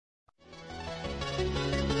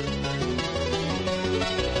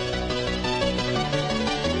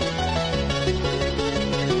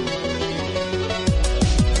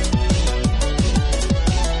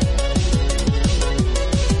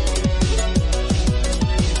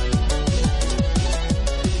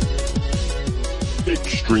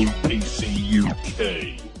Extreme PC UK.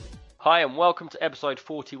 Hi and welcome to episode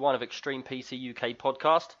 41 of Extreme PC UK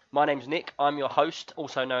podcast. My name's Nick, I'm your host,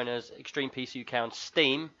 also known as Extreme PC UK on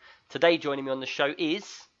Steam. Today joining me on the show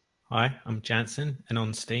is... Hi, I'm Jansen, and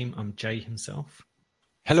on Steam, I'm Jay himself.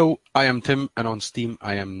 Hello, I am Tim, and on Steam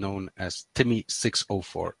I am known as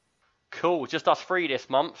Timmy604. Cool, just us three this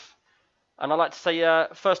month. And I'd like to say,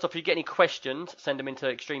 first off, if you get any questions, send them into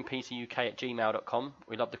extremepcuk@gmail.com.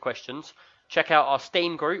 We love the questions. Check out our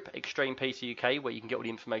Steam group, Extreme PC UK, where you can get all the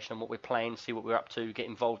information on what we're playing, see what we're up to, get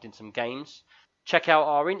involved in some games. Check out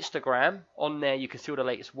our Instagram. On there you can see all the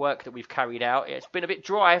latest work that we've carried out. It's been a bit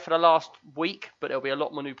dry for the last week, but there'll be a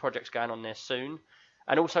lot more new projects going on there soon.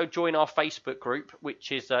 And also join our Facebook group,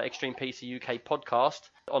 which is Extreme PC UK podcast.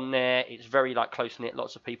 On there, it's very close-knit,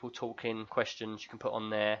 lots of people talking, questions you can put on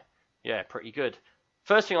there. Yeah, pretty good.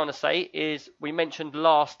 First thing I want to say is we mentioned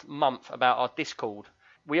last month about our Discord.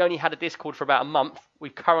 We only had a Discord for about a month.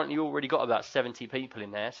 We've currently already got about 70 people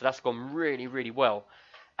in there, so that's gone really, really well.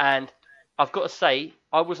 And I've got to say,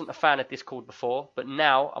 I wasn't a fan of Discord before, but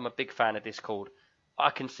now I'm a big fan of Discord.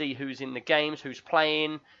 I can see who's in the games, who's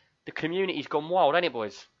playing. The community's gone wild, ain't it,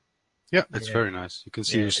 boys? Yeah, it's very nice. You can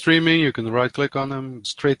see who's streaming, you can right-click on them,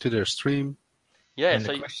 straight to their stream. Yeah, and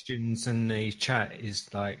the questions and the chat is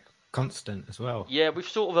constant as well. Yeah, we've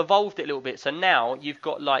sort of evolved it a little bit. So now you've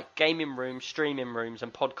got gaming rooms, streaming rooms,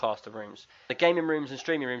 and podcaster rooms. The gaming rooms and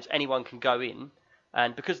streaming rooms, anyone can go in.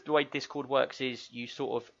 And because the way Discord works is you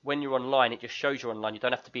sort of, when you're online, it just shows you're online. You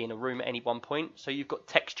don't have to be in a room at any one point. So you've got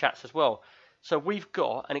text chats as well. So we've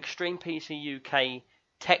got an Extreme PC UK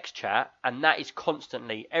text chat, and that is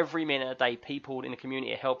constantly, every minute a day, people in the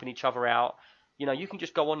community are helping each other out. You know, you can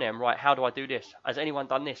just go on there and write, how do I do this? Has anyone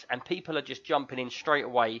done this? And people are just jumping in straight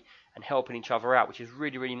away and helping each other out, which is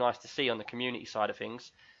really, really nice to see on the community side of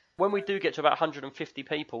things. When we do get to about 150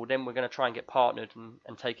 people, then we're going to try and get partnered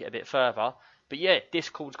and take it a bit further. But yeah,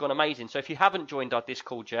 Discord's gone amazing. So if you haven't joined our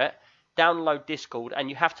Discord yet, download Discord, and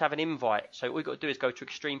you have to have an invite. So all you've got to do is go to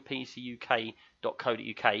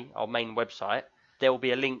extremepcuk.co.uk, our main website. There will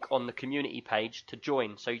be a link on the community page to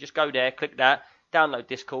join. So you just go there, click that, download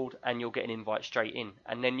Discord, and you'll get an invite straight in.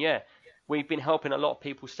 And then, yeah, we've been helping a lot of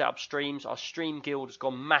people set up streams. Our stream guild has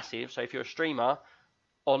gone massive. So if you're a streamer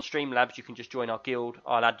on Streamlabs, you can just join our guild.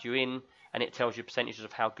 I'll add you in, and it tells you percentages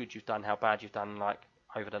of how good you've done, how bad you've done,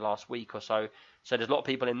 over the last week or so. So there's a lot of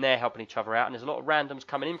people in there helping each other out, and there's a lot of randoms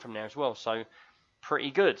coming in from there as well. So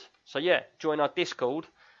pretty good. So yeah, join our Discord.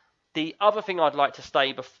 The other thing I'd like to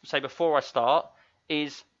say before I start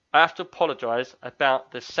is I have to apologise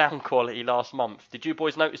about the sound quality last month. Did you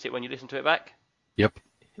boys notice it when you listened to it back? Yep.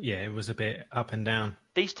 Yeah, it was a bit up and down.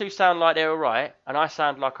 These two sound like they're alright, and I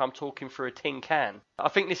sound like I'm talking through a tin can. I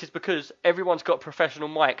think this is because everyone's got professional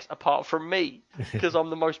mics apart from me, because I'm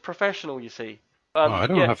the most professional, you see. I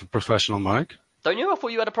don't have a professional mic. Don't you? I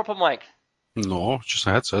thought you had a proper mic. No, just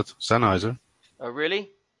a headset. Sennheiser. Oh, really?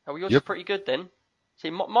 Oh, yours is pretty good then. See,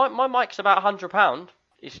 my mic's about £100.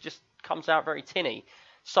 It just comes out very tinny.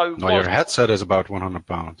 So no, your headset is about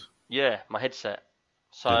 £100. Yeah, my headset.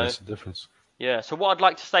 So that's the difference. Yeah, so what I'd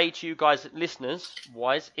like to say to you guys,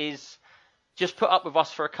 listeners-wise, is just put up with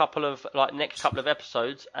us for a couple of, next couple of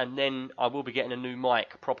episodes, and then I will be getting a new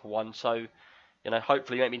mic, a proper one. So,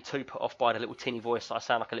 hopefully you won't be too put off by the little tinny voice that I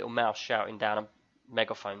sound like a little mouse shouting down a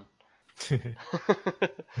megaphone. But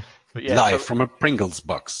yeah, Live from a Pringles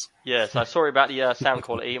box. Yeah, so sorry about the sound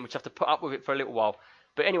quality, and we just have to put up with it for a little while.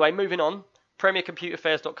 But anyway, moving on.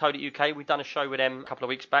 PremierComputerFairs.co.uk. We've done a show with them a couple of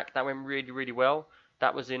weeks back. That went really, really well.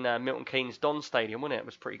 That was in Milton Keynes Don Stadium, wasn't it? It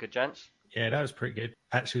was pretty good, gents. Yeah, that was pretty good.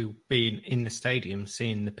 Actually, being in the stadium,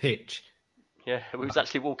 seeing the pitch. Yeah, we was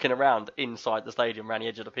actually walking around inside the stadium, around the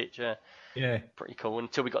edge of the pitch. Yeah. Pretty cool,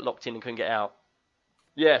 until we got locked in and couldn't get out.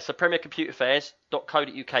 Yeah, so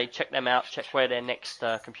PremierComputerFairs.co.uk. Check them out. Check where their next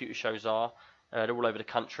computer shows are. They're all over the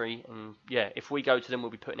country. And yeah, if we go to them,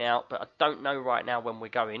 we'll be putting it out. But I don't know right now when we're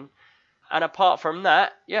going. And apart from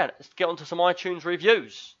that, yeah, let's get on to some iTunes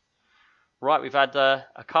reviews. Right, we've had a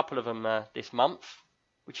couple of them this month,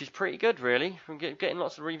 which is pretty good, really. We're getting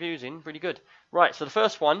lots of reviews in, really good. Right, so the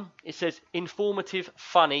first one, it says, informative,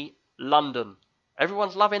 funny, London.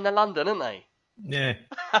 Everyone's loving the London, aren't they? Yeah.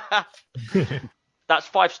 That's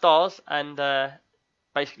 5 stars, and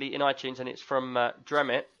basically in iTunes, and it's from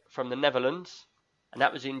Dremet from the Netherlands. And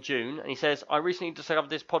that was in June. And he says, I recently discovered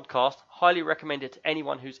this podcast. Highly recommend it to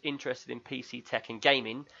anyone who's interested in PC tech and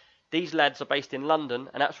gaming. These lads are based in London,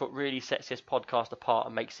 and that's what really sets this podcast apart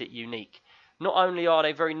and makes it unique. Not only are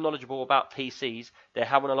they very knowledgeable about PCs, they're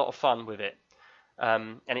having a lot of fun with it.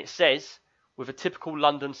 And it says, with a typical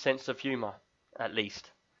London sense of humour, at least.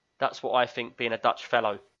 That's what I think, being a Dutch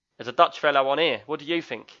fellow. There's a Dutch fellow on here. What do you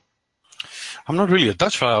think? I'm not really a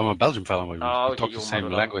Dutch fellow. I'm a Belgian fellow. We Oh, talk you're the same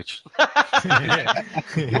mother language.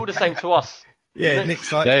 You're all the same to us. Yeah,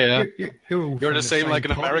 Nick's like, Yeah. You're all You're from the same like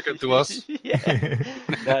an pot." American to us. Yeah.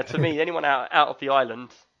 No, to me, anyone out of the island,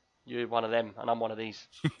 you're one of them, and I'm one of these.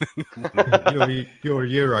 You're a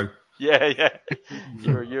Euro. Yeah.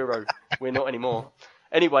 You're a Euro. We're not anymore.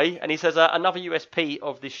 Anyway, and he says another USP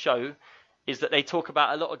of this show is that they talk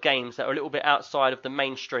about a lot of games that are a little bit outside of the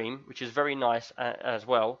mainstream, which is very nice as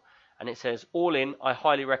well. And it says, all in, I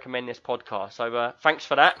highly recommend this podcast. So thanks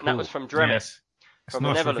for that. And that was from Dremet Yes. from It's a the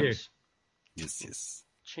nice Netherlands. Yes.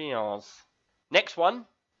 Cheers. Next one,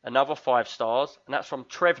 another 5 stars, and that's from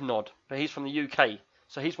Trevnod, but he's from the UK,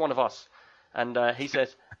 so he's one of us. And he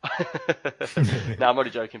says, no, I'm only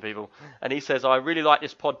joking, people. And he says, I really like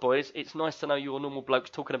this pod, boys. It's nice to know you're normal blokes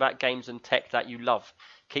talking about games and tech that you love.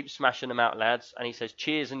 Keep smashing them out, lads. And he says,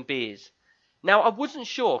 cheers and beers. Now, I wasn't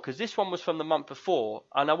sure, because this one was from the month before,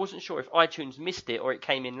 and I wasn't sure if iTunes missed it or it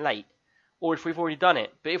came in late, or if we've already done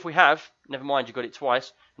it. But if we have, never mind, you got it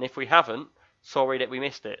twice. And if we haven't, sorry that we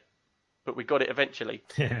missed it. But we got it eventually.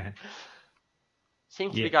 Yeah.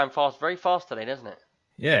 Seems to be going very fast today, doesn't it?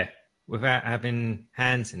 Yeah. Without having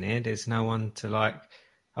hands in here, there's no one to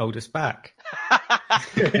hold us back.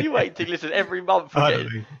 You wait till listen every month.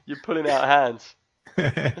 You're pulling out hands.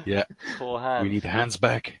 Yeah. Poor hands. We need hands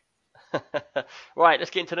back. Right,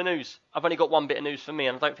 let's get into the news. I've only got one bit of news for me,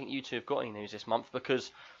 and I don't think you two have got any news this month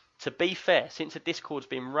because, to be fair, since the Discord's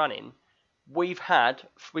been running, we've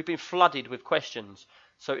been flooded with questions.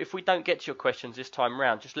 So if we don't get to your questions this time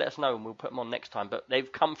round, just let us know and we'll put them on next time. But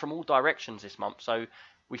they've come from all directions this month, so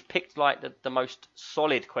we've picked the most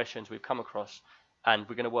solid questions we've come across, and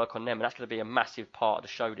we're going to work on them, and that's going to be a massive part of the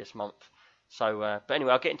show this month. So, but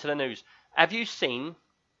anyway, I'll get into the news. Have you seen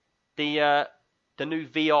the new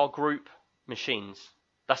VR group machines?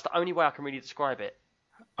 That's the only way I can really describe it.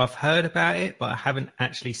 I've heard about it, but I haven't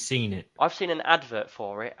actually seen it. I've seen an advert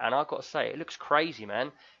for it, and I've got to say, it looks crazy,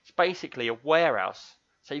 man. It's basically a warehouse.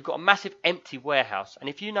 So you've got a massive empty warehouse, and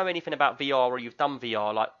if you know anything about VR or you've done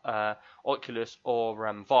VR like Oculus or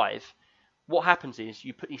Vive, what happens is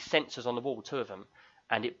you put these sensors on the wall, 2 of them,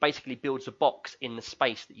 and it basically builds a box in the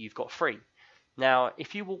space that you've got free. Now,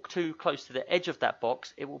 if you walk too close to the edge of that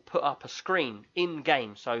box, it will put up a screen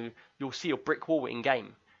in-game, so you'll see a brick wall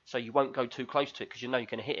in-game. So you won't go too close to it because you know you're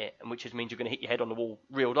going to hit it, and which means you're going to hit your head on the wall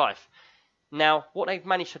real life. Now, what they've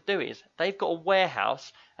managed to do is they've got a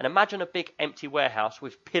warehouse, and imagine a big empty warehouse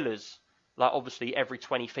with pillars, like obviously every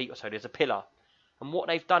 20 feet or so there's a pillar. And what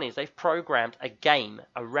they've done is they've programmed a game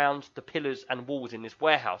around the pillars and walls in this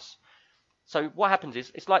warehouse. So what happens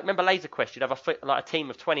is, it's like, remember Laser Quest, you'd have a team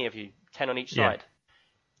of 20 of you, 10 on each side.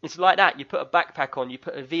 It's like that. You put a backpack on, you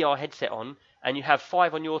put a VR headset on, and you have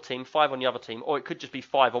 5 on your team, 5 on the other team, or it could just be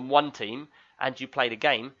 5 on one team, and you play the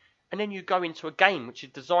game. And then you go into a game which is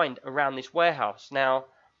designed around this warehouse. Now,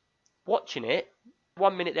 watching it,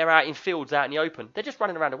 1 minute they're out in fields, out in the open. They're just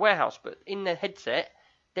running around a warehouse, but in their headset,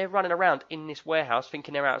 they're running around in this warehouse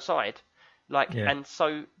thinking they're outside. And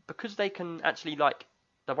so, because they can actually,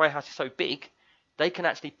 the warehouse is so big, they can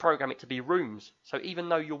actually program it to be rooms. So even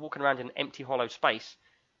though you're walking around in an empty, hollow space,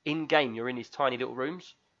 in-game you're in these tiny little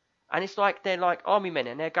rooms. And it's like they're like army men,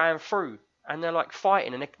 and they're going through, and they're like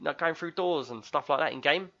fighting, and they're going through doors and stuff like that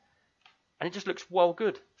in-game. And it just looks well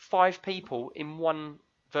good. 5 people in one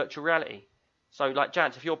virtual reality. So like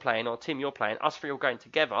Jance, if you're playing, or Tim, you're playing, us 3 all going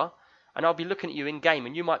together, and I'll be looking at you in game,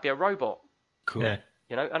 and you might be a robot. Cool. Yeah.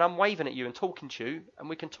 You know, and I'm waving at you and talking to you, and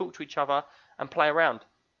we can talk to each other and play around.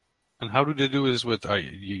 And how do they do this are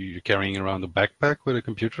you carrying around a backpack with a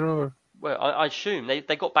computer, or? Well, I assume they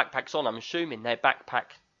got backpacks on. I'm assuming their backpack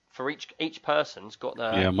for each person's got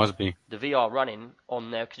the Must be. the VR running on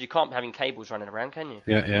there, because you can't be having cables running around, can you?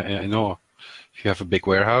 Yeah. No. If you have a big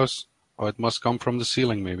warehouse, it must come from the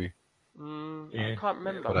ceiling, maybe. I can't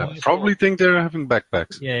remember. But I probably think they're having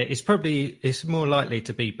backpacks. Yeah, it's more likely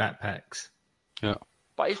to be backpacks. Yeah.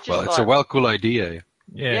 But it's just It's a cool idea.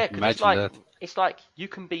 Yeah. because Imagine that. it's like you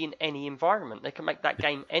can be in any environment. They can make that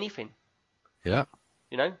game anything. Yeah.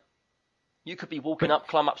 You know, you could be walking up,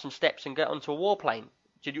 climb up some steps, and get onto a warplane.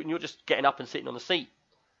 You're just getting up and sitting on the seat.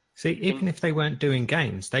 See, even if they weren't doing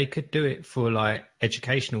games, they could do it for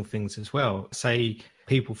educational things as well. Say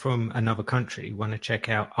people from another country want to check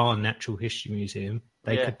out our natural history museum,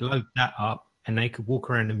 they could load that up and they could walk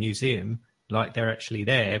around the museum like they're actually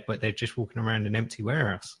there, but they're just walking around an empty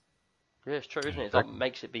warehouse. Yeah, it's true, isn't it? It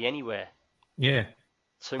makes it be anywhere. Yeah.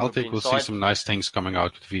 Soon I think we'll see some nice things coming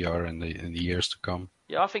out with VR in the years to come.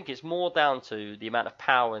 Yeah, I think it's more down to the amount of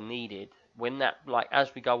power needed when that,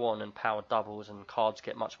 as we go on and power doubles and cards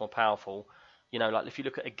get much more powerful, You know, like if you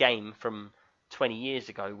look at a game from 20 years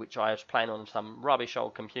ago, which I was playing on some rubbish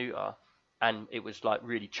old computer, and it was like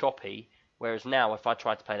really choppy. Whereas now, if I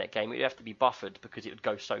tried to play that game, it'd have to be buffered because it would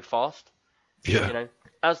go so fast. Yeah. You know,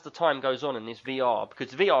 as the time goes on in this VR,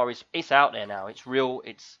 because VR it's out there now. It's real.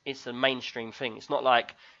 It's a mainstream thing. It's not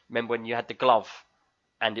like, remember when you had the glove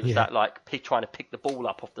and it was that like trying to pick the ball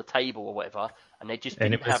up off the table or whatever, and they just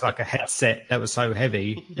didn't and it was have like a headset that was so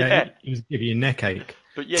heavy, Yeah. it was giving you a neck ache.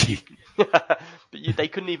 But but they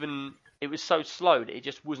couldn't even. It was so slow that it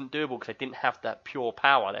just wasn't doable because they didn't have that pure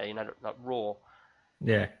power there. You know, like raw.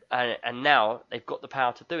 Yeah. And now they've got the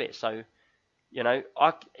power to do it. So, you know,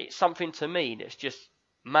 it's something to me that's just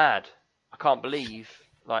mad. I can't believe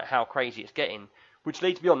like how crazy it's getting. Which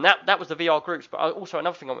leads me on. That was the VR groups, but also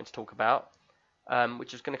another thing I wanted to talk about,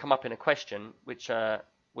 which is going to come up in a question, which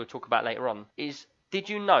we'll talk about later on, is did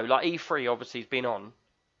you know, like E3 obviously has been on,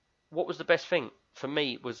 what was the best thing? For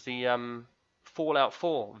me, it was the Fallout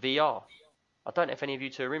 4 VR. I don't know if any of you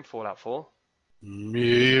two are in Fallout 4.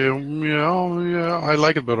 Yeah. I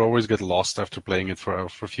like it, but I always get lost after playing it for a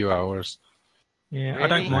few hours. Yeah, Really? I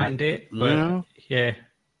don't mind it, but yeah.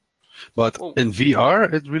 But in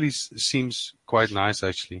VR, it really seems quite nice,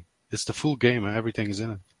 actually. It's the full game, and everything is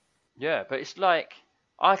in it. Yeah, but it's like,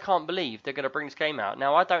 I can't believe they're going to bring this game out.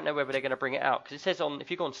 Now, I don't know whether they're going to bring it out, because it says if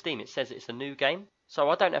you go on Steam, it says it's a new game. So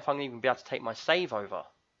I don't know if I'm going to even be able to take my save over.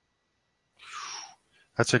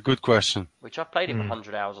 That's a good question. Which I've played it for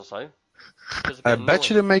 100 hours or so. I bet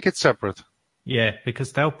you they make it separate. Yeah,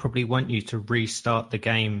 because they'll probably want you to restart the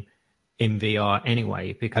game in VR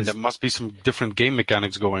anyway. Because And there must be some different game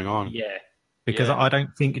mechanics going on. Yeah, because I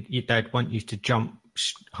don't think they'd want you to jump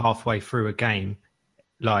halfway through a game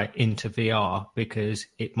like into VR, because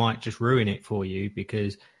it might just ruin it for you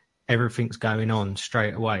because everything's going on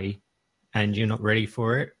straight away and you're not ready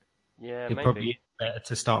for it. Yeah, It'd maybe. probably be better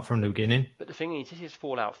to start from the beginning. But the thing is, this is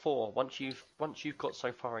Fallout 4. Once you've got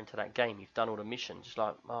so far into that game, you've done all the missions. It's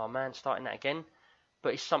like, oh man, starting that again.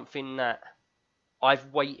 But it's something that I've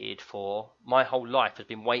waited for. My whole life has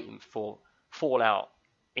been waiting for Fallout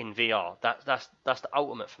in VR. That's the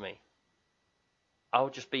ultimate for me. I'll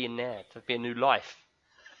just be in there to be a new life.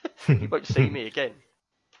 You won't see me again.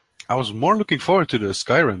 I was more looking forward to the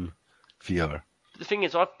Skyrim VR. The thing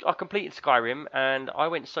is, I completed Skyrim, and I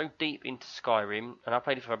went so deep into Skyrim, and I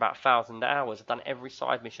played it for about 1,000 hours. I've done every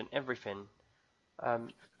side mission, everything.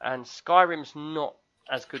 And Skyrim's not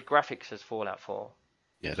as good graphics as Fallout 4.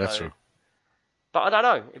 Yeah, that's true. But I don't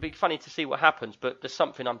know. It'd be funny to see what happens, but there's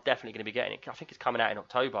something I'm definitely going to be getting. I think it's coming out in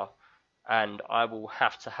October, and I will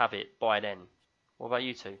have to have it by then. What about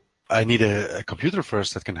you two? I need a computer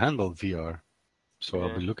first that can handle VR. So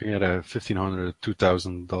I'll be looking at a $1,500,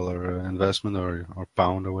 $2,000 investment or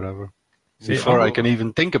pound or whatever before I can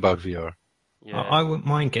even think about VR. Yeah. I wouldn't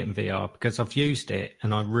mind getting VR because I've used it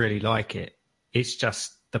and I really like it. It's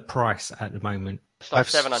just the price at the moment. It's like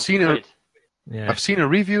 700 quid. Yeah. I've seen a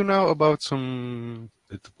review now about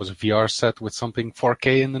it was a VR set with something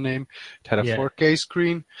 4K in the name. It had a 4K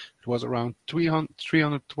screen. It was around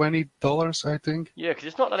 $320, I think. Yeah, because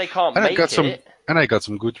it's not that they can't make it. And I got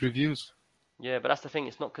some good reviews. Yeah, but that's the thing.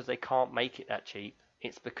 It's not because they can't make it that cheap.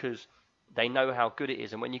 It's because they know how good it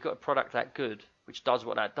is. And when you've got a product that good, which does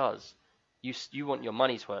what that does, you want your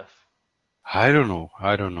money's worth. I don't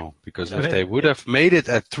know. Because if they would have made it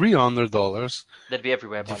at $300, they'd be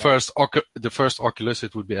everywhere. The first Oculus,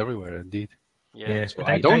 it would be everywhere, indeed. Yeah. So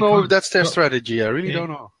I don't know if that's their strategy. I really don't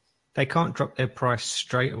know. They can't drop their price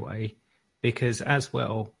straight away because, as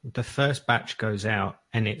well, the first batch goes out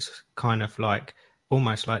and it's kind of like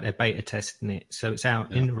almost like they're beta testing it. So it's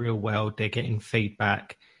out in the real world. They're getting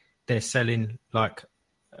feedback. They're selling like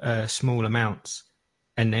small amounts.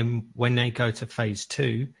 And then when they go to phase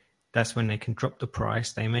 2, that's when they can drop the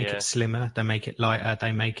price. They make it slimmer. They make it lighter.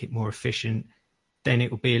 They make it more efficient. Then it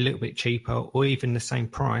will be a little bit cheaper or even the same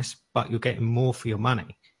price, but you're getting more for your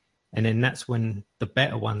money. And then that's when the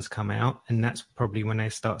better ones come out. And that's probably when they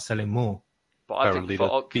start selling more. But I think for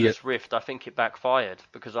Oculus Rift, I think it backfired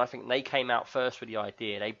because I think they came out first with the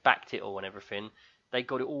idea. They backed it all and everything. They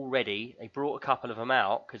got it all ready. They brought a couple of them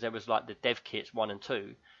out because there was like the dev kits 1 and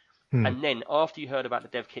 2. And then after you heard about the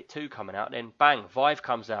dev kit 2 coming out, then bang, Vive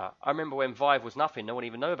comes out. I remember when Vive was nothing. No one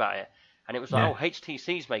even knew about it. And it was like,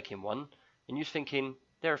 HTC's making one. And you're thinking,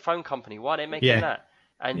 they're a phone company. Why are they making that?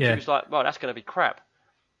 And she was like, well, that's going to be crap.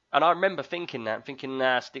 And I remember thinking that,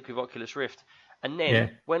 nah, stick with Oculus Rift. And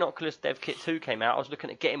then when Oculus Dev Kit 2 came out, I was looking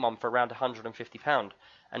at getting one for around £150.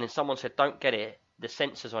 And then someone said, don't get it. The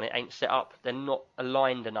sensors on it ain't set up. They're not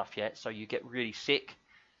aligned enough yet, so you get really sick.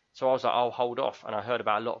 So I was like, I'll hold off. And I heard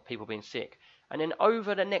about a lot of people being sick. And then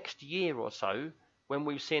over the next year or so, when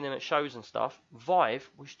we were seeing them at shows and stuff, Vive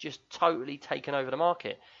was just totally taking over the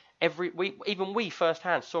market. Even we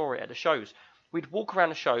firsthand saw it at the shows. We'd walk around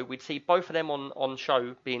the show, we'd see both of them on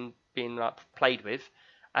show being like played with,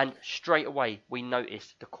 and straight away we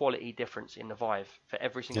noticed the quality difference in the Vive for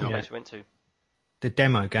every single place we went to. The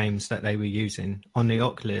demo games that they were using on the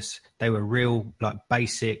Oculus, they were real like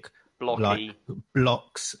basic blocky like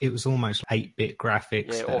blocks. It was almost 8-bit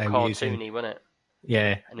graphics that they were using. Cartoony, wasn't it?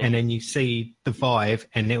 Yeah, and then you see the Vive,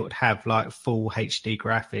 and it would have like full HD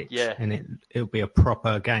graphics. Yeah, and it would be a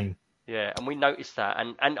proper game. Yeah, and we noticed that,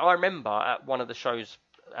 and I remember at one of the shows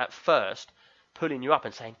at first pulling you up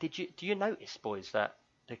and saying, do you notice, boys, that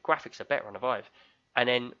the graphics are better on the Vive? And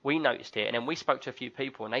then we noticed it, and then we spoke to a few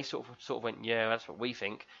people, and they sort of went, yeah, that's what we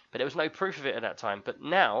think. But there was no proof of it at that time. But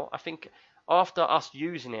now, I think after us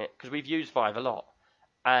using it, because we've used Vive a lot,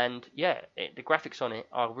 and yeah, the graphics on it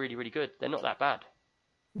are really, really good. They're not that bad.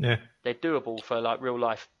 Yeah, they're doable for like real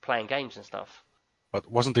life playing games and stuff. But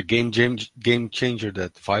wasn't the game changer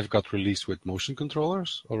that Vive got released with motion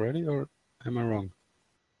controllers already, or am I wrong?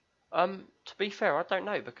 To be fair, I don't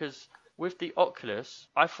know, because with the Oculus,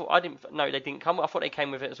 they didn't come. I thought they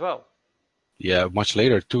came with it as well. Yeah, much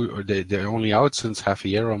later too. They're only out since half a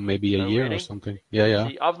year or maybe a year or something. Yeah.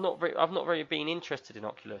 See, I've not really been interested in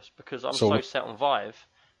Oculus because I'm so set on Vive.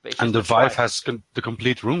 But and the Vive has the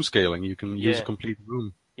complete room scaling. You can use a complete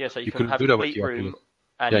room. Yeah, so you can have a complete room.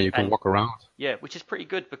 And, you can walk around. Yeah, which is pretty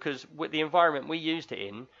good because with the environment we used it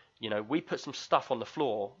in, we put some stuff on the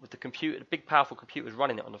floor with the computer, the big powerful computers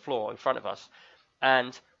running it on the floor in front of us.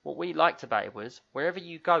 And what we liked about it was wherever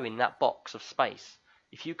you go in that box of space,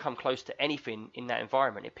 if you come close to anything in that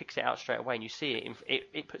environment, it picks it out straight away and you see it,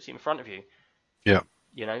 it puts it in front of you. Yeah.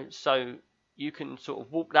 So you can sort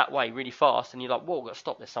of walk that way really fast and you're like, whoa, I've got to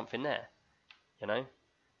stop, there's something there.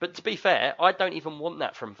 But to be fair, I don't even want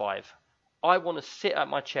that from Vive. I want to sit at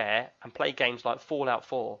my chair and play games like Fallout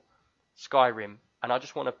 4, Skyrim, and I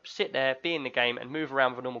just want to sit there, be in the game, and move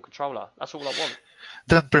around with a normal controller. That's all I want.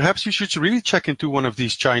 Then perhaps you should really check into one of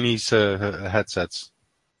these Chinese headsets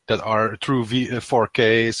that are true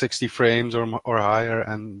 4K, 60 frames or higher,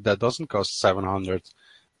 and that doesn't cost 700.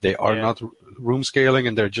 They are not room scaling,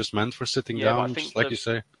 and they're just meant for sitting down, just like you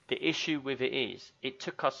say. The issue with it is, it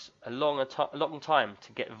took us a long time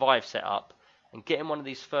to get Vive set up. And getting one of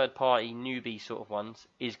these third-party newbie sort of ones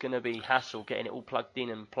is going to be hassle getting it all plugged in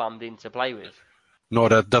and plumbed in to play with. No,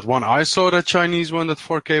 that one I saw, that Chinese one, that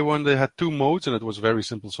 4K one, they had 2 modes, and it was very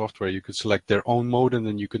simple software. You could select their own mode, and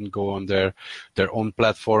then you can go on their own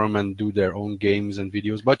platform and do their own games and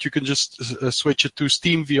videos. But you can just switch it to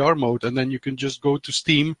Steam VR mode, and then you can just go to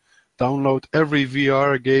Steam, download every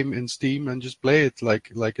VR game in Steam, and just play it like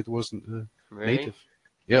it was native.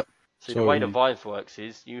 Yep. So the way the Vive works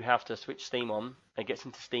is you have to switch Steam on, it gets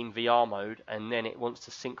into Steam VR mode, and then it wants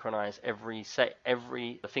to synchronize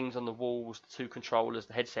the things on the walls, the 2 controllers,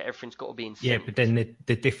 the headset, everything's got to be in sync. Yeah, but then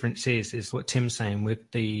the difference is what Tim's saying with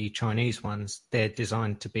the Chinese ones, they're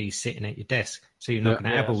designed to be sitting at your desk, so you're not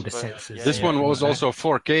going to have all the sensors. Yeah, this one was also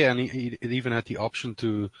 4K, and it even had the option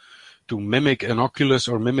to mimic an Oculus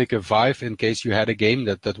or mimic a Vive in case you had a game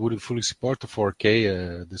that wouldn't fully support the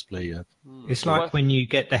 4K display yet. It's like when you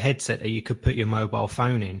get the headset that you could put your mobile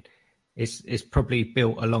phone in. It's probably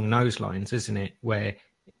built along those lines, isn't it? Where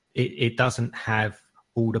it doesn't have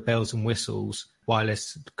all the bells and whistles,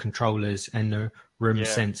 wireless controllers and the room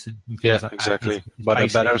sensors. Yeah, like exactly. But a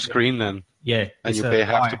better screen then. Yeah. And you pay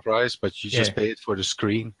half the price, but you just pay it for the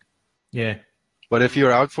screen. Yeah. But if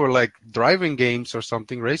you're out for like driving games or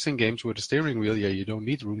something, racing games with a steering wheel, you don't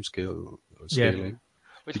need room scaling. Yeah.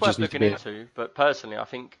 It's worth looking into, but personally, I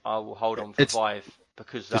think I will hold on for Vive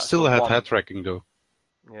because that's still had head tracking though.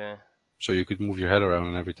 Yeah. So you could move your head around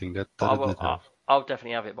and everything. I'll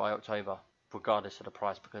definitely have it by October, regardless of the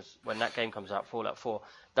price, because when that game comes out, Fallout 4,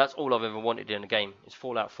 that's all I've ever wanted in a game. Is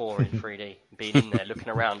Fallout 4 in 3D, being in there, looking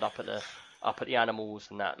around up at the animals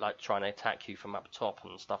and that, like trying to attack you from up top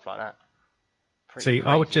and stuff like that. See,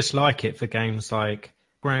 I would just like it for games like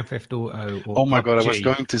Grand Theft Auto or Oh my PUBG. God, I was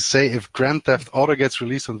going to say, if Grand Theft Auto gets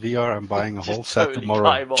released on VR, I'm buying a whole set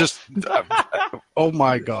tomorrow. Oh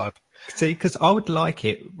my God. See, because I would like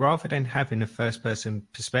it, rather than having a first-person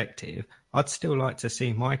perspective, I'd still like to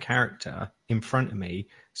see my character in front of me,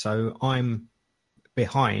 so I'm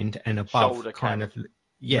behind and above, Shoulder kind cam. of,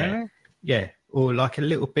 yeah, or like a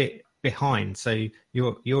little bit behind, so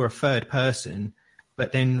you're a third person,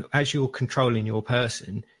 but then as you're controlling your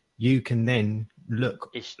person, you can then look.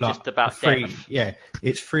 It's like just about depth. Yeah,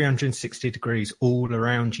 it's 360 degrees all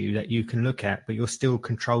around you that you can look at, but you're still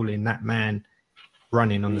controlling that man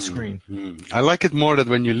running on the screen. I like it more that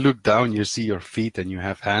when you look down, you see your feet and you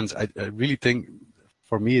have hands. I really think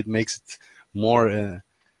for me, it makes it more.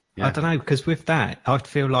 I don't know, because with that, I'd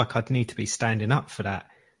feel like I'd need to be standing up for that.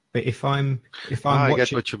 But if I'm I watching,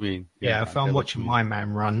 get what you mean. yeah, if I'm watching my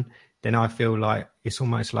man run, then I feel like it's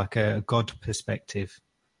almost like a God perspective.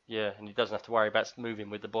 Yeah, and he doesn't have to worry about moving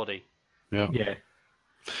with the body. Yeah.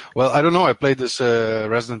 Well, I don't know. I played this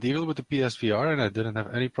Resident Evil with the PSVR, and I didn't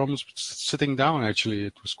have any problems sitting down. Actually,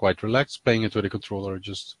 it was quite relaxed playing it with a controller,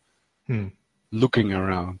 just looking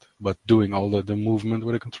around, but doing all the movement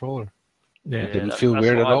with a controller. Yeah, it didn't feel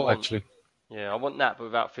weird at all, actually. Yeah, I want that, but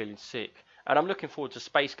without feeling sick. And I'm looking forward to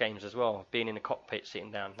space games as well, being in the cockpit,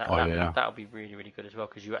 sitting down. That'll be really, really good as well,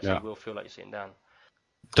 because you actually will feel like you're sitting down.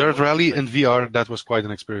 Dirt Rally in VR, that was quite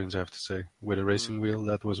an experience, I have to say. With a racing wheel,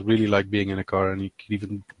 that was really like being in a car, and you could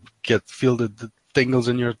even feel the tingles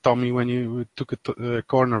in your tummy when you took a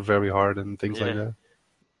corner very hard and things like that.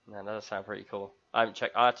 No, that does sound pretty cool. I have to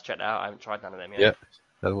check that out. I haven't tried none of them yet. Yeah,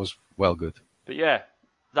 that was well good. But yeah,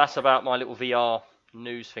 that's about my little VR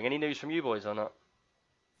news thing. Any news from you boys or not?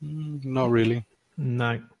 Not really.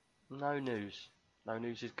 No. No news. No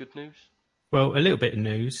news is good news. Well, a little bit of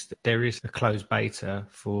news. There is a closed beta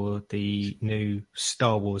for the new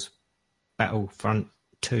Star Wars Battlefront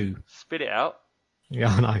 2. Spit it out. Yeah,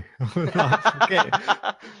 I know. Forget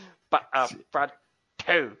it. Battlefront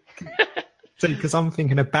 2. See, because I'm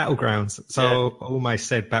thinking of Battlegrounds, so I almost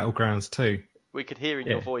said Battlegrounds 2. We could hear in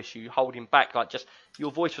your voice you holding back, like just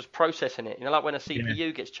your voice was processing it. You know, like when a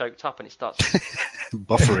CPU gets choked up and it starts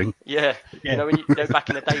buffering. Yeah. You know, when you know back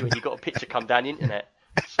in the day when you got a picture come down the internet.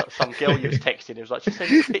 Some girl you was texting, it was like, just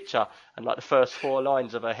send me a picture, and like the first 4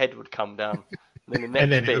 lines of her head would come down, and then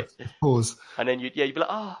the next bit, pause, and then you'd be like,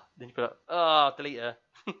 then you'd be like, delete her.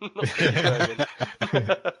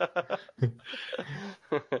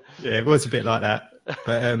 Yeah, it was a bit like that,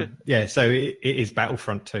 but yeah. So it is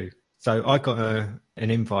Battlefront 2. So I got an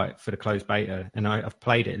invite for the closed beta, and I've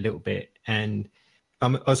played it a little bit, and I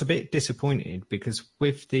was a bit disappointed because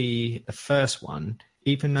with the first one,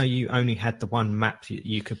 even though you only had the one map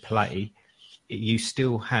you could play, you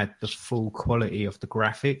still had the full quality of the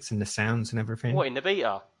graphics and the sounds and everything. What, in the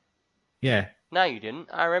beta? Yeah. No, you didn't.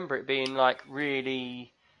 I remember it being like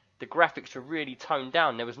really, the graphics were really toned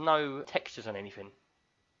down. There was no textures on anything.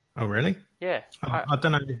 Oh, really? Yeah. I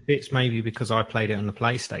don't know if it's maybe because I played it on the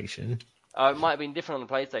PlayStation. It might have been different on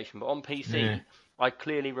the PlayStation, but on PC, I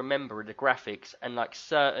clearly remember the graphics and like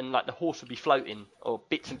certain, like the horse would be floating or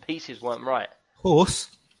bits and pieces weren't right. Horse?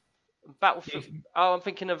 Battlefield. Oh, I'm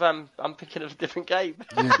thinking of a different game.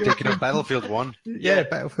 You're thinking of Battlefield 1. Yeah,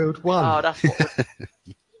 Battlefield 1. Oh, that's what.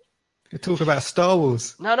 You're talking about Star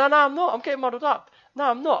Wars. No, I'm not. I'm getting muddled up. No,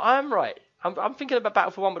 I'm not. I am right. I'm thinking about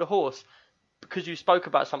Battlefield 1 with a horse because you spoke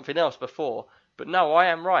about something else before. But no, I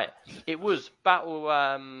am right. It was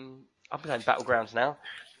I'm playing Battlegrounds now.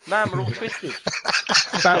 Man, we're all twisted.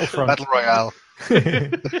 Battlefront. Battle Royale.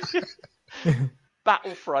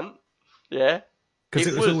 Battlefront. Yeah. Because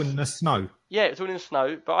it was all in the snow. Yeah, it was all in the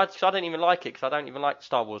snow, but I don't even like it because I don't even like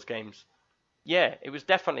Star Wars games. Yeah, it was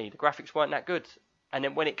definitely, the graphics weren't that good. And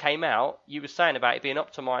then when it came out, you were saying about it being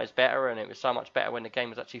optimized better, and it was so much better when the game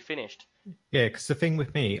was actually finished. Yeah, because the thing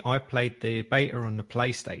with me, I played the beta on the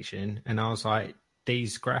PlayStation, and I was like,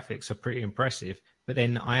 these graphics are pretty impressive. But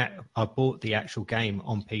then I bought the actual game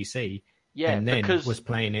on PC. Yeah, and then was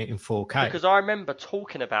playing it in 4K. Because I remember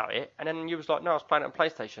talking about it, and then you was like, no, I was playing it on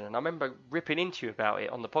PlayStation. And I remember ripping into you about it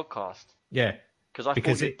on the podcast. Yeah. Because I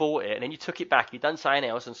thought you bought it, and then you took it back, you done something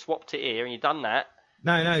else, and swapped it here, and you done that.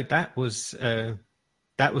 No, that was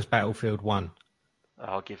Battlefield 1.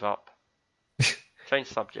 I'll give up. Change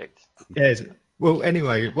subject. Yes. Well,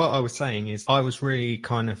 anyway, what I was saying is I was really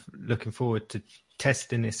kind of looking forward to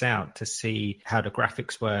testing this out to see how the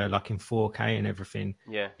graphics were like in 4K and everything.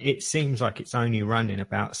 Yeah. It seems like it's only running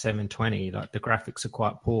about 720. Like the graphics are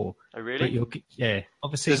quite poor. Oh, really? But yeah.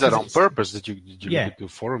 Obviously. Is that on purpose? Did you do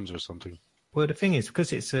forums or something? Well, the thing is,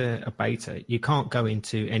 because it's a beta, you can't go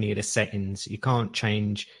into any of the settings. You can't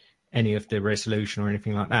change any of the resolution or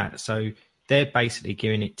anything like that. So they're basically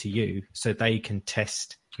giving it to you so they can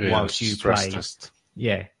test whilst you play. Test.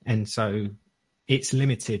 Yeah. And so it's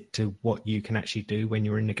limited to what you can actually do when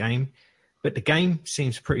you're in the game. But the game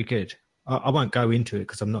seems pretty good. I won't go into it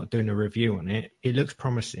because I'm not doing a review on it. It looks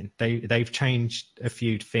promising. They've changed a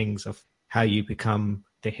few things of how you become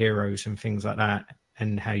the heroes and things like that,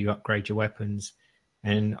 and how you upgrade your weapons.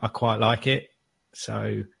 And I quite like it.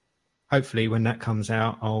 So hopefully when that comes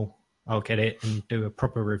out, I'll get it and do a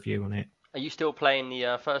proper review on it. Are you still playing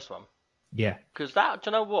the first one? Yeah. Because do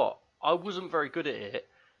you know what? I wasn't very good at it,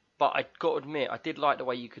 but I got to admit, I did like the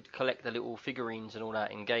way you could collect the little figurines and all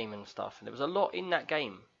that in game and stuff. And there was a lot in that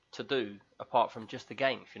game to do apart from just the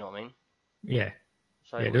game, if you know what I mean. Yeah.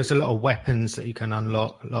 So yeah, there's a lot of weapons that you can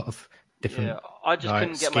unlock, a lot of different. Yeah, I just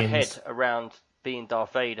couldn't get my skins. head around being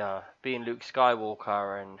Darth Vader, being Luke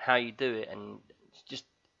Skywalker, and how you do it, and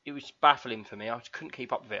it was baffling for me. I just couldn't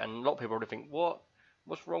keep up with it, and a lot of people would think,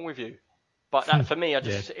 what's wrong with you? But that for me, I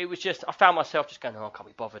found myself just going, oh, I can't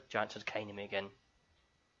be bothered. Jansen's caning me again,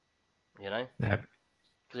 you know, Yeah.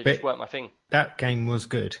 because it just weren't my thing. That game was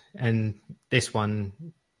good, and this one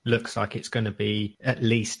looks like it's going to be at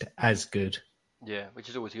least as good. Yeah, which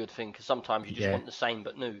is always a good thing, because sometimes you just want the same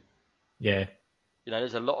but new. Yeah. You know,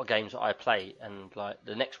 there's a lot of games that I play, and like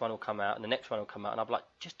the next one will come out, and the next one will come out, and I'm like,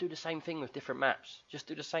 just do the same thing with different maps. Just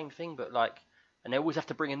do the same thing, but like, and they always have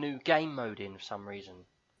to bring a new game mode in for some reason.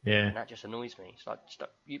 Yeah. And that just annoys me. It's like,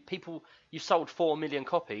 you sold 4 million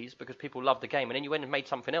copies because people love the game, and then you went and made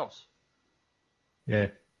something else. Yeah.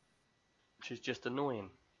 Which is just annoying.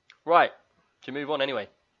 Right, to move on anyway.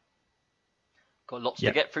 Got lots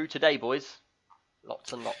to get through today, boys.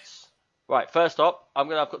 Lots and lots. Right, first up, I've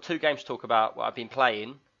got 2 games to talk about what I've been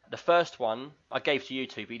playing. The first one I gave to you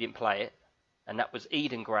two, but you didn't play it, and that was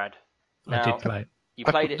Edengrad. Now, I did play it. You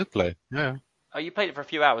played it? I did play, yeah. Oh, you played it for a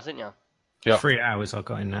few hours, didn't you? Yeah. 3 hours I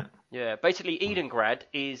got in that. Yeah, basically Edengrad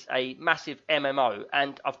is a massive MMO,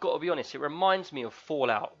 and I've got to be honest, it reminds me of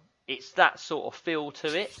Fallout. It's that sort of feel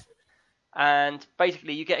to it. And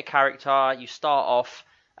basically you get a character, you start off,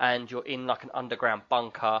 and you're in like an underground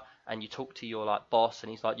bunker, and you talk to your like boss, and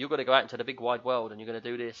he's like, you're going to go out into the big wide world, and you're going to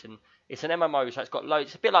do this, and it's an MMO, so it's got loads.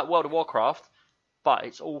 It's a bit like World of Warcraft, but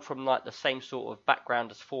it's all from like the same sort of background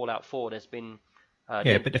as Fallout 4. There's been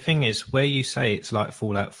but the thing is, where you say it's like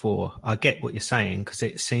Fallout 4, I get what you're saying, because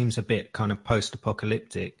it seems a bit kind of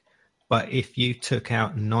post-apocalyptic. But if you took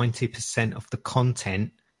out 90% of the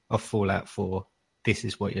content of Fallout 4, this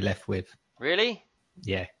is what you're left with. Really?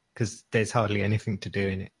 Yeah, because there's hardly anything to do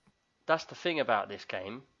in it. That's the thing about this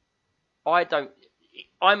game. I'm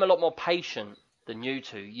a lot more patient than you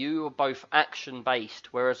two. You are both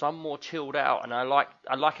action-based, whereas I'm more chilled out, and I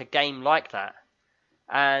like a game like that.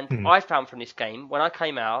 And I found from this game, when I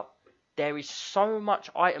came out, there is so much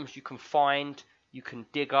items you can find, you can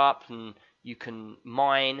dig up, and you can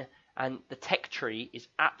mine, and the tech tree is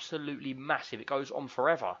absolutely massive. It goes on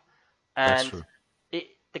forever. And That's true.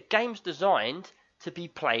 The game's designed to be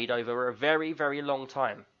played over a very, very long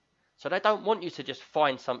time. So they don't want you to just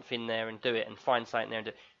find something there and do it, and find something there and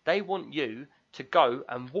do it. They want you to go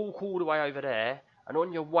and walk all the way over there, and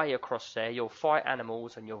on your way across there, you'll fight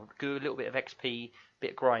animals, and you'll do a little bit of XP,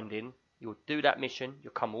 bit of grinding. You'll do that mission,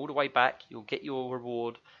 you'll come all the way back, you'll get your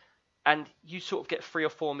reward, and you sort of get 3 or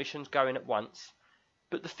 4 missions going at once.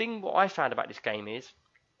 But the thing what I found about this game is,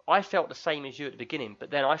 I felt the same as you at the beginning, but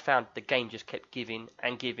then I found the game just kept giving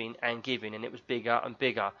and giving and giving, and it was bigger and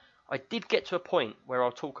bigger. I did get to a point where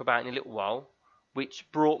I'll talk about in a little while, which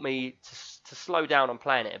brought me to slow down on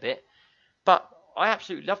playing it a bit. But I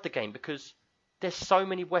absolutely love the game because there's so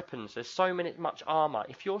many weapons, there's so much armor.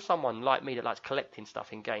 If you're someone like me that likes collecting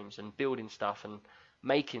stuff in games and building stuff and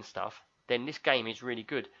making stuff, then this game is really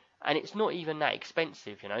good. And it's not even that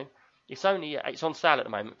expensive, you know. It's on sale at the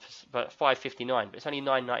moment for $5.59, but it's only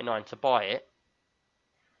 $9.99 to buy it.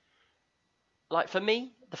 Like for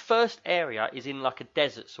me, the first area is in like a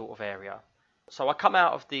desert sort of area. So I come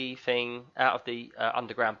out of the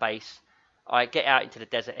underground base. I get out into the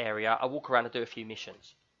desert area. I walk around and do a few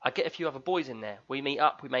missions. I get a few other boys in there. We meet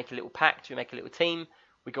up. We make a little pact. We make a little team.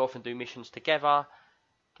 We go off and do missions together.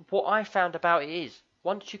 What I found about it is,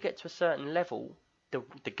 once you get to a certain level,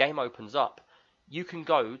 the game opens up. You can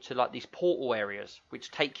go to like these portal areas,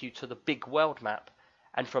 which take you to the big world map.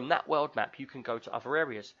 And from that world map, you can go to other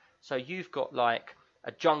areas. So you've got like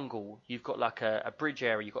a jungle. You've got like a bridge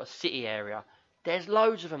area. You've got a city area. There's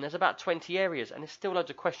loads of them. There's about 20 areas. And there's still loads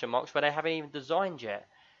of question marks where they haven't even designed yet.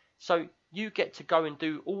 So you get to go and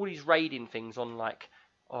do all these raiding things on like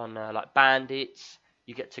bandits.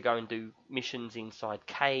 You get to go and do missions inside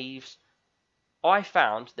caves. I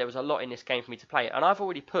found there was a lot in this game for me to play, and I've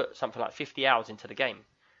already put something like 50 hours into the game.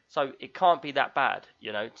 So it can't be that bad,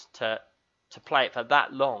 you know, to play it for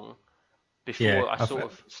that long before I sort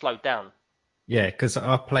of slowed down. Yeah, because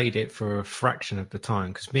I played it for a fraction of the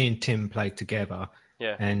time, because me and Tim played together.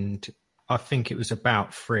 Yeah. And I think it was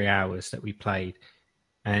about 3 hours that we played.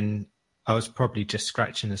 And I was probably just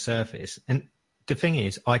scratching the surface. And the thing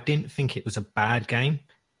is, I didn't think it was a bad game.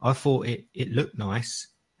 I thought it looked nice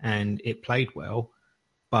and it played well,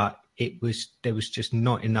 but there was just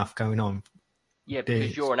not enough going on. Yeah,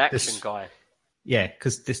 because you're an action guy. Yeah,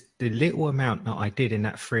 because the little amount that I did in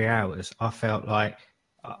that 3 hours, I feel like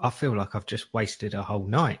I've just wasted a whole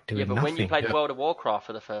night doing nothing. Yeah, but when you played World of Warcraft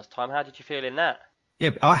for the first time, how did you feel in that? Yeah,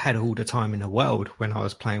 but I had all the time in the world when I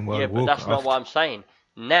was playing World of Warcraft. Yeah, but that's not what I'm saying.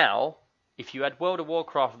 Now, if you had World of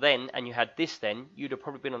Warcraft then and you had this then, you'd have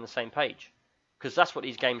probably been on the same page. Because that's what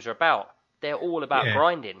these games are about. They're all about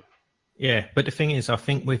grinding. Yeah, but the thing is, I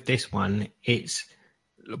think with this one, it's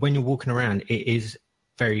when you're walking around, it is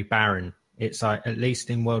very barren. It's like, at least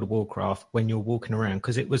in World of Warcraft, when you're walking around,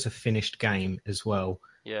 because it was a finished game as well,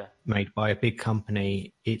 made by a big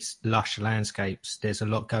company, it's lush landscapes. There's a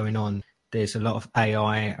lot going on. There's a lot of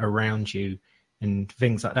AI around you and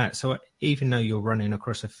things like that. So even though you're running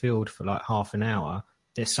across a field for like half an hour,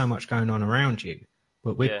 there's so much going on around you.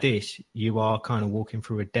 But with this, you are kind of walking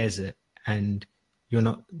through a desert and you're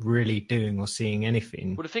not really doing or seeing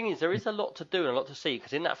anything. Well, the thing is, there is a lot to do and a lot to see,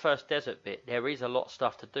 because in that first desert bit, there is a lot of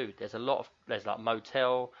stuff to do. There's like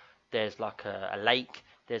motel, there's like a lake,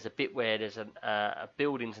 there's a bit where there's a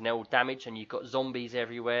buildings and they're all damaged and you've got zombies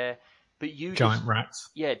everywhere. But giant rats.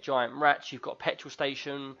 Yeah, giant rats. You've got a petrol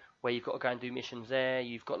station where you've got to go and do missions there.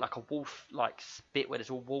 You've got like a wolf bit where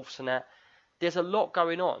there's all wolves and that. There's a lot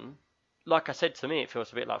going on. Like I said, to me, it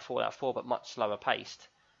feels a bit like Fallout 4, but much slower paced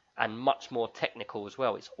and much more technical as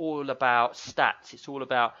well. It's all about stats. It's all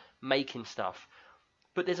about making stuff.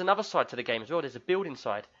 But there's another side to the game as well. There's a building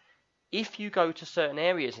side. If you go to certain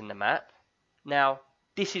areas in the map, now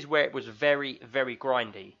this is where it was very, very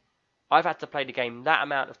grindy. I've had to play the game that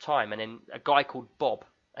amount of time, and then a guy called Bob,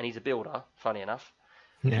 and he's a builder, funny enough.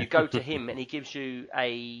 You go to him and he gives you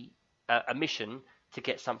a mission to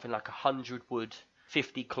get something like 100 wood,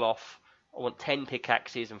 50 cloth, I want 10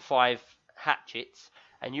 pickaxes and 5 hatchets,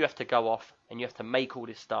 and you have to go off and you have to make all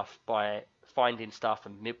this stuff by finding stuff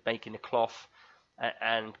and making the cloth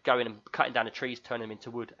and going and cutting down the trees, turning them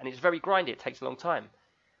into wood. And it's very grindy, it takes a long time.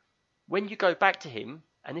 When you go back to him,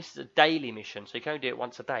 and this is a daily mission, so you can only do it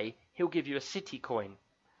once a day, he'll give you a city coin,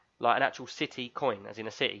 like an actual city coin, as in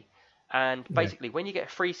a city. And basically, when you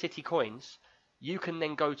get free city coins, you can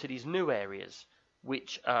then go to these new areas,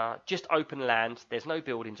 which are just open land. There's no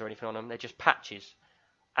buildings or anything on them. They're just patches.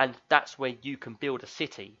 And that's where you can build a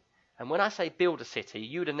city. And when I say build a city,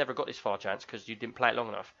 you would have never got this far, Chance, because you didn't play it long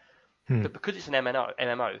enough. But because it's an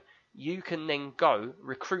MMO, you can then go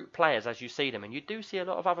recruit players as you see them. And you do see a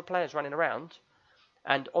lot of other players running around.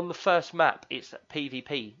 And on the first map, it's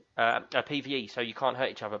PvP, PvE, so you can't hurt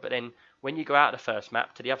each other. But then when you go out of the first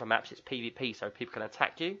map to the other maps, it's PvP, so people can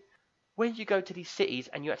attack you. When you go to these cities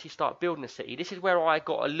and you actually start building a city, this is where I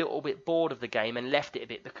got a little bit bored of the game and left it a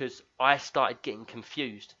bit, because I started getting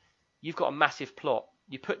confused. You've got a massive plot.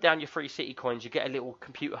 You put down your free city coins, you get a little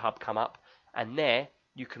computer hub come up, and there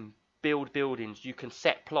you can build buildings, you can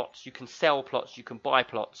set plots, you can sell plots, you can buy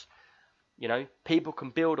plots. You know, people can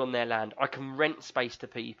build on their land. I can rent space to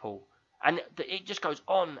people. And it just goes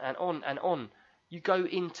on and on and on. You go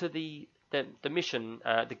into the mission,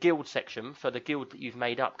 the guild section for the guild that you've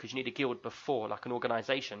made up, because you need a guild before, like an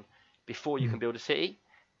organisation, before you can build a city.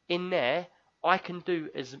 In there, I can do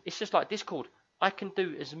it's just like Discord. I can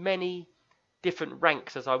do as many different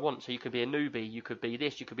ranks as I want. So you could be a newbie, you could be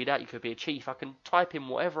this, you could be that, you could be a chief. I can type in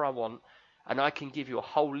whatever I want, and I can give you a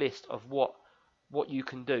whole list of what you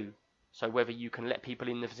can do. So whether you can let people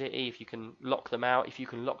in the city, if you can lock them out, if you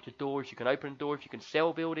can lock the door, if you can open the door, if you can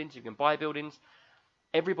sell buildings, if you can buy buildings.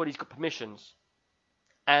 Everybody's got permissions.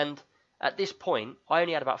 And at this point, I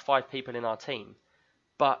only had about 5 people in our team.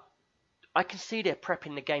 But I can see they're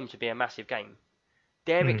prepping the game to be a massive game.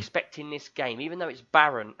 They're expecting this game, even though it's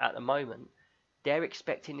barren at the moment, they're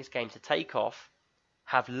expecting this game to take off,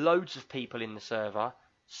 have loads of people in the server.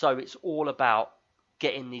 So it's all about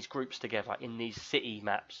getting these groups together in these city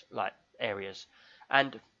maps, like areas.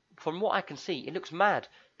 And from what I can see, it looks mad,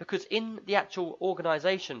 because in the actual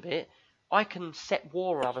organisation bit, I can set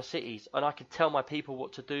war on other cities, and I can tell my people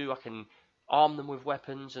what to do. I can arm them with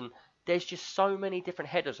weapons, and there's just so many different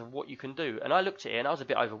headers of what you can do. And I looked at it and I was a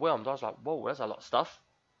bit overwhelmed. I was like, whoa, there's a lot of stuff,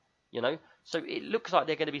 you know. So it looks like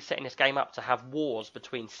they're going to be setting this game up to have wars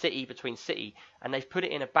between city, and they've put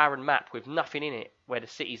it in a barren map with nothing in it where the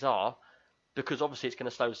cities are, because obviously it's going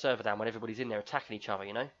to slow the server down when everybody's in there attacking each other,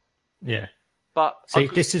 you know? Yeah. But see,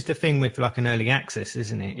 this is the thing with like an early access,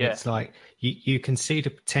 isn't it? Yeah. It's like you can see the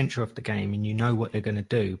potential of the game and you know what they're going to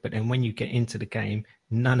do, but then when you get into the game,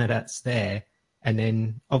 none of that's there. And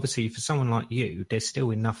then obviously for someone like you, there's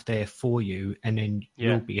still enough there for you, and then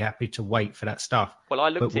you'll be happy to wait for that stuff. Well, I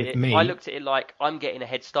looked at it like I'm getting a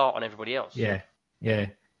head start on everybody else. Yeah, yeah.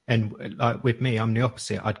 And like with me, I'm the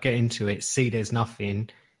opposite. I'd get into it, see there's nothing,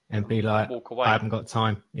 and be like, walk away. I haven't got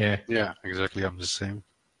time. Yeah. Yeah, exactly. I'm the same.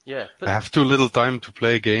 Yeah. I have too little time to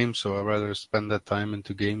play games, so I'd rather spend that time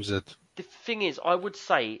into games that... The thing is, I would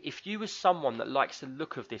say, if you were someone that likes the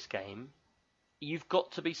look of this game, you've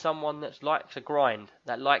got to be someone that likes a grind,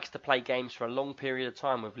 that likes to play games for a long period of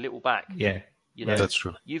time with little back. Yeah. You know, That's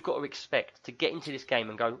true. you've got to expect to get into this game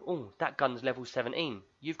and go, oh, that gun's level 17.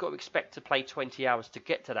 You've got to expect to play 20 hours to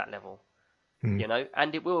get to that level. You know,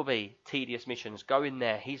 and it will be tedious missions. Go in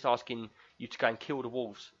there. He's asking you to go and kill the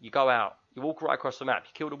wolves. You go out. You walk right across the map.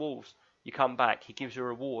 You kill the wolves. You come back. He gives you a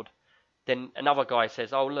reward. Then another guy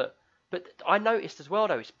says, oh, look. But I noticed as well,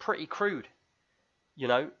 though, it's pretty crude. You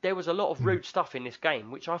know, there was a lot of rude stuff in this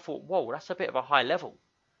game, which I thought, whoa, that's a bit of a high level.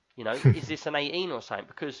 You know, is this an 18 or something?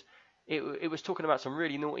 Because it was talking about some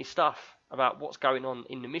really naughty stuff about what's going on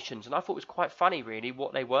in the missions. And I thought it was quite funny, really,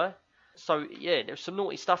 what they were. So, yeah, there's some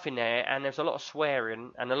naughty stuff in there, and there's a lot of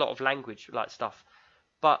swearing and a lot of language-like stuff.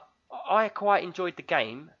 But I quite enjoyed the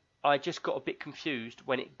game. I just got a bit confused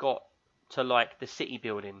when it got to, like, the city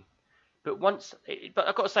building. But but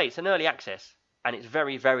I've got to say, it's an early access, and it's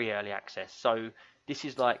very, very early access. So this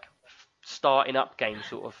is like starting up game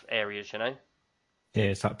sort of areas, you know? Yeah,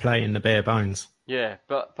 it's like playing the bare bones. Yeah,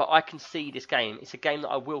 but I can see this game. It's a game that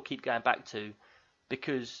I will keep going back to.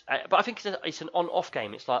 Because, but I think it's an on-off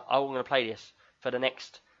game. It's like, oh, I'm going to play this for the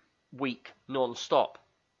next week non-stop,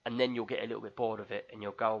 and then you'll get a little bit bored of it, and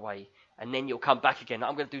you'll go away, and then you'll come back again.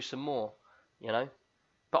 I'm going to do some more, you know.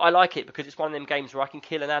 But I like it because it's one of them games where I can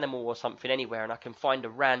kill an animal or something anywhere, and I can find a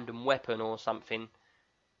random weapon or something,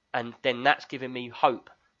 and then that's giving me hope.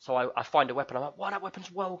 So I find a weapon, I'm like, wow, that weapon's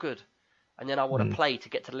well good, and then I want to play to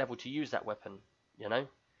get to the level to use that weapon, you know.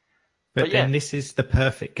 But then this is the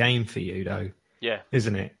perfect game for you, though. Yeah.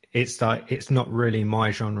 Isn't it? It's like, it's not really my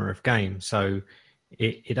genre of game, so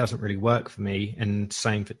it doesn't really work for me, and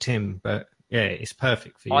same for Tim, but yeah, it's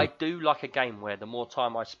perfect for you. I do like a game where the more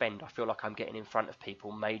time I spend, I feel like I'm getting in front of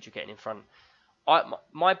people, major getting in front.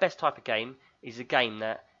 My best type of game is a game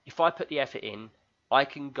that, if I put the effort in, I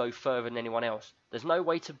can go further than anyone else. There's no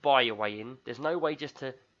way to buy your way in. There's no way just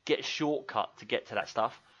to get a shortcut to get to that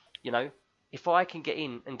stuff. You know, if I can get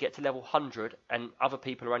in and get to level 100 and other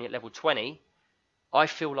people are only at level 20, I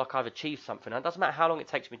feel like I've achieved something. And it doesn't matter how long it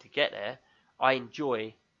takes me to get there. I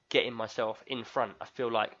enjoy getting myself in front. I feel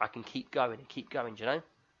like I can keep going and keep going, do you know?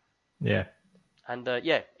 Yeah. And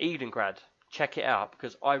yeah, Edengrad, check it out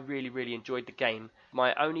because I really, really enjoyed the game.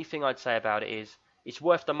 My only thing I'd say about it is it's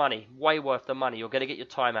worth the money, way worth the money. You're going to get your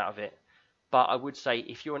time out of it. But I would say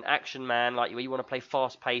if you're an action man, like you want to play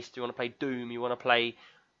fast-paced, you want to play Doom, you want to play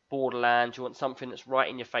Borderlands, you want something that's right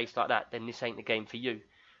in your face like that, then this ain't the game for you.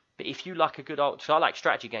 But if you like a good old... So I like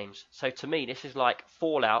strategy games. So to me, this is like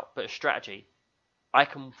Fallout, but a strategy. I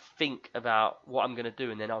can think about what I'm going to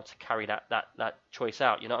do and then I'll carry that choice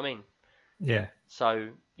out. You know what I mean? Yeah. So,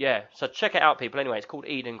 yeah. So check it out, people. Anyway, it's called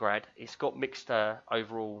Edengrad. It's got mixed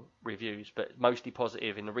overall reviews, but mostly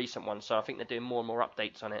positive in the recent ones. So I think they're doing more and more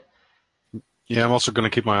updates on it. Yeah, I'm also going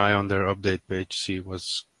to keep my eye on their update page, see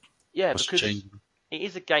what's because changing. It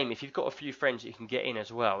is a game, if you've got a few friends that you can get in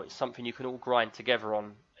as well, it's something you can all grind together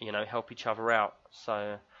on, you know, help each other out.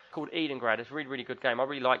 So, called Edengrad, it's a really, really good game. I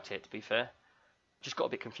really liked it, to be fair. Just got a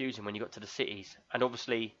bit confusing when you got to the cities. And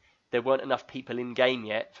obviously, there weren't enough people in game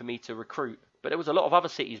yet for me to recruit. But there was a lot of other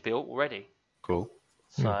cities built already. Cool.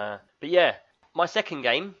 So, but yeah, my second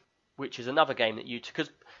game, which is another game that you...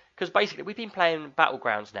 Because basically, we've been playing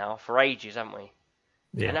Battlegrounds now for ages, haven't we?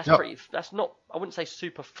 Yeah. And that's not, I wouldn't say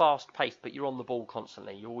super fast paced, but you're on the ball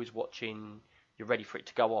constantly. You're always watching, you're ready for it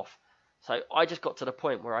to go off. So I just got to the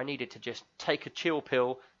point where I needed to just take a chill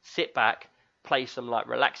pill, sit back, play some like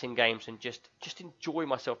relaxing games and just enjoy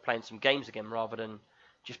myself playing some games again rather than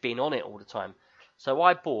just being on it all the time. So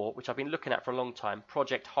I bought, which I've been looking at for a long time,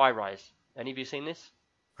 Project High Rise. Any of you seen this?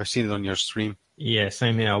 I've seen it on your stream. Yeah,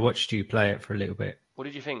 same here. I watched you play it for a little bit. What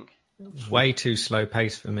did you think? Way too slow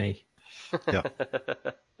pace for me. Yeah.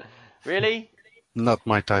 Really? Not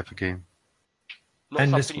my type of game. Not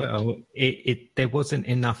And as something well, there wasn't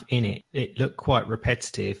enough in it. It looked quite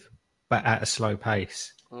repetitive, but at a slow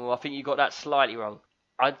pace. I think you got that slightly wrong.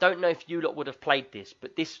 I don't know if you lot would have played this,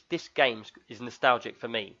 but this game is nostalgic for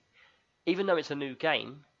me. Even though it's a new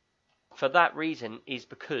game, for that reason is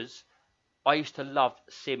because I used to love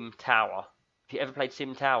Sim Tower. Have you ever played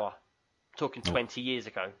Sim Tower? I'm talking 20 years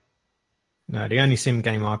ago. No, the only sim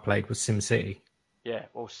game I played was SimCity. Yeah,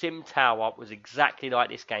 well, Sim Tower was exactly like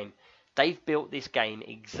this game. They've built this game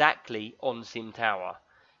exactly on Sim Tower.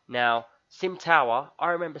 Now, Sim Tower,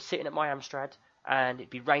 I remember sitting at my Amstrad and it'd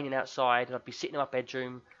be raining outside and I'd be sitting in my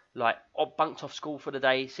bedroom, like bunked off school for the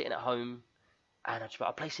day, sitting at home, and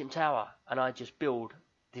I'd play Sim Tower and I'd just build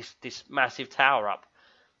this massive tower up.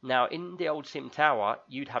 Now, in the old Sim Tower,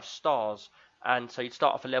 you'd have stars, and so you'd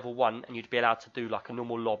start off at level 1 and you'd be allowed to do like a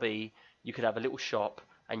normal lobby. You could have a little shop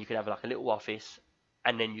and you could have like a little office,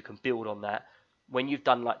 and then you can build on that. When you've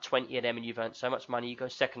done like 20 of them and you've earned so much money, you go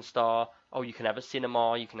second star. Oh, you can have a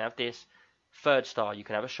cinema, you can have this. Third star, you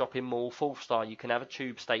can have a shopping mall. Fourth star, you can have a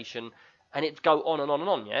tube station, and it go on and on and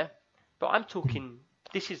on, yeah? But I'm talking,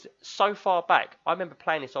 this is so far back. I remember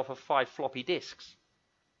playing this off of 5 floppy disks.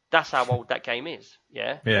 That's how old that game is,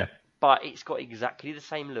 yeah? Yeah. But it's got exactly the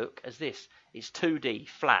same look as this. It's 2D,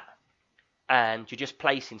 flat, and you're just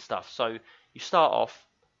placing stuff. So you start off,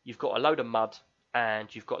 you've got a load of mud,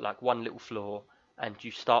 and you've got like one little floor, and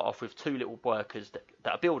you start off with 2 little workers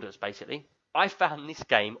that are builders, basically. I found this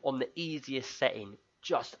game on the easiest setting,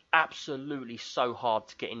 just absolutely so hard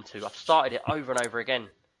to get into. I've started it over and over again.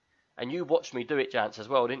 And you watched me do it, Jance, as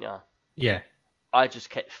well, didn't you? Yeah. I just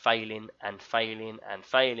kept failing and failing and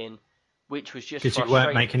failing, which was just frustrating. Because you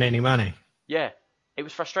weren't making any money. Yeah, it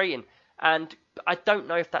was frustrating. And I don't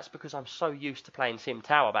know if that's because I'm so used to playing Sim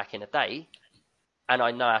Tower back in the day, and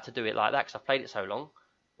I know how to do it like that because I've played it so long,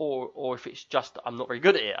 or if it's just I'm not very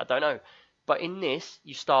good at it. I don't know. But in this,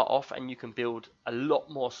 you start off and you can build a lot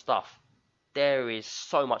more stuff. There is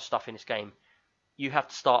so much stuff in this game. You have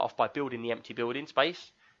to start off by building the empty building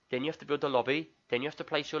space. Then you have to build the lobby. Then you have to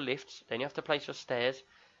place your lifts. Then you have to place your stairs.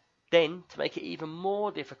 Then, to make it even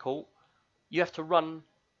more difficult, you have to run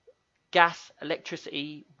gas,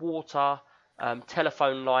 electricity, water,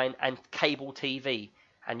 telephone line, and cable TV.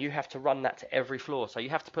 And you have to run that to every floor. So you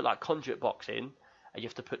have to put like conduit box in. And you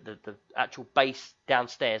have to put the actual base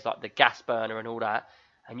downstairs, like the gas burner and all that.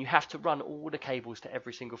 And you have to run all the cables to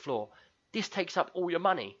every single floor. This takes up all your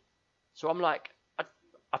money. So I'm like,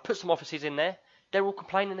 I put some offices in there. They're all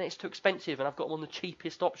complaining that it's too expensive and I've got them on the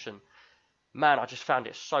cheapest option. Man, I just found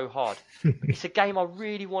it so hard. It's a game I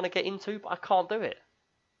really want to get into, but I can't do it.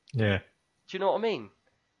 Yeah. Do you know what I mean?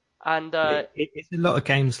 And it's a lot of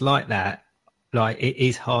games like that. Like, it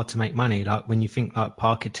is hard to make money. Like, when you think like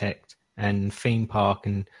Parkitect and Theme Park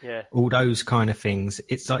and all those kind of things,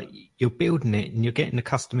 it's like you're building it and you're getting the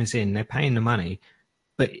customers in, they're paying the money,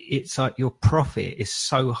 but it's like your profit is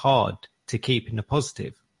so hard to keep in the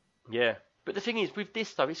positive. Yeah. But the thing is, with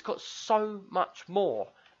this though, it's got so much more.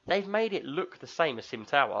 They've made it look the same as Sim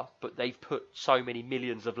Tower, but they've put so many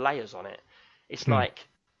millions of layers on it. It's like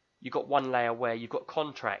you've got one layer where you've got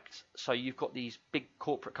contracts. So you've got these big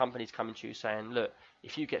corporate companies coming to you saying, look,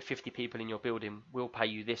 if you get 50 people in your building, we'll pay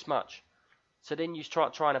you this much. So then you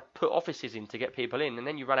start trying to put offices in to get people in, and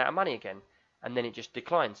then you run out of money again, and then it just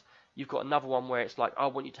declines. You've got another one where it's like, I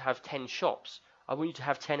want you to have 10 shops. I want you to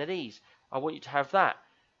have 10 of these. I want you to have that.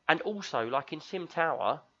 And also, like in Sim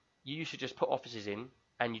Tower, you used to just put offices in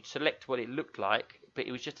and you'd select what it looked like, but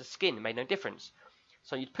it was just a skin. It made no difference.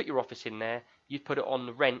 So you'd put your office in there. You'd put it on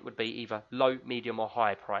the rent would be either low, medium, or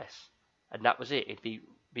high price, and that was it. It'd be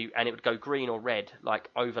and it would go green or red, like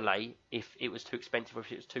overlay, if it was too expensive or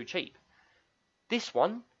if it was too cheap. This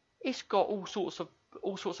one, it's got all sorts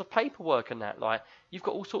of paperwork and that. Like you've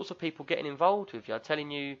got all sorts of people getting involved with you,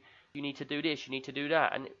 telling you. You need to do this, you need to do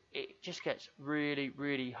that, and it just gets really,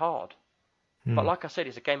 really hard. But like I said,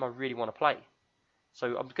 it's a game I really want to play.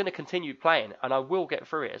 So I'm going to continue playing, and I will get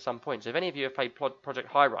through it at some point. So if any of you have played Project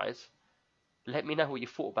High Rise, let me know what you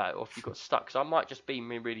thought about it, or if you got stuck. So I might just be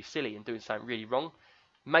really silly and doing something really wrong.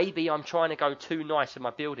 Maybe I'm trying to go too nice in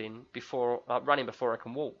my building running before I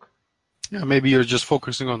can walk. Yeah, maybe you're just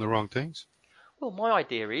focusing on the wrong things. Well, my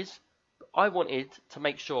idea is, I wanted to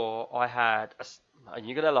make sure I had and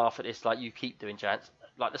you're going to laugh at this like you keep doing, Chance,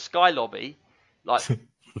 like the Sky Lobby, like,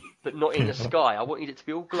 but not in the sky. I wanted it to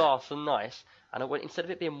be all glass and nice, and I went, instead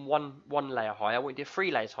of it being one layer high, I wanted it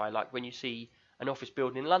 3 layers high, like when you see an office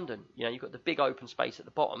building in London. You know, you've got the big open space at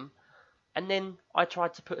the bottom, and then I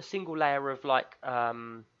tried to put a single layer of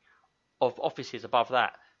of offices above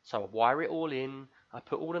that. So I wire it all in, I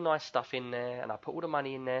put all the nice stuff in there, and I put all the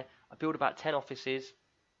money in there. I build about 10 offices.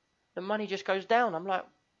 The money just goes down. I'm like,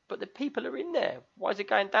 but the people are in there. Why is it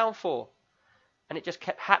going down for? And it just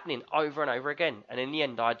kept happening over and over again. And in the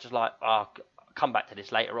end, I just like, I'll come back to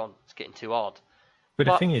this later on. It's getting too hard. But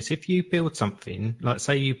the thing is, if you build something, like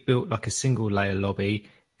say you built like a single layer lobby,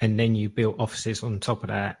 and then you built offices on top of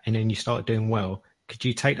that, and then you started doing well, could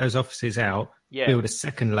you take those offices out, build a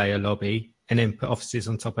second layer lobby, and then put offices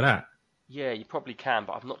on top of that? Yeah, you probably can,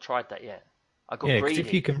 but I've not tried that yet. I got greedy.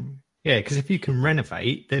 Because if you can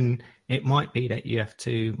renovate, then it might be that you have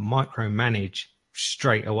to micromanage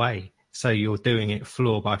straight away. So you're doing it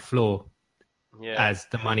floor by floor as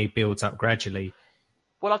the money builds up gradually.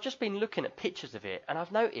 Well, I've just been looking at pictures of it, and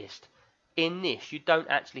I've noticed in this, you don't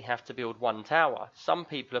actually have to build one tower. Some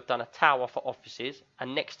people have done a tower for offices,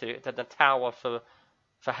 and next to it, they've done a tower for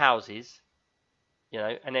houses, you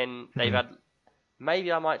know, and then they've had,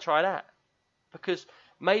 maybe I might try that. Because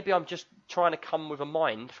maybe I'm just trying to come with a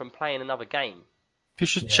mind from playing another game. You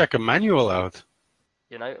should check a manual out.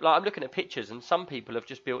 You know, like I'm looking at pictures and some people have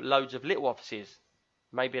just built loads of little offices.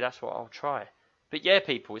 Maybe that's what I'll try. But yeah,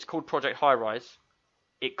 people, it's called Project High Rise.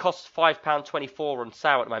 It costs £5.24 on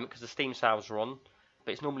sale at the moment because the Steam sales are on.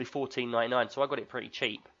 But it's normally $14.99, so I got it pretty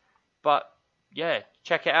cheap. But yeah,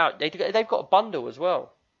 check it out. They've got a bundle as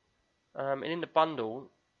well. And in the bundle,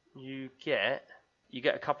 you get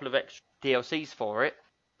a couple of extra DLCs for it.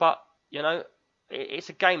 But, you know, it's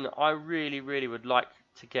a game that I really, really would like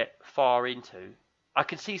to get far into. I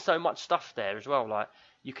can see so much stuff there as well. Like,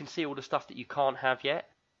 you can see all the stuff that you can't have yet.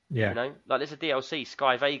 Yeah. You know, like there's a DLC,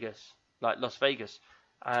 Sky Vegas, like Las Vegas,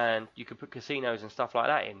 and you can put casinos and stuff like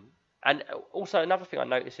that in. And also another thing I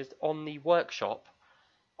noticed is on the workshop,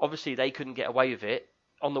 obviously they couldn't get away with it.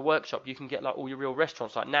 On the workshop, you can get like all your real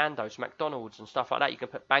restaurants like Nando's, McDonald's and stuff like that. You can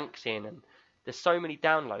put banks in, and there's so many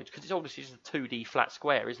downloads because it's obviously just a 2D flat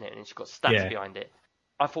square, isn't it? And it's got stats behind it.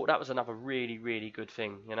 I thought that was another really, really good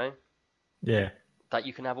thing, you know? Yeah. That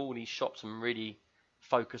you can have all these shops and really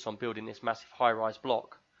focus on building this massive high-rise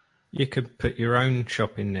block. You could put your own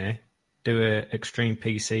shop in there, do a Extreme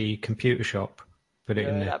PC computer shop, put it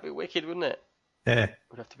in there. That'd be wicked, wouldn't it? Yeah.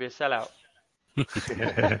 Would have to be a sellout.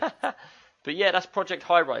 But yeah, that's Project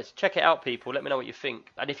High Rise. Check it out, people. Let me know what you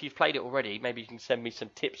think. And if you've played it already, maybe you can send me some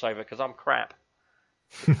tips over because I'm crap.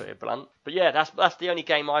 To put it blunt. But yeah, that's the only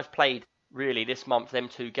game I've played really this month. Them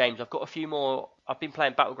 2 games. I've got a few more. I've been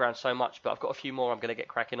playing Battlegrounds so much, but I've got a few more I'm going to get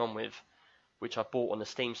cracking on with, which I bought on the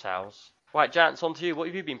Steam sales. Right, Jance, on to you. What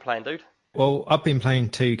have you been playing, dude? Well, I've been playing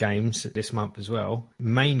 2 games this month as well.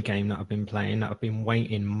 Main game that I've been playing, that I've been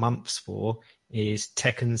waiting months for, is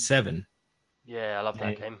Tekken 7. Yeah, I love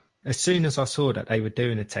that game. As soon as I saw that they were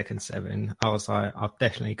doing a Tekken 7, I was like, I've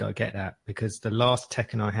definitely got to get that because the last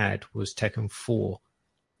Tekken I had was Tekken 4,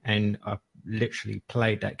 and I literally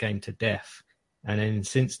played that game to death. And then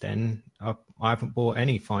since then, I haven't bought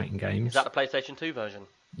any fighting games. Is that the PlayStation 2 version?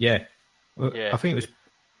 Yeah. Yeah. I think it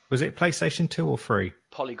was it PlayStation 2 or 3?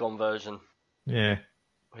 Polygon version. Yeah.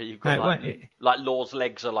 Where you've got like Law's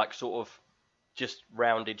legs are like sort of just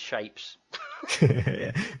rounded shapes.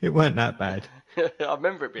 It weren't that bad. I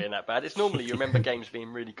remember it being that bad. It's normally you remember games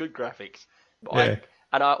being really good graphics. But Yeah.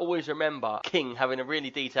 I always remember King having a really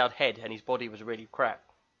detailed head and his body was really crap.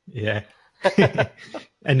 Yeah.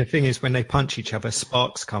 And the thing is, when they punch each other,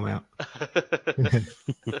 sparks come out. But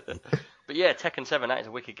yeah, Tekken 7, that is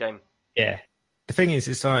a wicked game. Yeah. The thing is,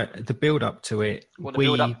 it's like the build up to it. Well,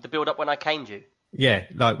 the build up when I caned you. Yeah,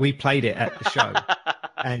 like we played it at the show,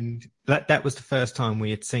 and that was the first time we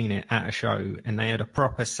had seen it at a show, and they had a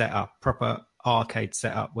proper setup, proper arcade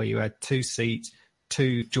setup where you had 2 seats,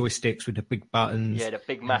 2 joysticks with the big buttons. Yeah, the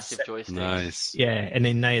big massive joysticks. Nice. Yeah, and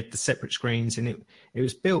then they had the separate screens, and it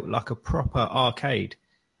was built like a proper arcade,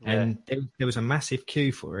 and there was a massive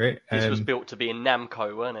queue for it. This was built to be in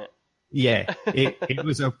Namco, weren't it? Yeah, it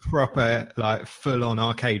was a proper like full-on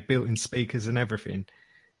arcade, built-in speakers and everything.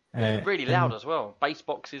 Really loud as well. Bass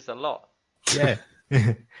boxes a lot. Yeah.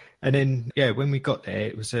 And then, when we got there,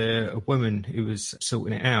 it was a woman who was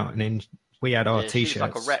sorting it out. And then we had our T-shirts. She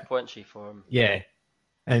was like a rep, weren't she, for them? Yeah.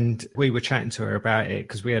 And we were chatting to her about it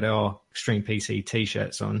because we had our Extreme PC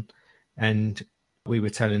T-shirts on. And we were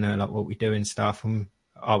telling her like what we do and stuff. And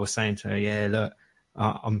I was saying to her, yeah, look,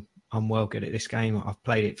 I'm well good at this game. I've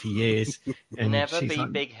played it for years. And Never she's be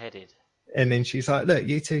like, big-headed. And then she's like, look,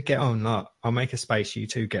 you 2 get on. Like, I'll make a space. You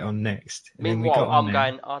 2 get on next. And meanwhile, I'm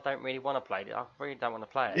going, I don't really want to play it. I really don't want to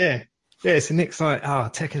play it. Yeah. Yeah, so Nick's like,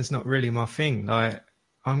 Tekken's not really my thing. Like,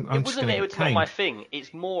 I'm just going to It's not my thing.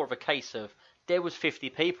 It's more of a case of there was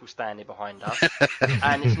 50 people standing behind us.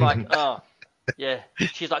 And it's like, yeah.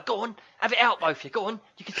 She's like, go on, have it out, both of you. Go on.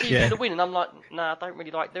 You can see who's going to win. And I'm like, I don't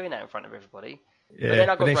really like doing that in front of everybody. Yeah. But then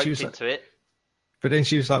I got roped into it. But then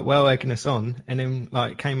she was like, well, egging us on, and then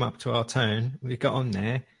like came up to our turn. We got on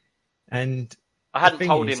there, and I hadn't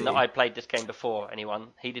told him that I played this game before. Anyone,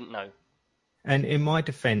 he didn't know. And in my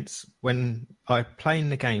defence, when I play in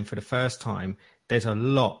the game for the first time, there's a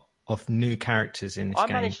lot of new characters in this game.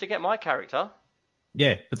 I managed to get my character.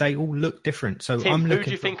 Yeah, but they all look different. So Tim, who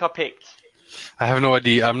do you think I picked? I have no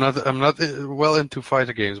idea. I'm not well into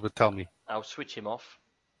fighter games, but tell me. I'll switch him off.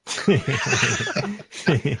 This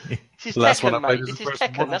is Tekken, mate. This is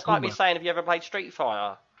Tekken. That's like me saying, have you ever played Street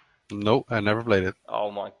Fighter? No, I never played it. Oh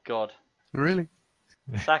my god. Really?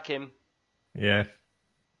 Sack him. Yeah.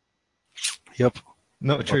 Yep.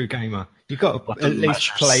 Not a true gamer. You've got to at least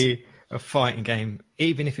play a fighting game,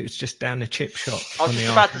 even if it was just down the chip shop. I was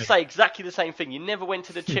just about to say exactly the same thing. You never went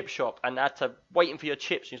to the chip shop and had to waiting for your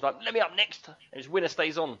chips. And he was like, let me up next. And his winner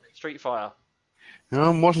stays on. Street Fighter.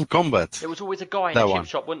 Mortal Kombat. There was always a guy in the chip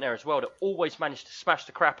shop, wasn't there, as well, that always managed to smash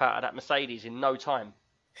the crap out of that Mercedes in no time.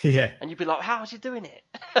 Yeah. And you'd be like, how's he doing it?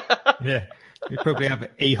 Yeah. You probably have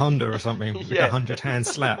E Honda or something with a 100-hand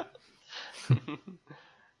slap.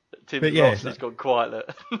 Tim But yeah, Ross has gone quiet.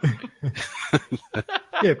 Look.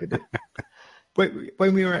 Yeah, but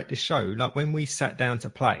when we were at the show, like when we sat down to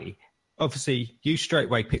play, obviously you straight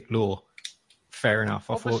away picked Law. Fair enough.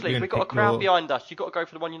 Obviously, we've got a crowd behind us. You've got to go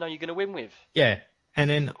for the one you know you're going to win with. Yeah. And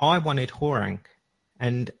then I wanted Horang,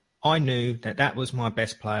 and I knew that was my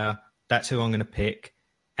best player. That's who I'm going to pick.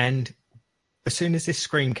 And as soon as this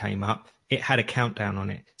screen came up, it had a countdown on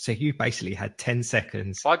it. So you basically had 10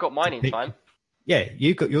 seconds. I got mine in time. Yeah,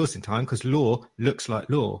 you got yours in time because Law looks like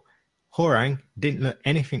Law. Horang didn't look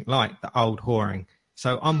anything like the old Horang.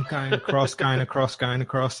 So I'm going across.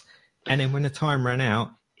 And then when the time ran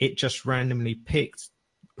out, it just randomly picked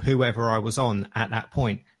whoever I was on at that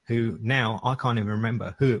point, who now I can't even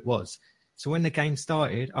remember who it was. So when the game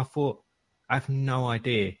started, I thought, I have no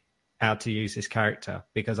idea how to use this character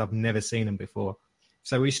because I've never seen him before.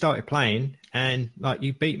 So we started playing and like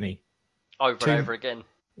you beat me. Over and over again.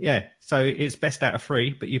 Yeah. So it's best out of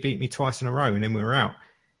 3, but you beat me twice in a row and then we were out.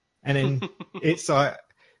 And then it's like,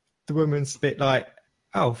 the woman's a bit like,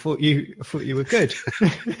 oh, I thought you were good.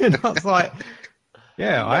 And I was like,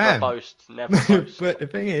 yeah, I am. Never boast. But the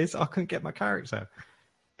thing is, I couldn't get my character.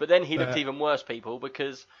 But then he looked even worse, people,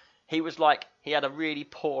 because he was like, he had a really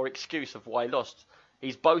poor excuse of why he lost.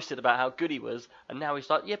 He's boasted about how good he was, and now he's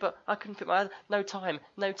like, yeah, but I couldn't fit my... No time.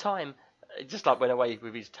 It just like went away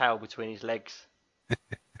with his tail between his legs.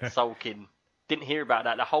 Sulking. Didn't hear about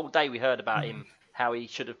that. The whole day we heard about him, how he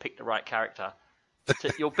should have picked the right character.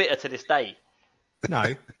 You're bitter to this day.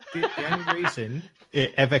 No, the only reason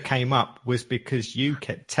it ever came up was because you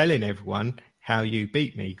kept telling everyone how you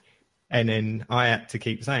beat me. And then I had to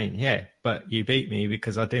keep saying, yeah, but you beat me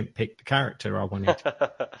because I didn't pick the character I wanted.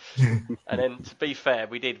 And then, to be fair,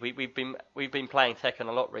 we did. We've been playing Tekken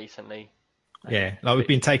a lot recently. Yeah, like we've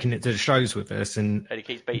been taking it to the shows with us, and he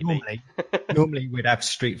keeps beating me. Normally we'd have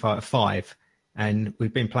Street Fighter 5, and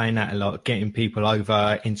we've been playing that a lot, getting people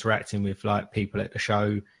over, interacting with like people at the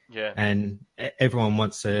show. Yeah. And everyone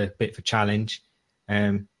wants a bit of a challenge.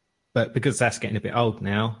 But because that's getting a bit old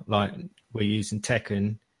now, like we're using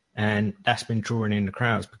Tekken, and that's been drawing in the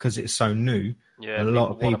crowds because it's so new. Yeah, a lot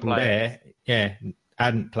of people there,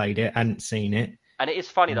 hadn't played it, hadn't seen it. And it is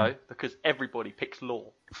funny though, because everybody picks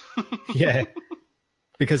Law. Yeah.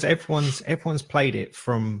 Because everyone's played it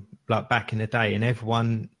from like back in the day, and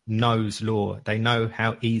everyone knows Law. They know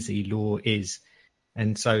how easy Law is.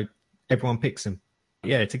 And so everyone picks him.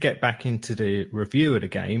 Yeah, to get back into the review of the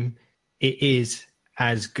game, it is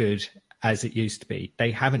as good as it used to be.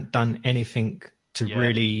 They haven't done anything to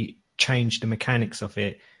really change the mechanics of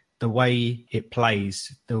it, the way it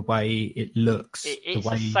plays, the way it looks. It's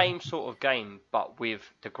the same sort of game, but with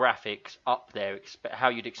the graphics up there, how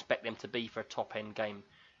you'd expect them to be for a top-end game.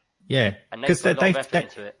 Yeah. And they've put a lot of effort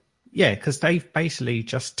into it. Yeah, because they've basically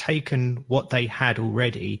just taken what they had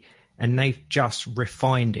already and they've just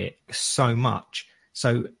refined it so much.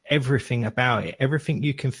 So everything about it, everything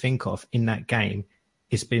you can think of in that game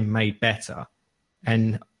is being made better.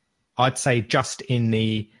 And I'd say just in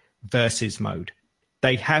the versus mode,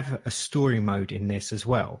 they have a story mode in this as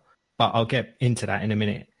well, but I'll get into that in a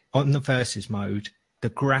minute. On the versus mode, the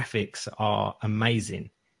graphics are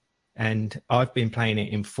amazing. And I've been playing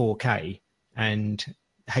it in 4K and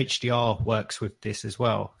HDR works with this as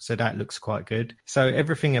well. So that looks quite good. So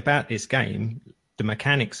everything about this game, the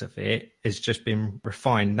mechanics of it has just been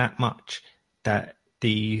refined that much that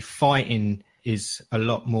the fighting is a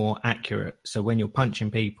lot more accurate. So when you're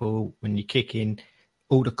punching people, when you're kicking,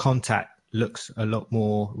 all the contact looks a lot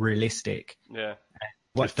more realistic. Yeah.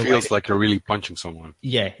 It feels like you're really punching someone.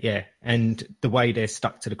 Yeah, yeah. And the way they're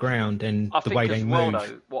stuck to the ground and the way they move.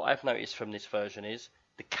 Though, what I've noticed from this version is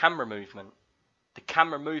the camera movement. The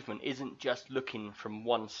camera movement isn't just looking from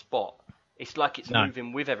one spot. It's like it's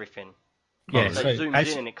moving with everything. Yeah, so it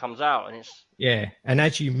zooms in and it comes out, and it's... Yeah, and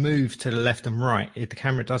as you move to the left and right, if the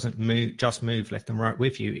camera doesn't move left and right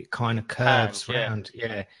with you, it kind of curves around.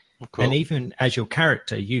 Yeah. Cool. And even as your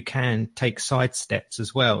character, you can take side steps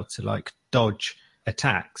as well to like dodge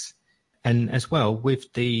attacks. And as well,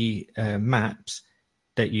 with the maps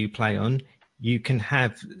that you play on, you can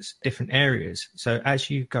have different areas. So as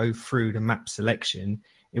you go through the map selection,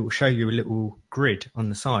 it will show you a little grid on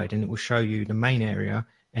the side, and it will show you the main area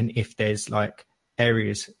and if there's like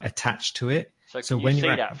areas attached to it. So when you see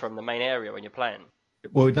that from the main area when you're playing?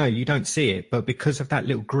 Well, no, you don't see it, but because of that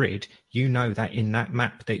little grid, you know that in that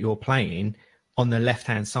map that you're playing, on the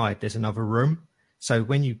left-hand side, there's another room. So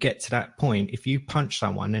when you get to that point, if you punch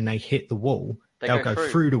someone and they hit the wall, they'll go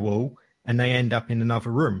through the wall and they end up in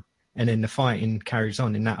another room. and then the fighting carries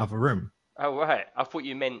on in that other room. Oh, right. I thought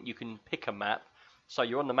you meant you can pick a map. So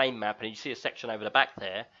you're on the main map and you see a section over the back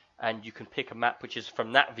there, and you can pick a map which is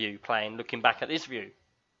from that view playing, looking back at this view.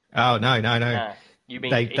 Oh, no. You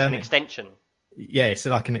mean it's an extension? Yeah, it's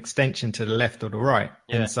like an extension to the left or the right.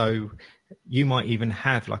 Yeah. And so you might even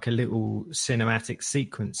have like a little cinematic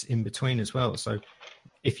sequence in between as well. So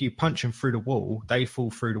if you punch them through the wall, they fall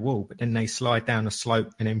through the wall, but then they slide down a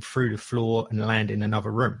slope and then through the floor and land in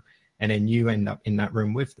another room. And then you end up in that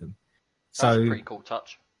room with them. That's a pretty cool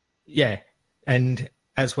touch. Yeah. And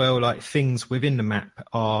as well, like things within the map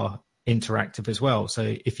are interactive as well.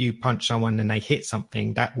 So if you punch someone and they hit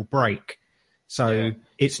something, that will break. So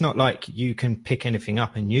it's not like you can pick anything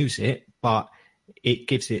up and use it, but it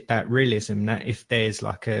gives it that realism that if there's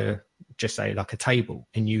like just say like a table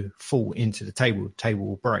and you fall into the table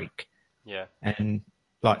will break. Yeah. And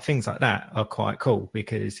like things like that are quite cool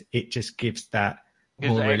because it just gives that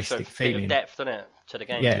more realistic feeling. Depth, doesn't it, to the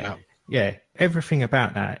game? Yeah. Everything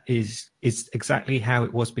about that is exactly how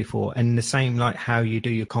it was before, and the same like how you do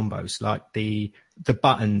your combos, like the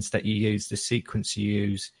buttons that you use, the sequence you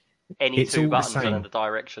use. Any two buttons in the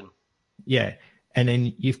direction. Yeah, and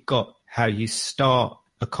then you've got how you start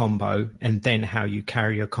a combo and then how you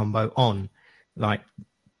carry a combo on, like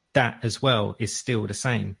that as well is still the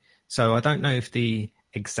same. So I don't know if the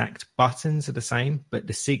exact buttons are the same, but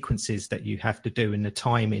the sequences that you have to do and the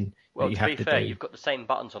timing that you have to do. Well, to be fair, you've got the same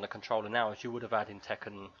buttons on the controller now as you would have had in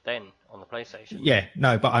Tekken then on the PlayStation. Yeah,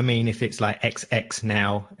 no, but I mean if it's like XX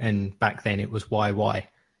now and back then it was YY.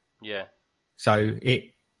 Yeah. So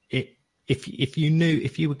if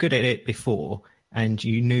you were good at it before and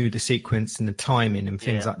you knew the sequence and the timing and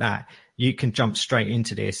things like that, you can jump straight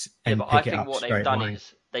into this and pick it up straight away. I think what they've done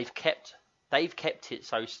is they've kept it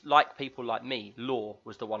so, like people like me, Law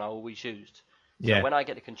was the one I always used. So when I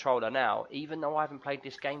get the controller now, even though I haven't played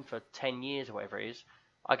this game for 10 years or whatever it is,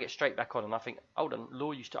 I get straight back on and I think, hold on,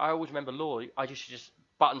 Law I always remember Law, I just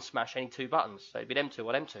button smash any two buttons. So it'd be them two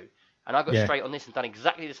or them two. And I got straight on this and done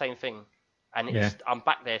exactly the same thing. And I'm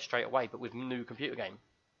back there straight away, but with new computer game.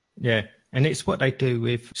 Yeah, and it's what they do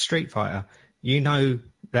with Street Fighter. You know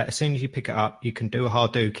that as soon as you pick it up, you can do a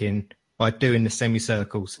Hadouken by doing the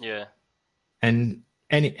semicircles. Yeah. And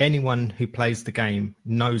anyone who plays the game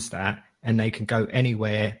knows that, and they can go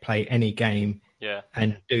anywhere, play any game,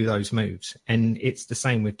 and do those moves. And it's the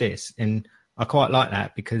same with this. And I quite like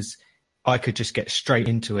that because I could just get straight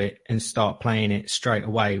into it and start playing it straight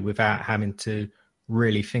away without having to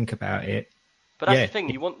really think about it. But that's the thing,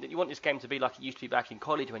 you want this game to be like it used to be back in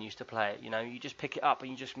college when you used to play it. You know, you just pick it up and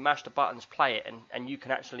you just mash the buttons, play it, and you can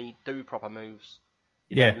actually do proper moves.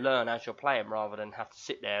 You know, learn as you're playing rather than have to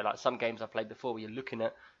sit there like some games I've played before where you're looking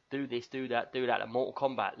at do this, do that, like Mortal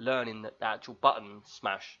Kombat, learning the actual button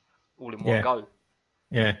smash all in one go.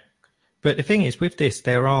 Yeah. But the thing is, with this,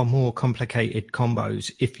 there are more complicated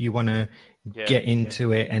combos if you want to get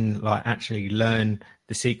into it and like actually learn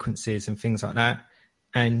the sequences and things like that.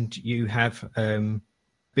 And you have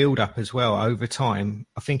build up as well over time.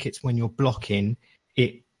 I think it's when you're blocking,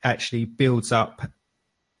 it actually builds up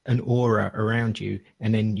an aura around you,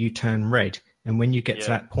 and then you turn red. And when you get to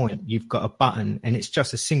that point, you've got a button, and it's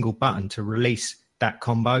just a single button to release that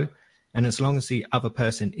combo. And as long as the other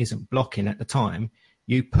person isn't blocking at the time,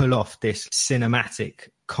 you pull off this cinematic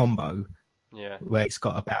combo where it's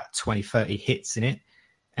got about 20, 30 hits in it.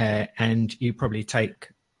 And you probably take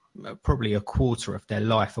a quarter of their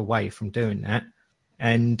life away from doing that.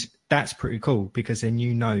 And that's pretty cool because then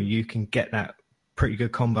you can get that pretty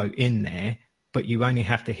good combo in there, but you only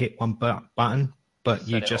have to hit one button, but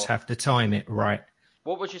you just have to time it right.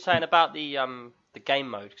 What was you saying about the game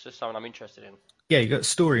mode? Because that's something I'm interested in. Yeah, you got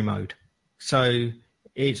story mode. So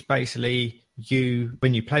it's basically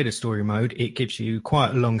when you play the story mode, it gives you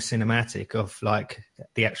quite a long cinematic of like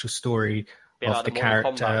the actual story of like the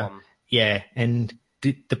character. Yeah, and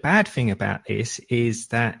the bad thing about this is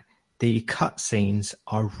that the cutscenes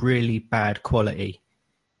are really bad quality.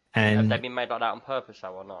 And have they been made like that on purpose,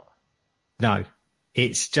 though, or not? No,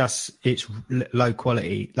 it's low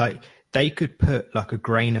quality. Like they could put like a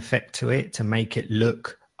grain effect to it to make it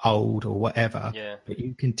look old or whatever. Yeah. But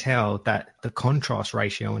you can tell that the contrast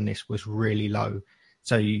ratio on this was really low.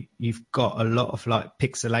 So you've got a lot of like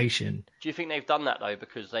pixelation. Do you think they've done that though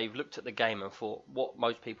because they've looked at the game and thought what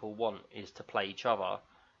most people want is to play each other,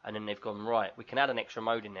 and then they've gone, right, we can add an extra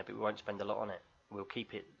mode in there, but we won't spend a lot on it. We'll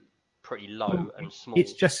keep it pretty low and small.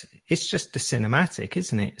 It's just the cinematic,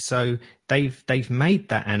 isn't it? So they've made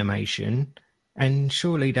that animation, and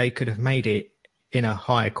surely they could have made it in a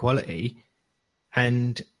higher quality,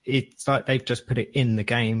 and it's like they've just put it in the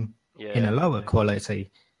game in a lower quality.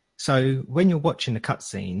 So when you're watching the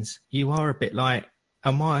cutscenes, you are a bit like,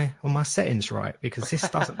 are my settings right? Because this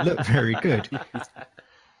doesn't look very good.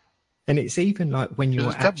 And it's even like when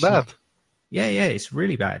you're that bad? Yeah, it's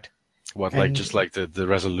really bad. What, like just like the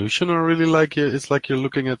resolution, or really like it's like you're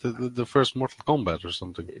looking at the first Mortal Kombat or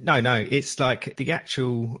something? No, it's like the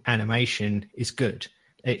actual animation is good.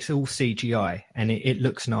 It's all CGI and it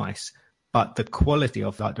looks nice, but the quality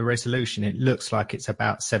of like the resolution, it looks like it's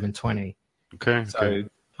about 720. Okay. So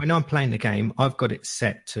when I'm playing the game, I've got it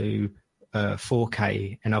set to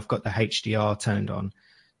 4K and I've got the HDR turned on.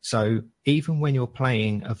 So even when you're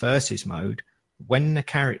playing a versus mode, when the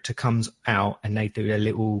character comes out and they do a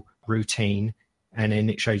little routine, and then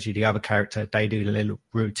it shows you the other character, they do the little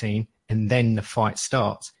routine, and then the fight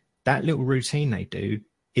starts. That little routine they do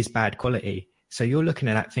is bad quality. So you're looking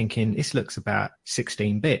at that thinking, this looks about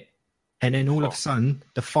 16-bit. And then all of a sudden,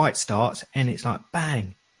 the fight starts, and it's like,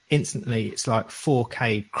 bang, instantly, it's like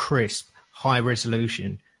 4K, crisp, high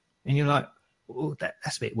resolution. And you're like, oh,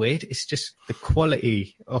 that's a bit weird. It's just the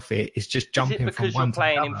quality of it is just jumping from one to the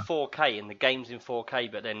other. Is it because you're playing in 4K and the game's in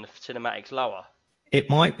 4K, but then the cinematic's lower? It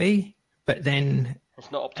might be, but then...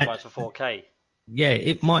 It's not optimized for 4K. Yeah,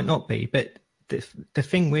 it might not be, but the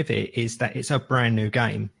thing with it is that it's a brand new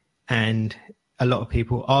game, and a lot of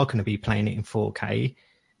people are going to be playing it in 4K,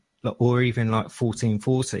 or even like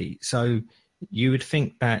 1440. So you would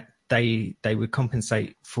think that they would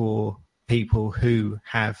compensate for people who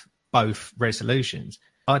have both resolutions.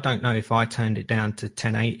 I don't know if I turned it down to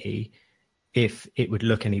 1080 if it would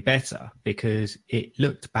look any better, because it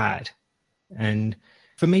looked bad. And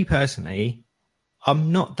for me personally,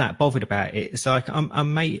 I'm not that bothered about it. It's like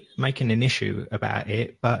I'm making an issue about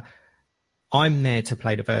it, but I'm there to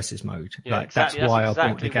play the versus mode. Yeah, like exactly. that's why I bought the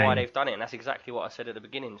exactly game. why they've done it, and that's exactly what I said at the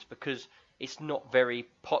beginning. It's because it's not very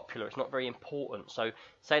popular. It's not very important. So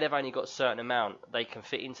say they've only got a certain amount they can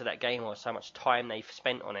fit into that game, or so much time they've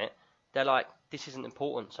spent on it. They're like, this isn't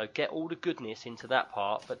important. So get all the goodness into that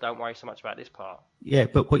part, but don't worry so much about this part. Yeah,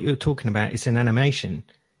 but what you're talking about is an animation.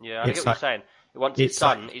 Yeah, I get what you're saying. Once it's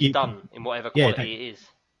done, it's done in whatever quality it is.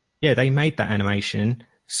 Yeah, they made that animation.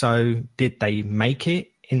 So did they make it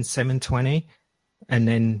in 720? And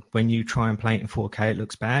then when you try and play it in 4K, it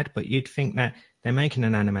looks bad. But you'd think that they're making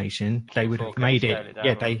an animation, they would have made it.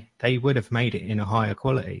 Yeah, they would have made it in a higher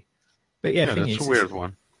quality. But yeah, that's a weird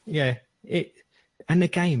one. Yeah, and the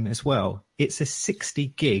game as well. It's a 60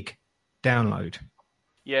 gig download.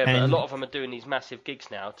 Yeah, but a lot of them are doing these massive gigs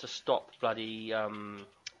now to stop bloody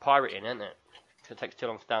pirating, isn't it? Because it takes too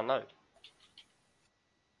long to download.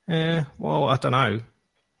 Well, I don't know.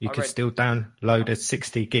 You could still download a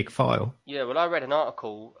 60 gig file. Yeah, well, I read an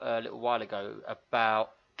article a little while ago about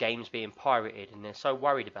games being pirated, and they're so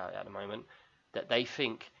worried about it at the moment that they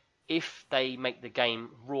think if they make the game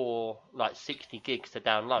raw, like 60 gigs to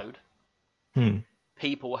download,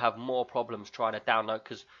 people will have more problems trying to download,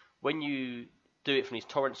 because when you do it from these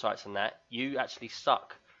torrent sites and that, you actually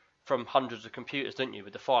suck from hundreds of computers, don't you,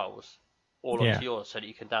 with the files all onto yours so that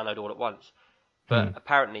you can download all at once. But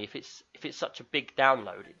apparently, if it's such a big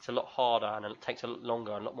download, it's a lot harder and it takes a lot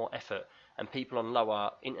longer and a lot more effort, and people on lower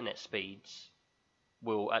internet speeds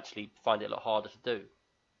will actually find it a lot harder to do.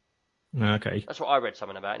 Okay. That's what I read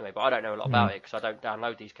something about anyway, but I don't know a lot about it because I don't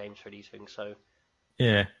download these games for these things. So.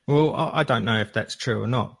 Yeah, well, I don't know if that's true or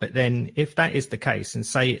not, but then if that is the case, and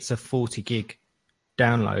say it's a 40 gig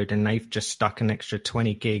download and they've just stuck an extra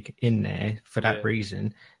 20 gig in there for that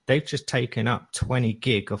reason, they've just taken up 20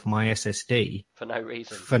 gig of my SSD for no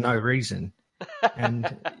reason. For no reason.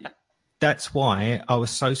 And that's why I was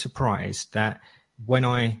so surprised that when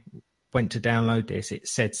I went to download this, it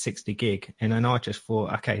said 60 gig. And then I just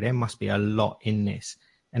thought, okay, there must be a lot in this.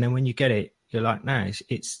 And then when you get it, you're like, no,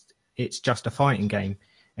 it's just a fighting game.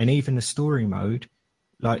 And even the story mode,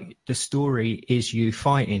 like the story is you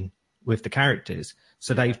fighting with the characters.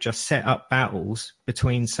 So they've just set up battles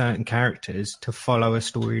between certain characters to follow a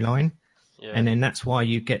storyline. Yeah. And then that's why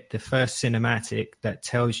you get the first cinematic that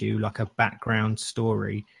tells you like a background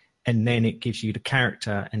story. And then it gives you the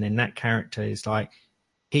character. And then that character is like,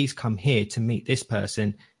 he's come here to meet this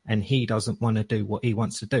person and he doesn't want to do what he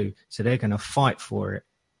wants to do. So they're going to fight for it.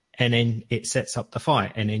 And then it sets up the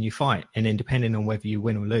fight, and then you fight. And then depending on whether you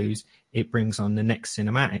win or lose, it brings on the next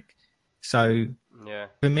cinematic. So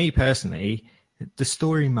for me personally, the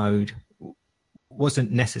story mode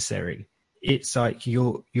wasn't necessary. It's like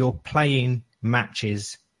you're playing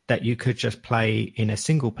matches that you could just play in a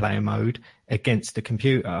single player mode against the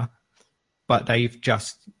computer, but they've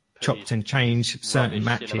just chopped and changed certain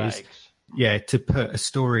matches to put a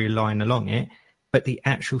storyline along it. But the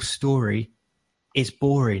actual story is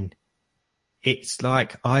boring. it's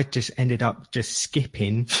like I just ended up just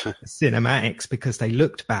skipping cinematics because they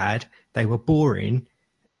looked bad, they were boring,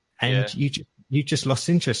 and you just lost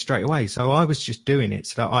interest straight away. So I was just doing it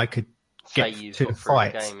so that I could get to the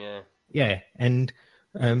fights. Yeah, and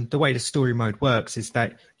the way the story mode works is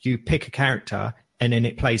that you pick a character and then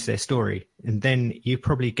it plays their story, and then you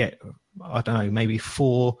probably get, I don't know, maybe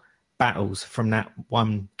 4 battles from that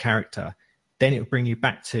one character. Then it'll bring you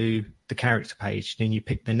back to the character page, then you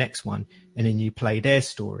pick the next one, and then you play their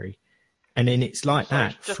story. And then it's like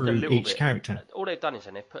that through each character. All they've done is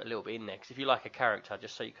they've put a little bit in there, because if you like a character,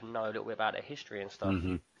 just so you can know a little bit about their history and stuff.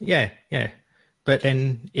 Mm-hmm. Yeah. But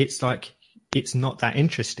then it's like, it's not that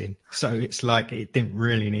interesting. So it's like, it didn't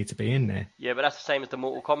really need to be in there. Yeah, but that's the same as the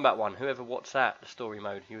Mortal Kombat one. Whoever watched that, the story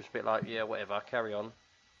mode, he was a bit like, yeah, whatever, carry on.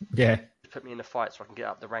 Yeah. Just put me in the fight so I can get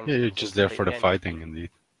up the rank. Yeah, you're just there for the fighting, indeed.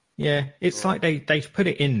 Yeah, it's like they've put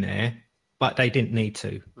it in there, but they didn't need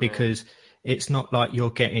to, because it's not like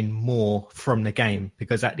you're getting more from the game,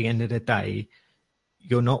 because at the end of the day,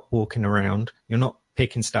 you're not walking around, you're not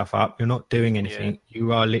picking stuff up, you're not doing anything.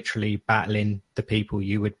 You are literally battling the people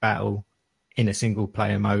you would battle in a single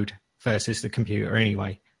player mode versus the computer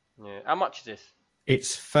anyway. Yeah. How much is this?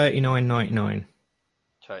 It's $39.99.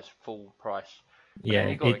 So it's full price. Yeah,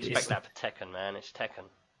 you've got to expect that for Tekken, man. It's Tekken.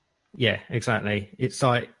 Yeah, exactly. It's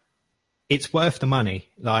like, it's worth the money.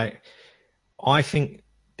 Like, I think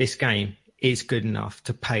this game is good enough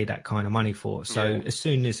to pay that kind of money for. So as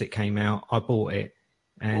soon as it came out, I bought it.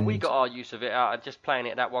 And well, we got our use of it out of just playing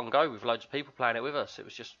it that one go with loads of people playing it with us. It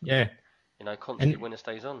was just, constantly winner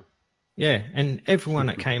stays on. Yeah, and everyone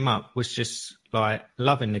that came up was just like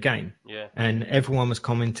loving the game. Yeah. And everyone was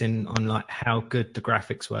commenting on like how good the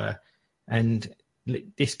graphics were. And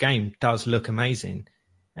this game does look amazing.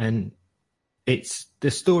 And it's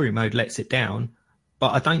the story mode lets it down,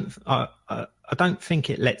 but I don't think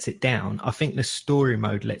it lets it down. I think the story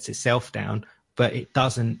mode lets itself down, but it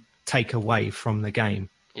doesn't take away from the game.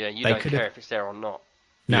 Yeah, you don't care if it's there or not.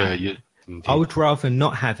 No, I would rather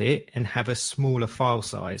not have it and have a smaller file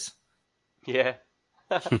size. Yeah.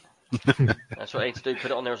 That's what I need to do.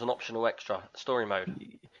 Put it on there as an optional extra story mode.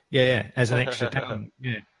 Yeah, as an extra down.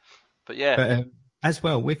 Yeah. But as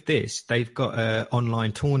well, with this, they've got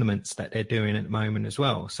online tournaments that they're doing at the moment as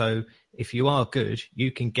well. So if you are good,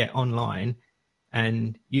 you can get online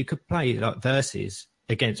and you could play like versus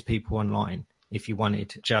against people online if you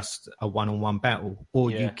wanted just a one-on-one battle, or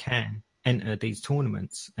you can enter these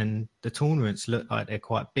tournaments, and the tournaments look like they're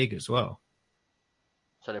quite big as well.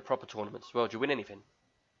 So they're proper tournaments as well. Do you win anything?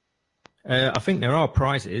 I think there are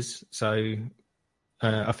prizes. So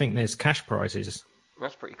I think there's cash prizes.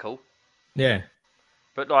 That's pretty cool. Yeah.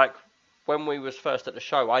 But like when we was first at the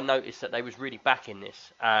show, I noticed that they was really backing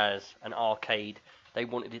this as an arcade. They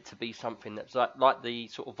wanted it to be something that's like the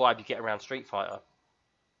sort of vibe you get around Street Fighter.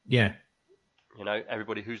 Yeah. You know,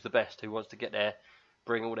 everybody who's the best, who wants to get there,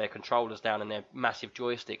 bring all their controllers down and their massive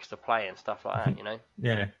joysticks to play and stuff like that, you know?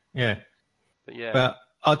 Yeah. But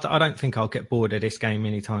I don't think I'll get bored of this game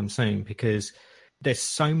anytime soon, because there's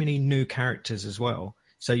so many new characters as well.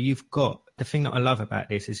 So you've got, the thing that I love about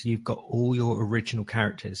this is you've got all your original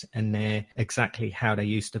characters and they're exactly how they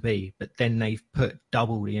used to be, but then they've put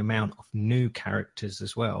double the amount of new characters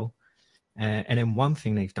as well. And then one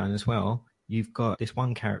thing they've done as well, you've got this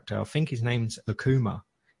one character, I think his name's Akuma,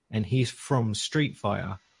 and he's from Street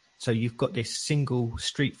Fighter. So you've got this single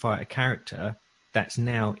Street Fighter character that's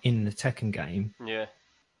now in the Tekken game. Yeah.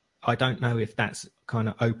 I don't know if that's kind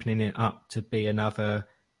of opening it up to be another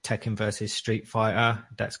Tekken versus Street Fighter.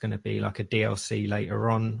 That's going to be like a DLC later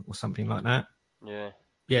on or something like that. Yeah.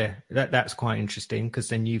 Yeah, that's quite interesting, because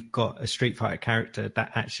then you've got a Street Fighter character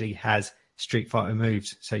that actually has Street Fighter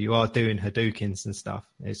moves. So you are doing Hadoukens and stuff.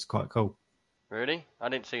 It's quite cool. Really? I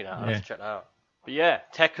didn't see that. I'll have to check that out. But yeah,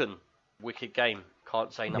 Tekken, wicked game.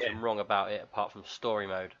 Can't say nothing wrong about it apart from story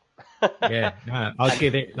mode. Yeah, no, I'd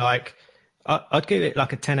give it like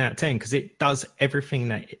a 10 out of 10, because it does everything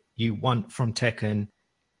that you want from Tekken,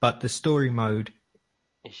 but the story mode,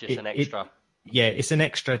 it's just an extra. It's an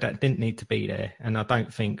extra that didn't need to be there, and I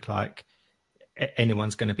don't think like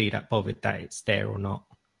anyone's going to be that bothered that it's there or not.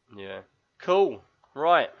 Yeah. Cool.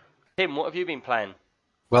 Right. Tim, what have you been playing?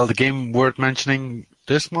 Well, the game worth mentioning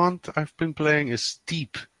this month I've been playing is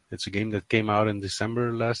Steep. It's a game that came out in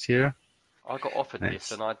December last year. I got offered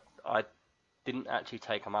this, and I didn't actually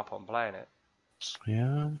take them up on playing it.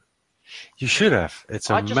 Yeah, you should have. It's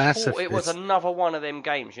a massive. I just thought it was another one of them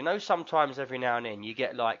games. You know, sometimes every now and then you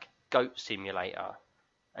get like Goat Simulator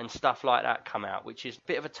and stuff like that come out, which is a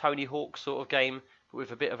bit of a Tony Hawk sort of game, but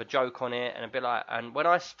with a bit of a joke on it and a bit like. And when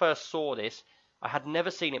I first saw this, I had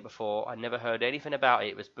never seen it before. I never heard anything about it.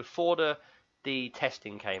 It was before the the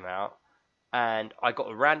testing came out, and I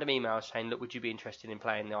got a random email saying, "Look, would you be interested in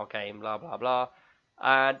playing our game?" Blah blah blah,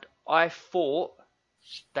 and I thought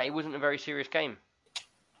that it wasn't a very serious game.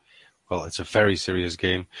 Well, it's a very serious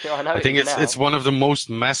game. Yeah, I know. I think it is now. it's one of the most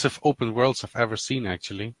massive open worlds I've ever seen,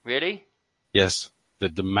 actually. Really? Yes,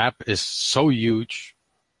 the map is so huge,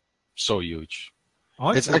 so huge.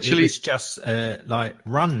 It's thought actually, it was just like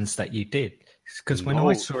runs that you did. Because when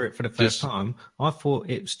I saw it for the first time, I thought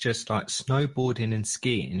it was just like snowboarding and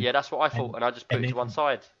skiing. Yeah, that's what I thought, and I just put it to one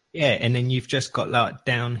side. Yeah, and then you've just got like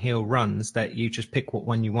downhill runs that you just pick what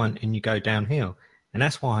one you want and you go downhill. And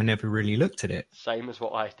that's why I never really looked at it. Same as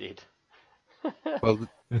what I did. Well,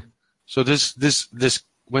 so this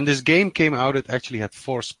when this game came out, it actually had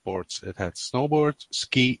 4 sports. It had snowboard,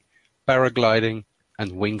 ski, paragliding,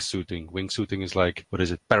 and wingsuiting. Wingsuiting is like, what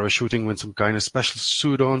is it? Parachuting with some kind of special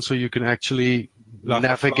suit on, so you can actually like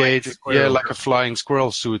navigate. Yeah, like a flying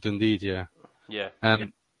squirrel suit, indeed. Yeah. Yeah.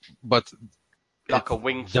 But like a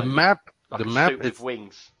wingsuit. The map. Like the map with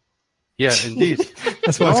wings. Yeah, indeed.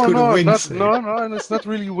 That's why it's called a wingsuit. No, and it's not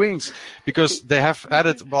really wings, because they have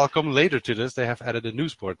added. Well, I'll come later to this. They have added a new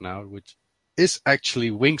sport now, which is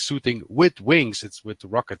actually wingsuiting with wings. It's with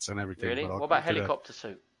rockets and everything. Really? What about helicopter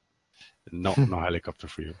suit? No helicopter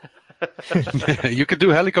for you. You can do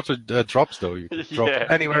helicopter drops though. You can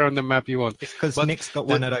drop anywhere on the map you want. It's because Nick's got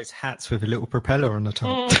one of those hats with a little propeller on the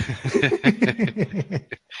top.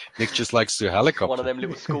 Nick just likes to helicopter. One of them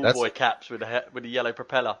little schoolboy caps with a yellow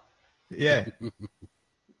propeller. Yeah.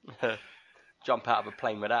 Jump out of a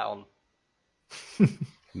plane with that on.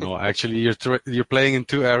 No, actually, you're playing in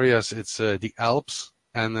 2 areas. It's the Alps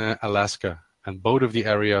and Alaska, and both of the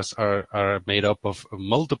areas are made up of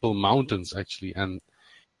multiple mountains actually, and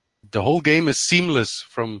the whole game is seamless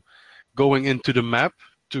from going into the map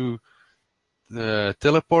to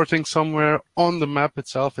teleporting somewhere on the map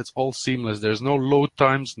itself. It's all seamless. There's no load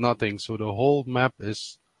times, nothing. So the whole map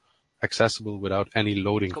is accessible without any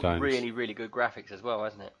loading times. Really, really good graphics as well,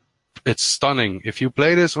 hasn't it? It's stunning. If you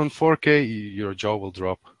play this on 4K, your jaw will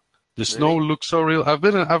drop. The snow looks so real. I've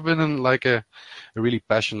been in like a really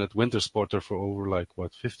passionate winter sporter for over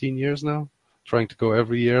 15 years now, trying to go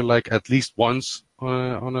every year, like at least once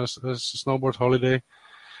on a snowboard holiday.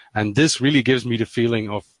 And this really gives me the feeling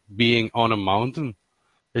of being on a mountain.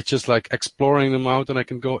 It's just like exploring the mountain. I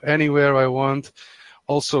can go anywhere I want.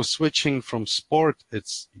 Also switching from sport,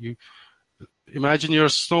 imagine you're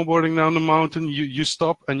snowboarding down the mountain, you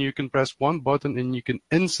stop and you can press one button and you can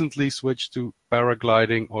instantly switch to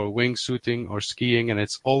paragliding or wingsuiting or skiing, and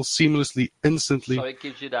it's all seamlessly, instantly. So it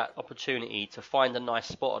gives you that opportunity to find a nice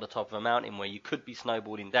spot at the top of a mountain where you could be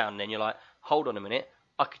snowboarding down, and then you're like, hold on a minute,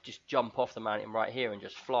 I could just jump off the mountain right here and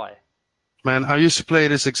just fly. Man, I used to play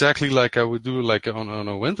this exactly like I would do on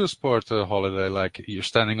a winter sport holiday. Like you're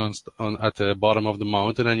standing on at the bottom of the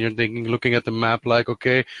mountain and you're looking at the map like,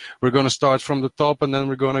 okay, we're going to start from the top and then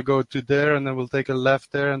we're going to go to there and then we'll take a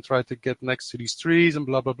left there and try to get next to these trees and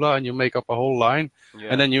blah, blah, blah. And you make up a whole line. Yeah.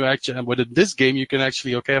 And then and with this game, you can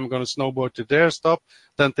actually, okay, I'm going to snowboard to there, stop,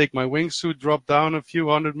 then take my wingsuit, drop down a few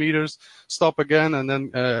 100 meters, stop again, and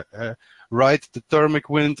then, ride the thermic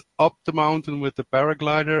wind up the mountain with the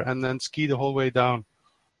paraglider and then ski the whole way down.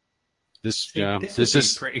 This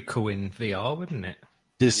is pretty cool in VR, wouldn't it?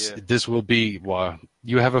 This will be, wow.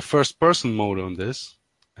 You have a first person mode on this,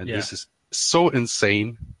 and this is so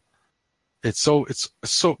insane. It's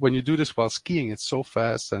so when you do this while skiing, it's so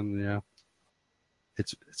fast, and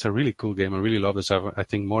it's a really cool game. I really love this. I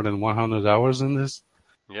think more than 100 hours in this.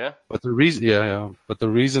 Yeah. But the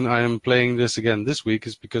reason I am playing this again this week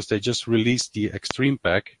is because they just released the Extreme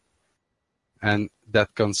Pack, and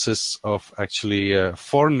that consists of actually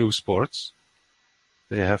 4 new sports.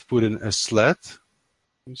 They have put in a sled.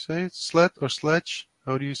 You say it sled or sledge?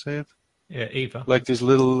 How do you say it? Yeah, either. Like this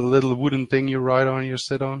little wooden thing you ride on, you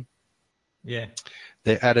sit on. Yeah.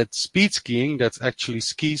 They added speed skiing. That's actually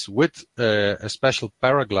skis with a special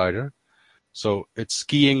paraglider. So it's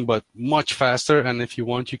skiing, but much faster. And if you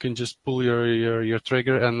want, you can just pull your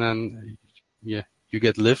trigger, and then you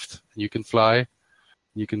get lift. You can fly,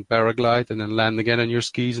 you can paraglide, and then land again on your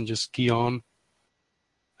skis and just ski on.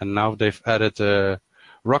 And now they've added a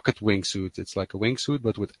rocket wingsuit. It's like a wingsuit,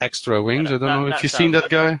 but with extra wings. I don't know if you've seen that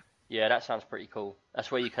guy. Yeah, that sounds pretty cool.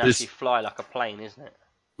 That's where you can actually fly like a plane, isn't it?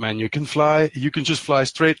 Man, you can fly. You can just fly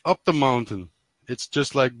straight up the mountain. It's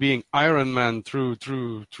just like being Iron Man through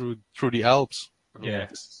the Alps. Yeah,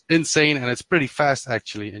 it's insane, and it's pretty fast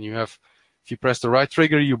actually. And if you press the right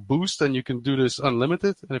trigger, you boost, and you can do this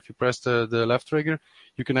unlimited. And if you press the left trigger,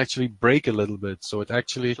 you can actually brake a little bit. So it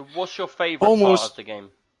actually. So what's your favorite part of the game?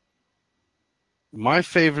 My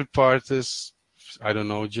favorite part is, I don't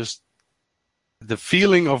know, just the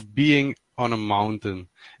feeling of being on a mountain.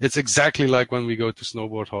 It's exactly like when we go to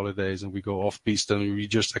snowboard holidays and we go off piste and we're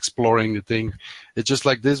just exploring the thing. It's just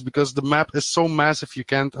like this because the map is so massive. You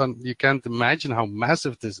can't imagine how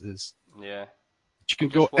massive this is. Yeah. You can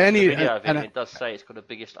Just go watched the any video of it, and and it does say it's got the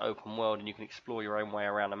biggest open world, and you can explore your own way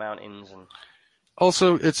around the mountains. And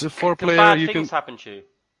also it's a can 4-player. bad You things can happen to you?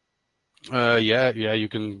 you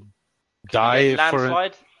can You die get for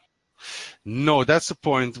landslide? No, that's the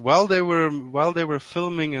point. While they were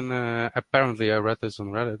filming, and apparently I read this on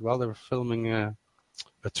Reddit, while they were filming a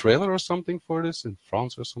trailer or something for this in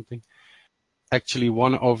France or something, actually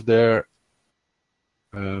one of their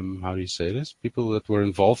how do you say this? People that were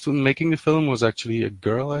involved in making the film was actually a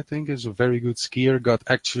girl, I think, is a very good skier, got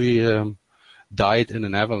actually died in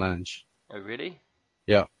an avalanche. Oh, really?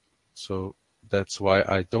 Yeah. So that's why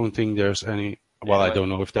I don't think there's any. Well, I don't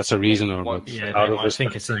know if that's a reason or not. Yeah, I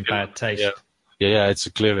think it's in bad taste. Yeah, it's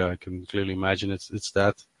clearly. I can clearly imagine it's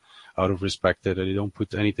that. Out of respect that they don't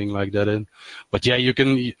put anything like that in. But yeah, you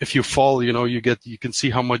can, if you fall, you can see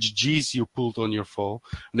how much G's you pulled on your fall.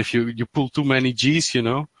 And if you pull too many G's,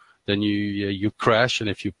 then you crash. And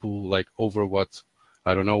if you pull like over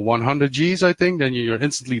 100 G's, I think, then you're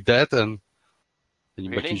instantly dead. And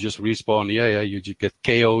Really? but you just respawn. Yeah, you just get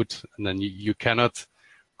KO'd, and then you cannot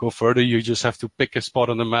go further. You just have to pick a spot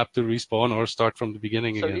on the map to respawn or start from the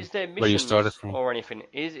beginning So again. is there where you started missions from. or anything?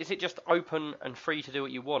 Is it just open and free to do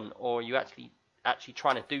what you want, or are you actually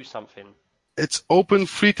trying to do something? It's open,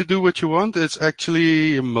 free to do what you want. It's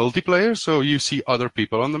actually a multiplayer, so you see other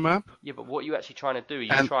people on the map. Yeah, but what are you actually trying to do? Are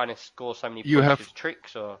you And trying to score so many you points have- with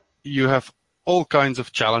tricks, or? You have all kinds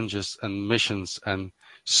of challenges and missions and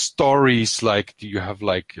stories. Like you have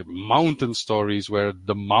like mountain stories where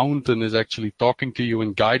the mountain is actually talking to you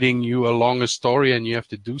and guiding you along a story, and you have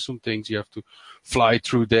to do some things. You have to fly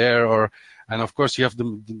through there, and of course you have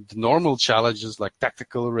the normal challenges like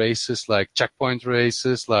tactical races, like checkpoint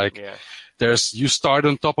races, like Yeah. you start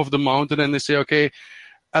on top of the mountain and they say, okay,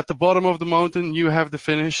 at the bottom of the mountain you have the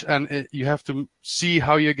finish, and you have to see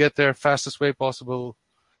how you get there fastest way possible,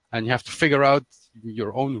 and you have to figure out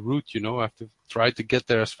your own route. You have to try to get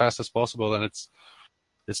there as fast as possible, and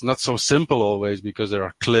it's not so simple always because there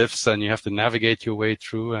are cliffs and you have to navigate your way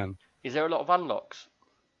through. And Is there a lot of unlocks?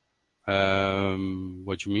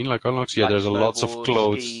 what you mean, like unlocks? Yeah, Like there's lots of snowboards,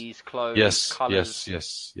 clothes. skis, clothes, Yes,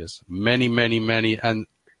 colours. yes. Many, and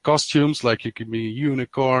costumes, like you could be a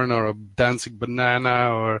unicorn or a dancing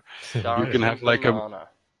banana, or you can have like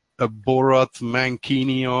a Borat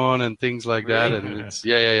mankini on and things like that, Really?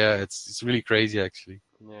 and it's really crazy actually.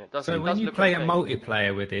 Yeah, it does, So it when does you look play a okay.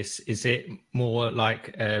 multiplayer with this, is it more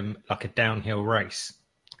like a downhill race?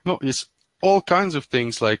 No, it's all kinds of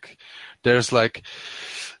things. Like there's like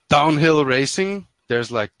downhill racing,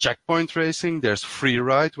 there's like checkpoint racing, there's free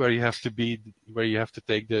ride where you have to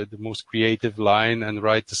take the most creative line and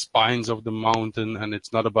ride the spines of the mountain, and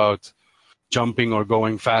it's not about jumping or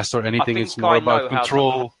going fast or anything. think It's more I about know how to-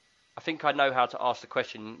 control. I think I know how to ask the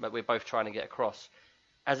question that we're both trying to get across.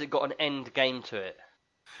 Has it got an end game to it?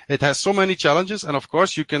 It has so many challenges, and of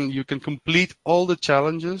course you can complete all the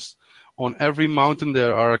challenges. On every mountain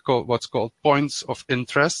there are what's called points of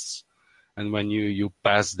interests, and when you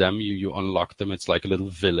pass them, you unlock them. It's like a little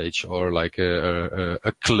village, or like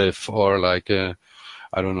a cliff, or like an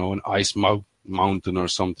ice mountain or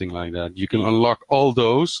something like that. You can unlock all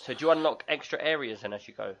those. So do you unlock extra areas then as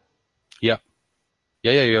you go? Yeah.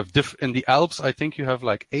 You have in the Alps. I think you have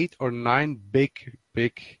like 8 or 9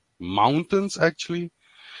 big mountains actually,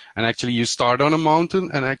 and actually you start on a mountain,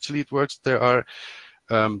 and actually it works. There are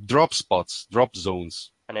drop spots, drop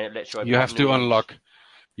zones. And then it lets you open You up have to new ones. unlock.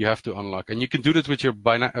 You have to unlock, and you can do that with your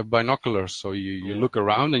binoculars. So you look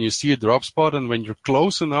around and you see a drop spot, and when you're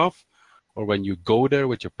close enough, or when you go there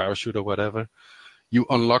with your parachute or whatever, you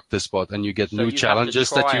unlock the spot, and you get So new you have to challenges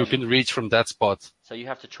that try you and- can reach from that spot. So you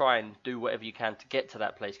have to try and do whatever you can to get to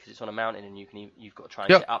that place because it's on a mountain, and you've got to try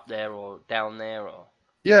and Yeah. get up there or down there or.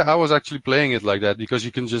 Yeah, I was actually playing it like that because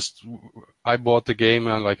you can I bought the game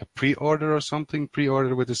on like a pre-order or something,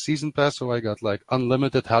 pre-order with a season pass, so I got like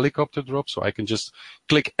unlimited helicopter drop, so I can just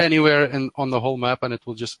click anywhere on the whole map and it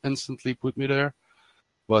will just instantly put me there.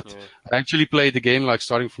 But Yeah. I actually played the game like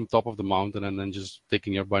starting from top of the mountain and then just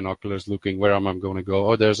taking your binoculars, looking where am I going to go?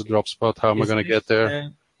 Oh, there's a drop spot. How am I going to get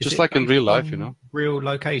there? Just like in real life, Real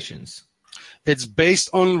locations. It's based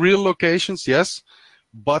on real locations, yes,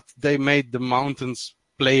 but they made the mountains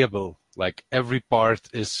playable. Like every part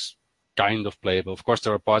is kind of playable. Of course,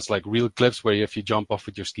 there are parts like real cliffs where if you jump off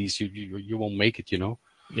with your skis, you won't make it, Yeah.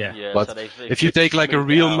 Yeah, But so they've if you take like a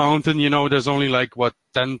smoothed it real out. mountain, there's only like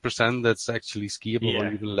 10% that's actually skiable or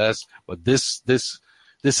Yeah. even less. But this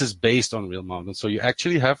this is based on real mountains. So you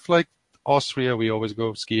actually have like Austria. We always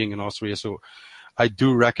go skiing in Austria. So I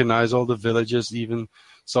do recognize all the villages. Even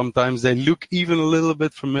sometimes they look even a little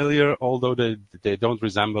bit familiar, although they don't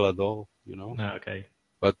resemble at all, you know. Okay.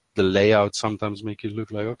 But the layout sometimes make you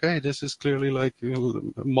look like, okay, this is clearly like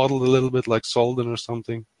modeled a little bit like Solden or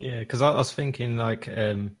something. Yeah, because I was thinking like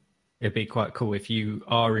it'd be quite cool if you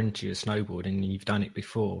are into your snowboard and you've done it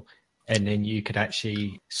before, and then you could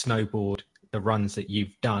actually snowboard the runs that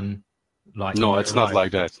you've done. Like no, it's not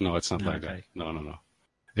like that. No, it's not like that. No.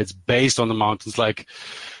 It's based on the mountains. Like,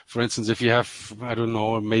 for instance, if you have, I don't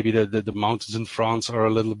know, maybe the mountains in France are a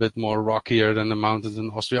little bit more rockier than the mountains in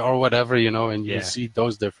Austria or whatever, you know, and you see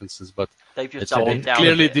those differences. But they've just it's all down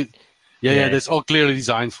clearly, it's all clearly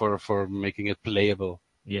designed for making it playable.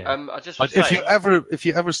 Yeah. But if you ever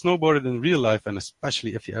snowboarded in real life, and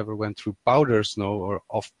especially if you ever went through powder snow or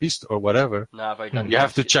off piste or whatever, you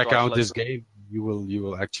have to check out this game. You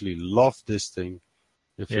will actually love this thing.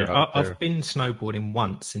 I've been snowboarding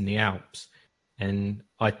once in the Alps, and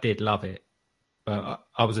I did love it, but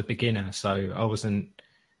I was a beginner, so I wasn't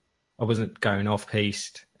going off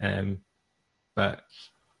piste. But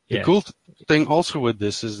yeah. The cool thing also with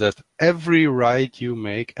this is that every ride you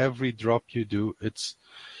make, every drop you do,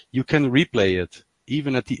 you can replay it.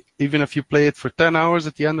 Even if you play it for 10 hours,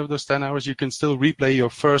 at the end of those 10 hours, you can still replay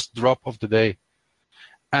your first drop of the day.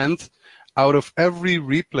 And out of every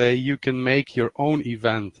replay, you can make your own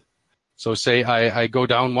event. So say I go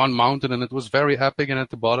down one mountain and it was very epic, and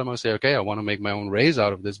at the bottom I say, okay, I want to make my own race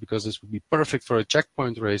out of this because this would be perfect for a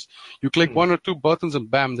checkpoint race. You click one or two buttons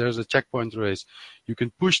and bam, there's a checkpoint race. You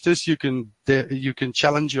can push this, you can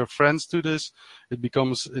challenge your friends to this. It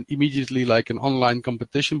becomes immediately like an online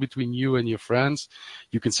competition between you and your friends.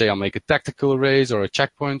 You can say, I'll make a tactical race or a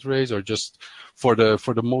checkpoint race, or just for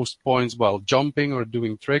the most points while jumping or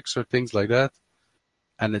doing tricks or things like that.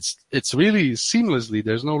 And it's really seamlessly.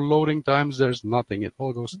 There's no loading times. There's nothing. It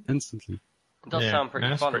all goes instantly. It does sound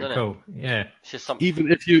pretty fun, doesn't cool. it? Yeah. It's just something.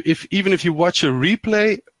 Even if you watch a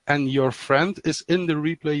replay and your friend is in the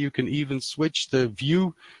replay, you can even switch the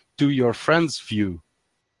view to your friend's view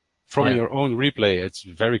from your own replay. It's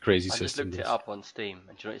a very crazy system. I just looked it up on Steam,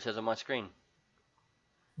 and do you know what it says on my screen?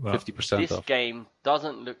 Well, 50% this off. game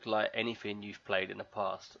doesn't look like anything you've played in the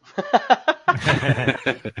past.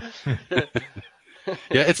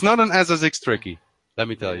 Yeah, it's not an SSX tricky. Let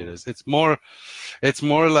me tell you this. It's more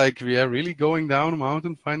like we are really going down a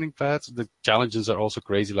mountain, finding paths. The challenges are also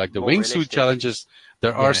crazy, like the More wingsuit realistic. challenges.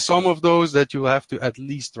 There are some of those that you have to at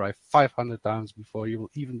least try 500 times before you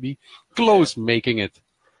will even be close making it.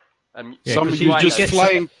 Some you're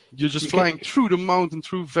just flying through the mountain,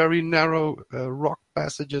 through very narrow rock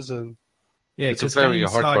passages, and it's a very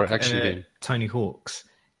hardcore action game. Tony Hawk's,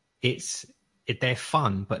 they're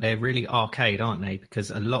fun, but they're really arcade, aren't they? Because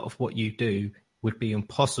a lot of what you do would be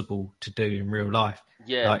impossible to do in real life.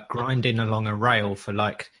 Yeah. Like grinding along a rail for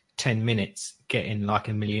like 10 minutes, getting like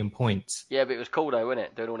 1 million points. Yeah, but it was cool though, wasn't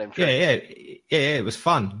it? Doing all them tricks. Yeah, it was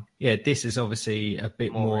fun. Yeah, this is obviously a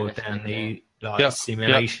bit more down the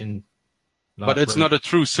simulation. But it's not a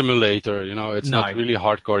true simulator, you know. It's not really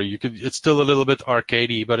hardcore. It's still a little bit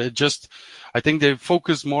arcadey, but I think they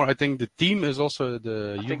focus more. I think the team is also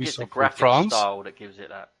the I think Ubisoft it's the from graphic France. style that gives it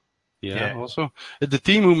that. Yeah, also the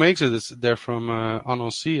team who makes it they're from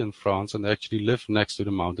Annecy in France, and they actually live next to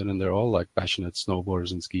the mountain, and they're all like passionate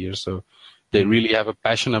snowboarders and skiers. So they really have a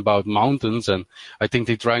passion about mountains, and I think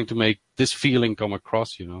they're trying to make this feeling come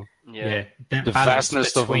across, you know. Yeah. The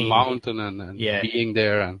vastness of a mountain and being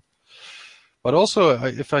there. But also,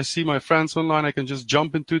 if I see my friends online, I can just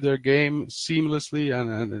jump into their game seamlessly,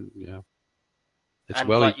 and it's and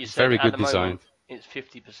well, like you said, very at good the design. moment, it's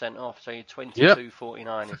 50% off, so you're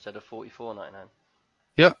 $22.49 instead of $44.99.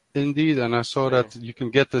 Yeah, indeed, and I saw that you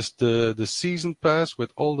can get the season pass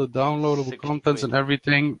with all the downloadable contents and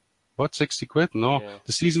everything. What, 60 quid? No,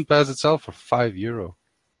 the season pass itself for €5.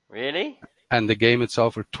 Really? And the game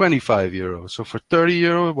itself for €25. So for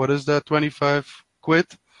 €30, what is that? 25 quid.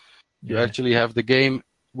 You actually have the game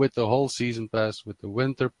with the whole season pass, with the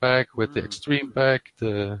winter pack, with the extreme pack,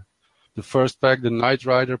 the first pack, the Knight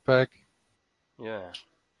Rider pack. Yeah.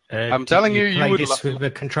 I'm telling you, you would play this with a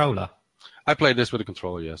controller. I played this with a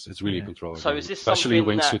controller. Yes, it's really a controller. So game, is this especially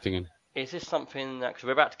something wingsuiting? Is this something that, because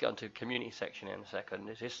we're about to get onto the community section in a second,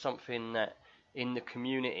 is this something that in the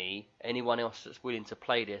community, anyone else that's willing to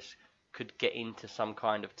play this could get into some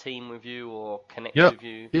kind of team with you or connect with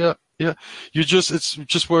you? Yeah. It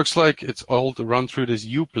just works like it's all to run through this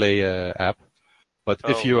Uplay app. But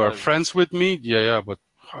if you are friends with me, but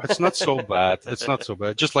it's not so bad. It's not so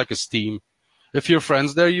bad. Just like a Steam. If you're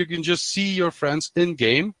friends there, you can just see your friends in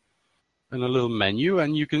game. in a little menu,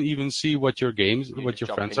 and you can even see what your what your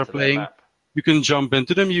friends are their playing. map. You can jump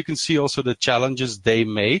into them. You can see also the challenges they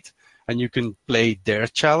made, and you can play their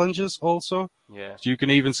challenges also. Yeah. So you can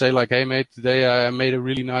even say like, "Hey mate, today I made a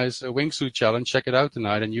really nice wingsuit challenge. Check it out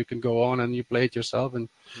tonight." And you can go on and you play it yourself. And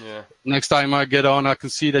Yeah. next time I get on, I can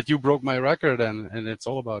see that you broke my record, and it's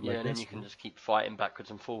all about Yeah, like and then this. you can just keep fighting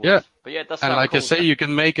backwards and forwards. Yeah. But yeah, it does And sound like cool. I say, you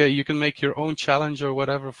can make your own challenge or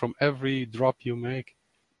whatever from every drop you make.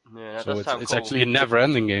 Yeah, that So does sound it's cool. actually a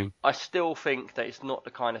never-ending game. I still think that it's not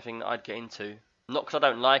the kind of thing that I'd get into. Not because I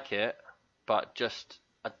don't like it, but just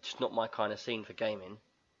not my kind of scene for gaming.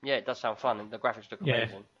 Yeah, it does sound fun, and the graphics look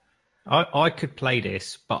amazing. I could play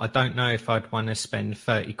this, but I don't know if I'd want to spend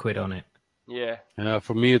 30 quid on it. Yeah. Yeah,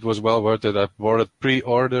 for me it was well worth it. I bought a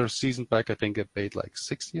pre-order season pack. I think I paid like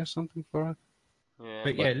 60 or something for it. Yeah.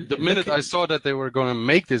 But yeah, The minute I saw that they were going to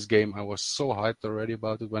make this game, I was so hyped already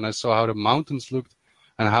about it. When I saw how the mountains looked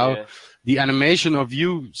and how the animation of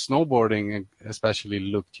you snowboarding especially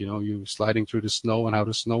looked, you sliding through the snow and how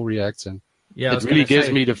the snow reacts. And it really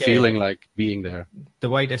gives me the feeling like being there. The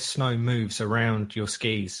way the snow moves around your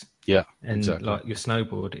skis. Yeah, and exactly. like your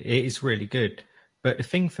snowboard, it is really good. But the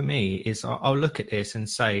thing for me is I'll look at this and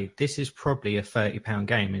say, this is probably a £30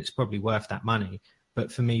 game. It's probably worth that money.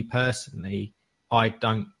 But for me personally, I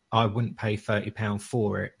wouldn't pay £30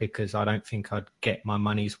 for it because I don't think I'd get my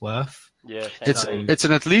money's worth. Yeah, it's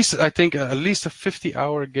an at least a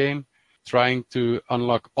 50-hour game trying to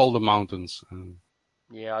unlock all the mountains.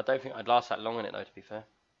 Yeah, I don't think I'd last that long in it though, to be fair.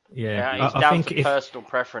 Yeah, it's down to personal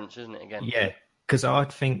preference, isn't it, again? Yeah, because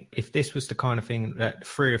I'd think if this was the kind of thing that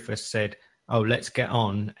three of us said, oh, let's get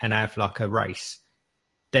on and have like a race,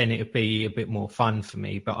 then it'd be a bit more fun for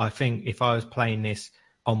me. But I think if I was playing this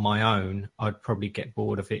on my own, I'd probably get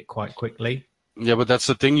bored of it quite quickly. Yeah, but that's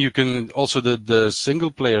the thing. You can also the single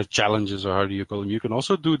player challenges, or how do you call them? You can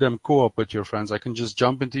also do them co-op with your friends. I can just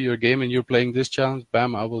jump into your game and you're playing this challenge.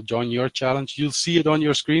 Bam, I will join your challenge. You'll see it on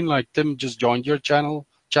your screen, like Tim just joined your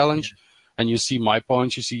challenge, and you see my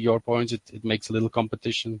points, you see your points. It makes a little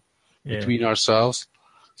competition between ourselves.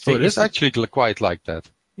 So it is actually quite like that.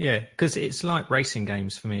 Yeah, because it's like racing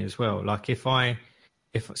games for me as well. Like if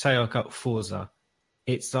say I got Forza,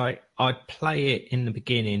 it's like I'd play it in the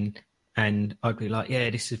beginning and I'd be like, yeah,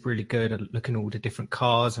 this is really good. I'd look at all the different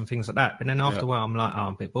cars and things like that. But then after a while, I'm like, oh,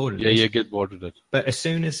 I'm a bit bored of this. Yeah, you get bored with it. But as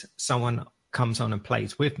soon as someone comes on and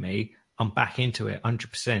plays with me, I'm back into it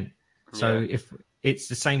 100%. So if it's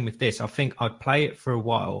the same with this, I think I'd play it for a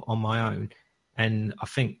while on my own. And I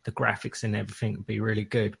think the graphics and everything would be really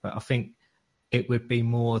good. But I think it would be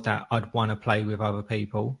more that I'd want to play with other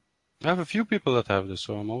people. I have a few people that have this,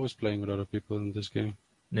 so I'm always playing with other people in this game.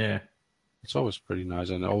 Yeah. It's always pretty nice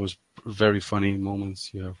and always very funny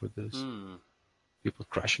moments you have with this. People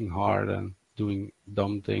crashing hard and doing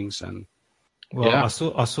dumb things. And I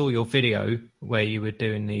saw your video where you were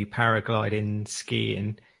doing the paragliding,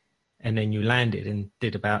 skiing, and then you landed and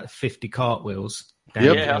did about 50 cartwheels.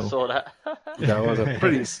 Yeah, I saw that.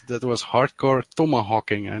 That was hardcore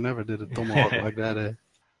tomahawking. I never did a tomahawk like that.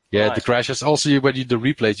 Yeah, Nice. The crashes. Also, when you do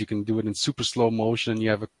replays, you can do it in super slow motion. You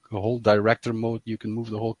have a whole director mode. You can move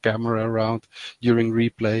the whole camera around during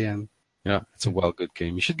replay. And yeah, it's a well good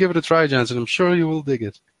game. You should give it a try, Jansen. I'm sure you will dig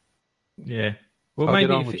it. Yeah. Well,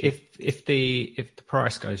 maybe if the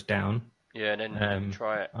price goes down. Yeah, then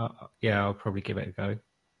try it. I'll probably give it a go.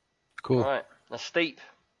 Cool. All right. Now, Steep.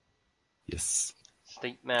 Yes.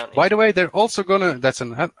 Steep Mountain. By the way, they're also gonna. That's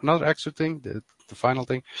another extra thing. The final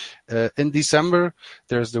thing. In December,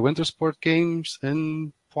 there's the Winter Sport Games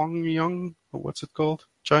in Pyongyang. What's it called?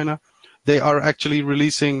 China. They are actually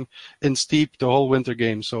releasing in Steep the whole winter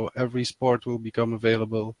game. So every sport will become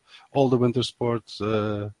available. All the winter sports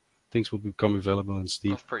things will become available in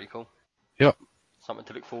Steep. That's pretty cool. Yeah. Something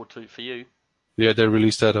to look forward to for you. Yeah, they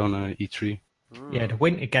released that on E3. Yeah, the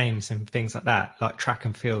winter games and things like that, like track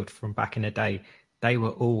and field from back in the day, they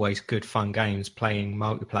were always good fun games playing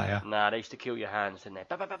multiplayer. Nah, they used to kill your hands, didn't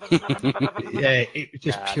they? Yeah, it was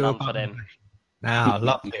just pure none for them. Nah, I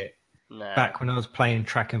loved it. Nah. Back when I was playing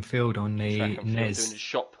track and field on the Track and field, NES. doing the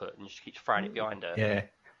shot put and you just keep throwing it behind her. Yeah.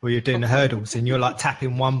 Well, you're doing the hurdles and you're like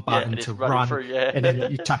tapping one button to run through, and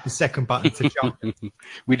then you tap the second button to jump.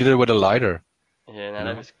 We did it with a lighter. Yeah, no,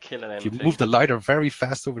 that was killing them. If you move the lighter very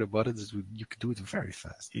fast over the buttons, you can do it very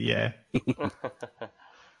fast. Yeah.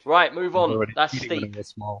 Right, move on. That's Steep.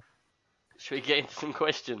 Small. Should we get into some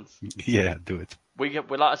questions? Yeah, do it. We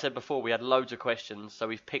like I said before, we had loads of questions, so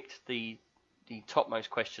we've picked the topmost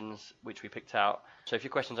questions which we picked out. So if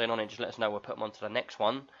your questions ain't on it, just let us know. We'll put them on to the next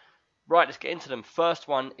one. Right, let's get into them. First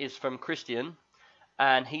one is from Christian,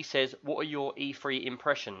 and he says, "What are your E3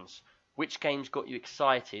 impressions? Which games got you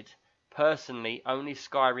excited, Personally, only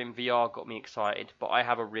Skyrim VR got me excited, but I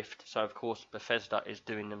have a Rift, so of course Bethesda is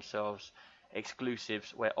doing themselves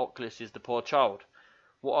exclusives where Oculus is the poor child.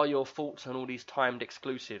 What are your thoughts on all these timed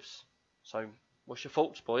exclusives? So, what's your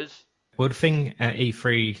thoughts, boys? Well, the thing at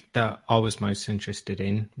E3 that I was most interested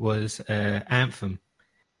in was Anthem.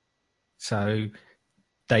 So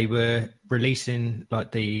they were releasing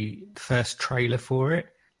like the first trailer for it.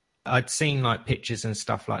 I'd seen like pictures and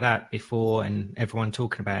stuff like that before and everyone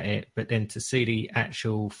talking about it, but then to see the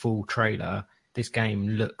actual full trailer, this game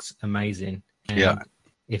looks amazing. And Yeah.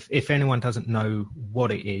 If anyone doesn't know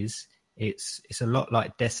what it is, it's a lot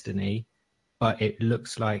like Destiny, but it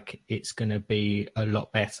looks like it's going to be a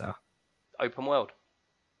lot better. Open world.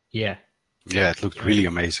 Yeah. Yeah, it looked really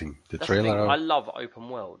amazing. The That's the thing. trailer. I love open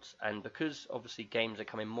worlds, and because obviously games are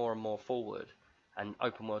coming more and more forward, and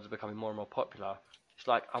open worlds are becoming more and more popular, it's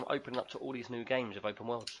like I'm opening up to all these new games of open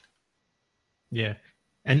worlds. Yeah.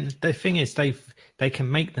 And the thing is, they can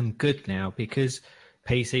make them good now because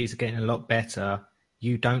PCs are getting a lot better.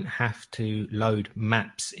 You don't have to load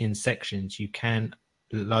maps in sections. You can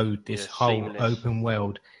load this whole seamless. open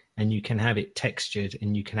world, and you can have it textured,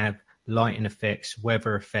 and you can have lighting effects,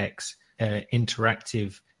 weather effects,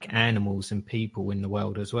 interactive animals and people in the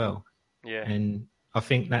world as well. Yeah. And I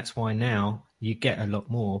think that's why now you get a lot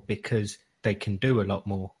more because they can do a lot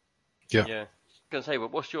more. Yeah. Yeah. I was going to say,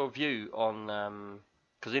 but what's your view on?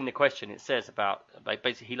 Because in the question it says about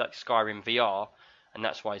basically he likes Skyrim VR, and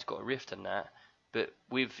that's why he's got a Rift and that. But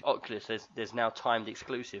with Oculus, there's now timed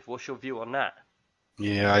exclusive. What's your view on that?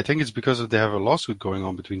 Yeah, I think it's because they have a lawsuit going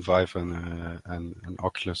on between Vive and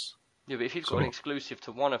Oculus. Yeah, but if you've got an exclusive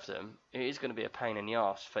to one of them, it is going to be a pain in the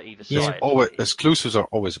ass for either Yeah. side. Always, exclusives are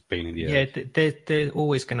always a pain in the Yeah, ass. they're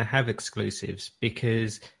always going to have exclusives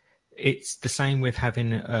because it's the same with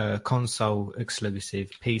having a console exclusive,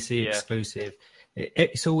 PC exclusive.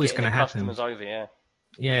 It's always going to happen. Customers over, yeah.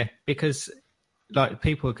 Yeah, because like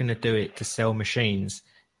people are going to do it to sell machines,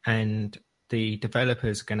 and the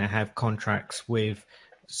developers are going to have contracts with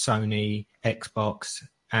Sony, Xbox,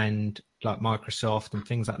 and like Microsoft and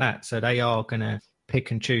things like that. So they are going to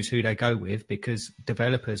pick and choose who they go with because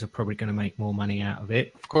developers are probably going to make more money out of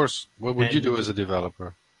it. Of course. What would you do as a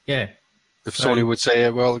developer? Yeah. If Sony would say,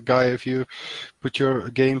 well, guy, if you put your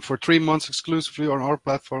game for 3 months exclusively on our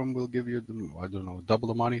platform, we'll give you, double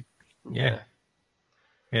the money. Yeah.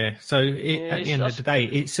 Yeah. So at the end of the day,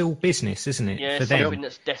 it's all business, isn't it? Yeah, for it's them. something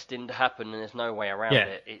that's destined to happen, and there's no way around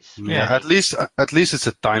it. It's At least it's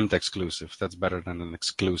a timed exclusive. That's better than an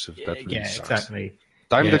exclusive. That really sucks. Exactly.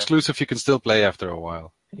 Timed exclusive, you can still play after a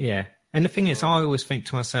while. Yeah. And the thing is, I always think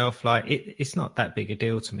to myself, like, it's not that big a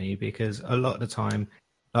deal to me because a lot of the time,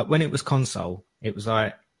 like when it was console, it was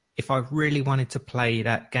like, if I really wanted to play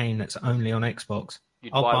that game that's only on Xbox,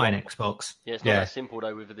 I'll buy an Xbox. Yeah, it's not that simple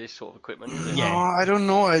though with this sort of equipment. Is it? No, I don't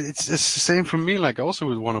know. It's the same for me. Like I also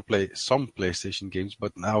would want to play some PlayStation games,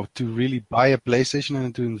 but now to really buy a PlayStation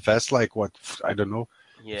and to invest like what, I don't know,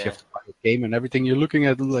 if you have to buy a game and everything, you're looking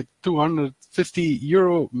at like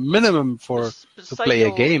 €250 minimum to play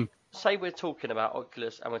a game. Say we're talking about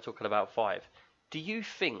Oculus and we're talking about Vive. Do you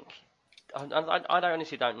think, I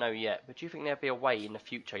honestly don't know yet, but do you think there'd be a way in the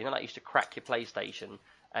future, you know, like you used to crack your PlayStation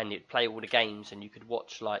and you'd play all the games and you could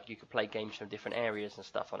watch, like, you could play games from different areas and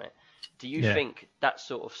stuff on it. Do you think that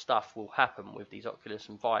sort of stuff will happen with these Oculus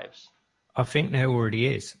and Vives? I think there already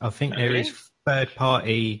is. I think there is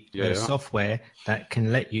third-party software that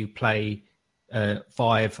can let you play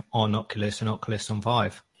Vive on Oculus and Oculus on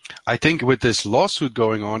Vive. I think with this lawsuit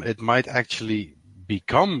going on, it might actually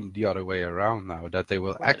become the other way around now, that they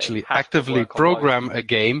will actually actively program a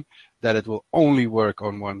game that it will only work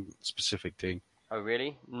on one specific thing. Oh,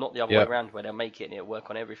 really? Not the other way around where they'll make it and it'll work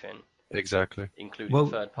on everything. Exactly. Including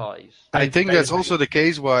third parties. I think that's also the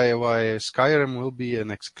case why Skyrim will be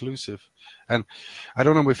an exclusive. And I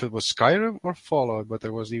don't know if it was Skyrim or Fallout, but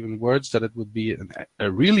there was even words that it would be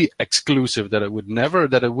a really exclusive, that it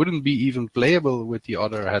wouldn't be even playable with the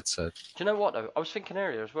other headset. Do you know what though? I was thinking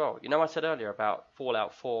earlier as well. You know, I said earlier about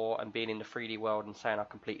Fallout 4 and being in the 3D world and saying I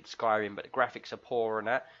completed Skyrim, but the graphics are poor and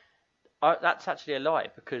that. That's actually a lie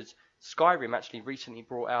because Skyrim actually recently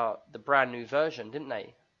brought out the brand new version, didn't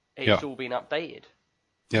they? It's all been updated.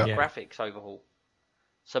 Graphics overhaul.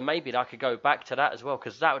 So maybe I could go back to that as well,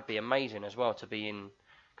 because that would be amazing as well to be in.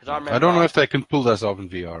 Because I don't know if they can pull this off in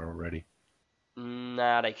VR already.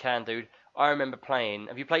 Nah, they can, dude. I remember playing.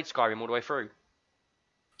 Have you played Skyrim all the way through?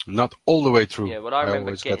 Not all the way through. Yeah, well, I remember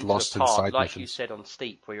always getting get lost to a part, inside like missions. you said, on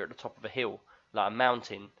Steep, where you're at the top of a hill, like a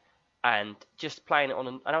mountain, and just playing it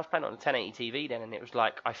and I was playing it on a 1080 TV then, and it was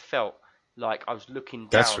like I felt like I was looking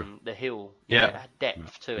down the hill. It had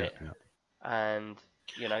depth to it. And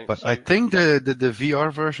You know, But so, I think the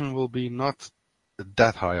VR version will be not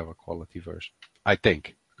that high of a quality version. I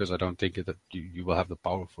think, because I don't think that you will have the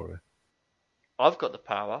power for it. I've got the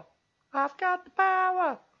power. I've got the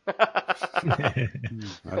power.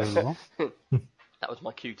 I don't know. That was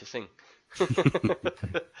my cue to sing.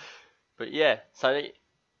 But yeah, so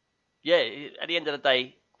yeah, at the end of the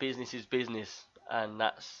day, business is business, and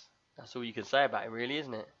that's all you can say about it, really,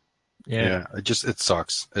 isn't it? Yeah. It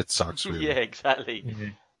sucks. It sucks really. Yeah, exactly. Yeah.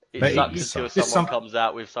 It But sucks it's until just someone comes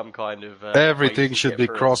out with some kind of Everything way to should get be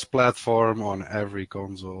through it. cross-platform on every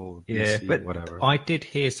console, Yeah, PC, but whatever. I did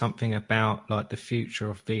hear something about like the future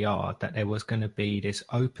of VR, that there was going to be this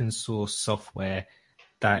open source software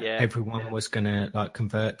that Yeah. everyone was going to like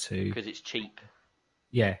convert to. Because it's cheap.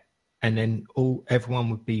 Yeah. And then everyone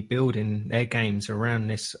would be building their games around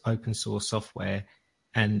this open source software,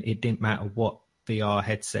 and it didn't matter what VR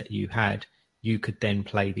headset you had, you could then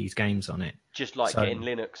play these games on it. Just like getting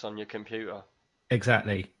Linux on your computer.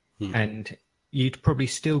 Exactly. And you'd probably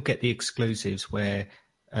still get the exclusives where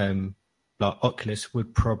like Oculus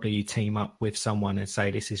would probably team up with someone and say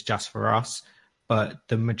this is just for us, but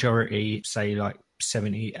the majority, say like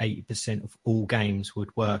 70-80% of all games would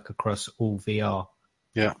work across all VR.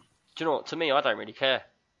 Yeah. Do you know what? To me, I don't really care,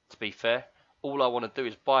 to be fair. All I want to do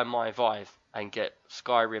is buy my Vive and get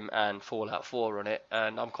Skyrim and Fallout 4 on it,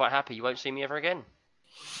 and I'm quite happy. You won't see me ever again.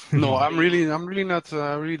 No, I'm really not.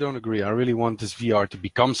 I really don't agree. I really want this VR to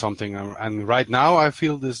become something. And right now, I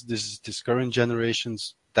feel this current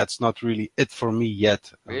generations, that's not really it for me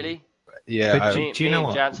yet. Really? Yeah. But Me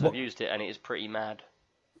and Jansen have used it, and it is pretty mad.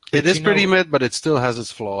 It is pretty mad, but it still has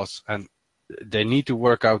its flaws, and they need to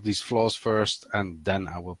work out these flaws first, and then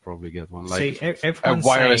I will probably get one. Like everyone's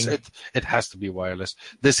wireless, saying... it has to be wireless.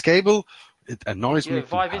 This cable, it annoys me.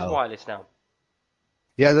 Vive is wireless now.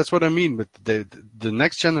 Yeah, that's what I mean. But the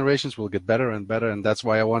next generations will get better and better, and that's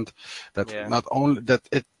why I want that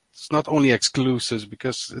it's not only exclusives,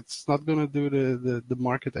 because it's not going to do the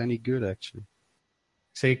market any good actually.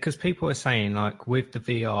 See, because people are saying like with the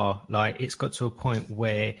VR, like it's got to a point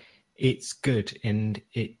where it's good and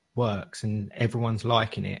it works and everyone's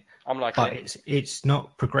liking it. I'm liking it. But it's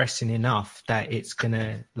not progressing enough that it's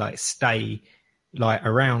gonna like stay like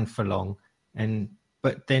around for long.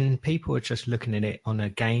 But then people are just looking at it on a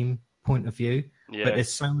game point of view. Yeah. But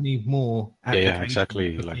there's so many more applications Yeah,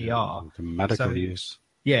 exactly. for Like VR. the medical use.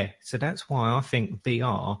 Yeah, so that's why I think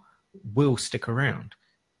VR will stick around,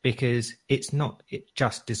 because it's not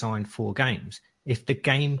just designed for games. If the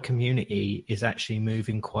game community is actually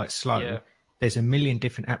moving quite slow, there's a million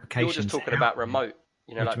different applications. You're just talking about remote,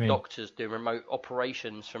 like do you doctors doing remote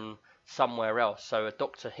operations from somewhere else. So a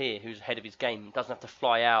doctor here who's head of his game doesn't have to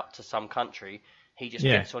fly out to some country. He just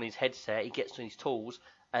gets on his headset, he gets on his tools,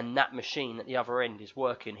 and that machine at the other end is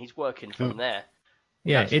working. He's working from there.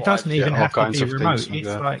 Yeah, it doesn't even have to be remote. Like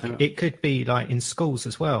it's like it could be like in schools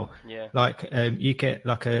as well. Yeah. Like you get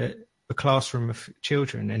like a classroom of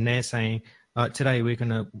children, and they're saying, like, today we're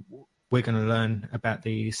gonna learn about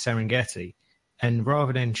the Serengeti, and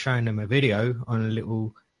rather than showing them a video on a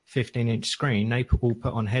little 15-inch screen, they all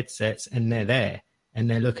put on headsets and they're there. And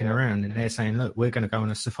they're looking around and they're saying, look, we're going to go on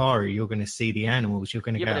a safari. You're going to see the animals. You're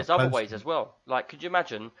going to go. Yeah, but there's other ways as well. Like, could you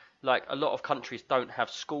imagine, like, a lot of countries don't have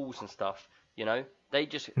schools and stuff,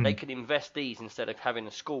 They can invest these instead of having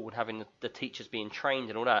a school and having the teachers being trained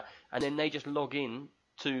and all that. And then they just log in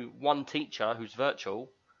to one teacher who's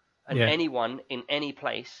virtual, and anyone in any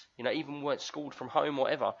place, even weren't schooled from home or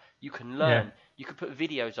whatever, you can learn. Yeah. You can put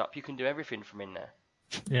videos up. You can do everything from in there.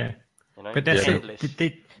 Yeah. But that's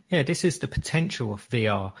this is the potential of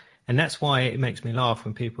VR, and that's why it makes me laugh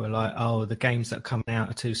when people are like, "Oh, the games that are coming out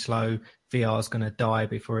are too slow. VR is going to die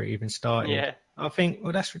before it even started." Yeah. I think,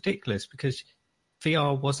 well, that's ridiculous, because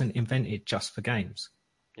VR wasn't invented just for games.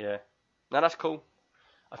 Yeah. No, that's cool.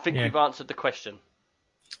 I think we've answered the question.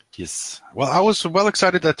 Yes. Well, I was well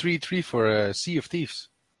excited at 3.3 for Sea of Thieves.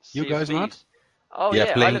 You guys not? Oh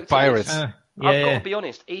yeah, playing pirates. I've got to be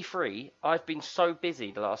honest, E3, I've been so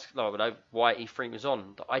busy the last, I don't know why E3 was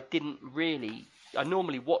on, that I didn't really, I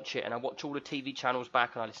normally watch it and I watch all the TV channels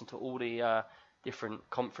back and I listen to all the different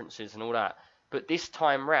conferences and all that. But this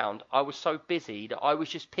time round, I was so busy that I was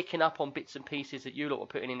just picking up on bits and pieces that you lot were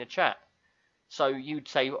putting in the chat. So you'd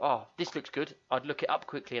say, oh, this looks good. I'd look it up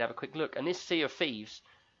quickly and have a quick look. And this Sea of Thieves,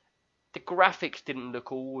 the graphics didn't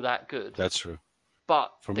look all that good. That's true.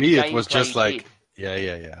 But for me, it was just like...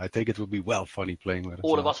 Yeah. I think it would be funny playing with it.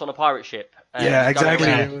 All of us on a pirate ship. Yeah,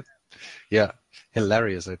 exactly. Yeah,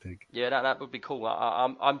 hilarious, I think. Yeah, that would be cool.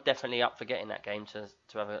 I'm definitely up for getting that game to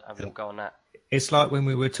have a go on that. It's like when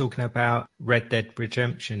we were talking about Red Dead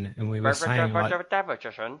Redemption, and we were saying like...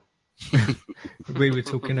 We were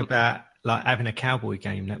talking about like having a cowboy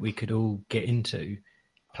game that we could all get into,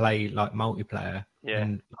 play like multiplayer,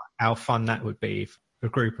 and how fun that would be if a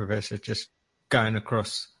group of us are just going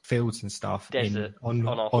across fields and stuff Desert, on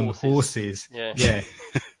our horses. Yeah.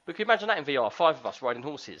 But can you imagine that in VR? 5 of us riding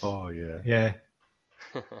horses. Oh yeah. Yeah.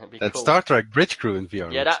 That cool. Star Trek Bridge Crew in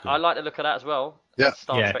VR. Yeah, looks cool. I like the look of that as well. Yeah.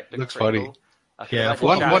 Star Trek looks funny. Cool. Yeah.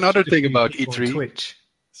 One other thing about E3. E3. Twitch.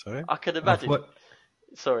 Sorry. I could imagine.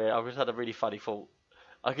 Sorry, I just had a really funny thought.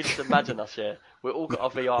 I could just imagine us, we've all got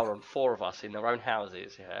our VR on, 4 of us in their own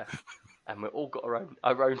houses, and we've all got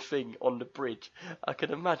our own thing on the bridge. I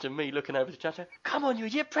can imagine me looking over the chat, come on,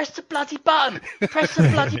 you press the bloody button! Press the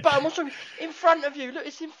bloody button! What's wrong? In front of you! Look,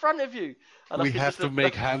 it's in front of you! And we have to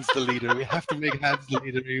make Hans the leader. We have to make Hans the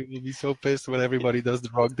leader. He will be so pissed when everybody does the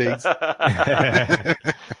wrong things.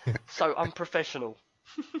 So unprofessional.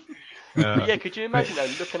 But yeah, could you imagine though,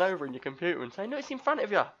 looking over in your computer and saying, no, it's in front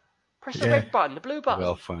of you. Press the red button, the blue button.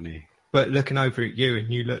 Well, funny. But looking over at you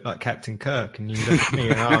and you look like Captain Kirk and you look at me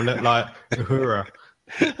and I look like Uhura.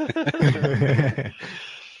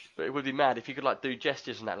 But it would be mad if you could like do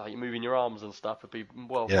gestures and that, like you're moving your arms and stuff. It'd be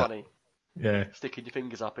funny. Yeah. Sticking your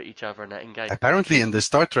fingers up at each other and that in game. Apparently in the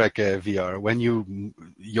Star Trek VR, when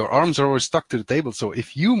your arms are always stuck to the table, so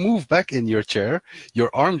if you move back in your chair, your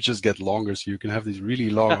arms just get longer, so you can have these really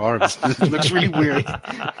long arms. It looks really weird.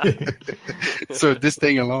 So this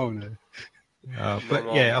thing alone.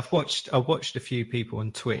 But yeah, I've watched a few people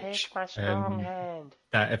on Twitch that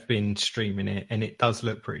have been streaming it, and it does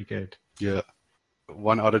look pretty good. Yeah.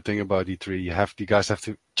 One other thing about E3, you guys have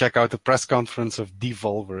to check out the press conference of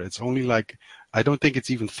Devolver. It's only I don't think it's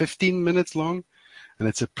even 15 minutes long, and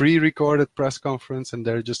it's a pre-recorded press conference, and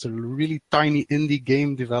they're just a really tiny indie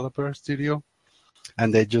game developer studio,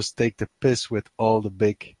 and they just take the piss with all the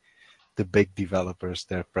big developers,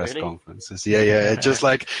 their press conferences. Yeah. It's just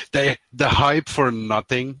like the hype for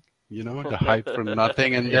nothing. The hype for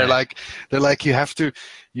nothing, and they're like you have to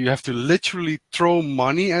literally throw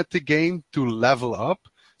money at the game to level up.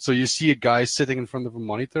 So you see a guy sitting in front of a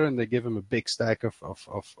monitor, and they give him a big stack of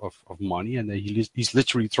money, and he's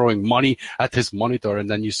literally throwing money at his monitor, and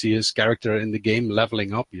then you see his character in the game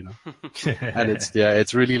leveling up, And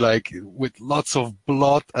it's really like with lots of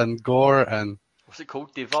blood and gore and. What's it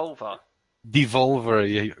called? Devolver. Devolver,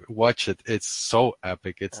 you watch it. It's so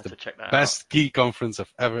epic. It's the best key conference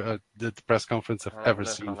I've ever, the press conference I've ever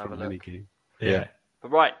seen from any game. Yeah. But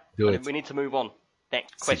right, we need to move on.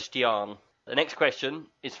 Next question. The next question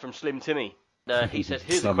is from Slim Timmy. He says,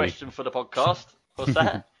 here's a question for the podcast. What's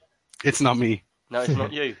that? It's not me. No, it's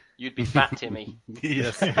not you. You'd be Fat Timmy.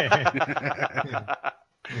 Yes.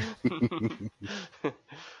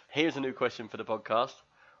 Here's a new question for the podcast.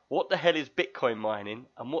 What the hell is Bitcoin mining,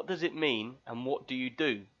 and what does it mean, and what do you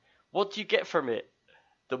do? What do you get from it?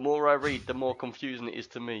 The more I read, the more confusing it is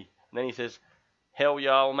to me. And then he says, hell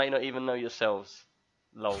y'all may not even know yourselves.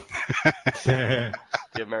 Lol. The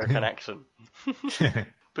American accent.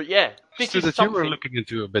 But yeah, this is something. You were looking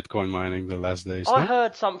into Bitcoin mining the last days. I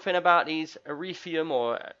heard something about these Ethereum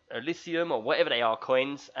or Lithium or whatever they are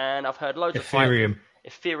coins, and I've heard loads of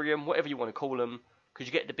Ethereum, whatever you want to call them. Because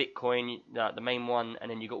you get the Bitcoin, the main one, and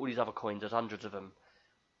then you got all these other coins. There's hundreds of them.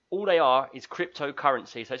 All they are is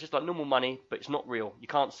cryptocurrency. So it's just like normal money, but it's not real. You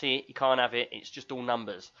can't see it. You can't have it. It's just all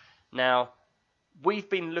numbers. Now, we've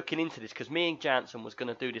been looking into this because me and Jansen was going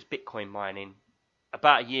to do this Bitcoin mining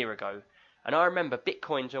about a year ago. And I remember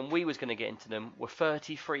Bitcoins, when we was going to get into them, were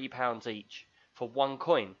 £33 each for one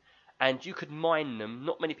coin. And you could mine them.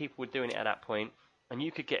 Not many people were doing it at that point. And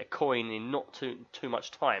you could get a coin in not too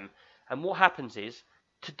much time. And what happens is,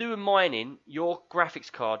 to do a mining, your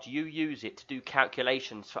graphics card, you use it to do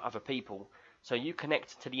calculations for other people. So you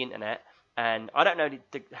connect to the internet, and I don't know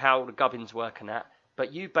how the gubbins work and that,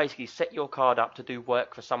 but you basically set your card up to do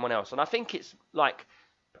work for someone else. And I think it's like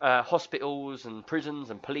hospitals and prisons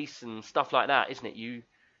and police and stuff like that, isn't it?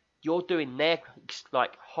 You're doing their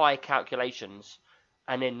like high calculations,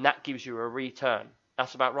 and then that gives you a return.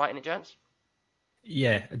 That's about right, isn't it, gents?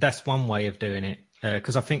 Yeah, that's one way of doing it.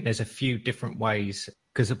 Because I think there's a few different ways.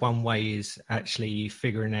 Because one way is actually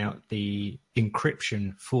figuring out the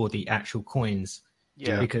encryption for the actual coins.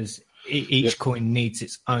 Yeah. Because each coin needs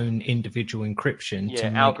its own individual encryption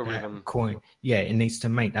to make that coin. Yeah, it needs to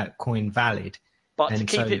make that coin valid. But to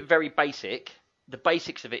keep it very basic, the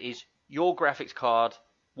basics of it is your graphics card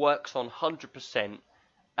works on 100%,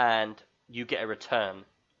 and you get a return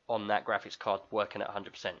on that graphics card working at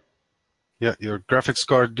 100%. Yeah, your graphics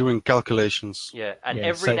card doing calculations. Yeah, and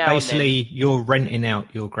every now and then, you're renting out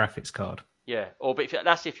your graphics card. Yeah, but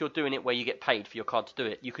that's if you're doing it where you get paid for your card to do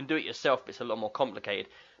it. You can do it yourself, but it's a lot more complicated.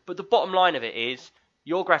 But the bottom line of it is,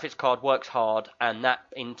 your graphics card works hard, and that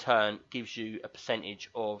in turn gives you a percentage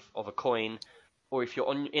of a coin. Or if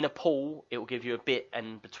you're in a pool, it will give you a bit,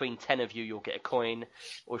 and between 10 of you, you'll get a coin.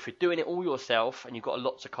 Or if you're doing it all yourself and you've got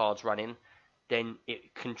lots of cards running, then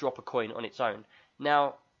it can drop a coin on its own.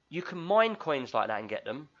 Now, you can mine coins like that and get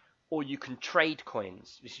them, or you can trade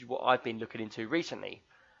coins. This is what I've been looking into recently.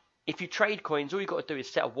 If you trade coins, all you've got to do is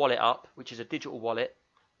set a wallet up, which is a digital wallet,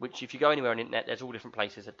 which if you go anywhere on the internet, there's all different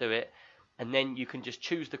places that do it. And then you can just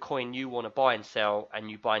choose the coin you want to buy and sell,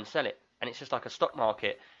 and you buy and sell it. And it's just like a stock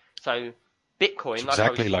market. So Bitcoin, It's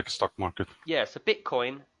exactly like a stock market. Yeah, so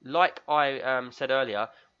Bitcoin, like I said earlier,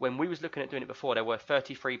 when we was looking at doing it before, they were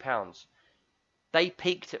 £33. They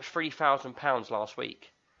peaked at £3,000 last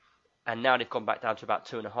week, and now they've gone back down to about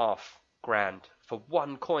 $2,500 for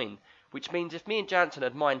one coin. Which means if me and Jansen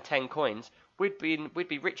had mined 10 coins, we'd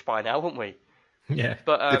be rich by now, wouldn't we? Yeah.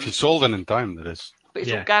 But If you sold it in time, that is. But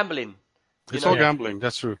it's all gambling. It's all gambling.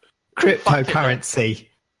 That's true. Cryptocurrency.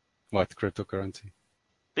 What cryptocurrency?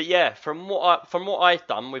 But yeah, from what I've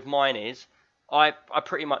done with mine is, I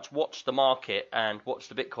pretty much watched the market and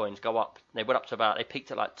watched the bitcoins go up. They went up to they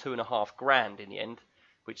peaked at like $2,500 in the end,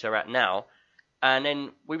 which they're at now. And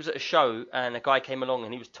then we was at a show and a guy came along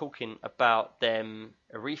and he was talking about them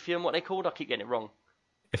Ethereum, what they called. I keep getting it wrong.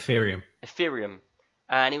 Ethereum.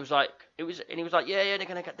 And he was like, yeah,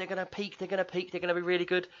 they're gonna peak, they're gonna be really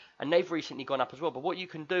good. And they've recently gone up as well. But what you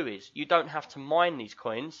can do is you don't have to mine these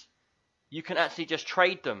coins. You can actually just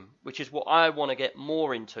trade them, which is what I want to get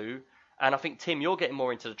more into. And I think, Tim, you're getting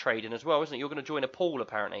more into the trading as well, isn't it? You're going to join a pool,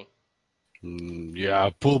 apparently. Yeah,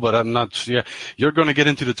 a pool, but I'm not. Yeah, you're going to get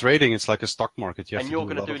into the trading. It's like a stock market. And you're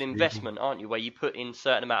going to do an investment, aren't you? Where you put in a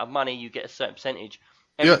certain amount of money, you get a certain percentage.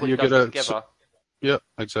 Everybody does it together. Yeah,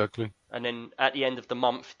 exactly. And then at the end of the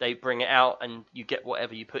month, they bring it out, and you get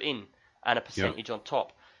whatever you put in, and a percentage on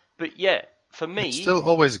top. But yeah, for me, it's still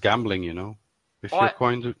always gambling, you know. If your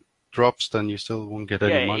coin drops, then you still won't get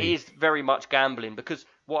any money. Yeah, it is very much gambling, because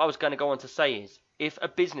what I was going to go on to say is, if a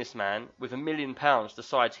businessman with £1 million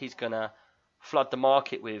decides he's going to flood the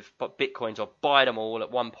market with bitcoins or buy them all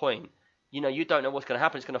at one point, you don't know what's going to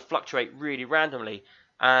happen. It's going to fluctuate really randomly.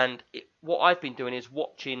 And what I've been doing is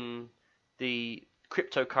watching the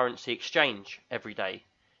cryptocurrency exchange every day,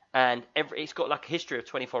 and it's got like a history of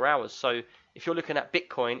 24 hours. So if you're looking at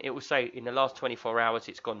Bitcoin, it will say in the last 24 hours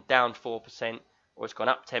it's gone down 4%. Or it's gone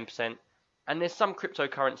up 10%, and there's some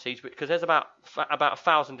cryptocurrencies because there's about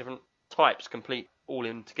 1,000 different types complete all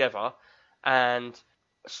in together, and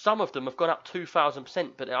some of them have gone up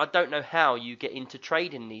 2,000%. But I don't know how you get into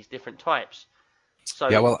trading these different types.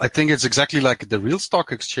 So yeah, well, I think it's exactly like the real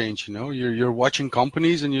stock exchange. You're watching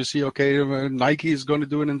companies and you see, okay, Nike is going to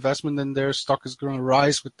do an investment and their stock is going to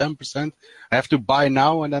rise with 10%. I have to buy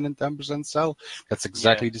now and then in 10% sell. That's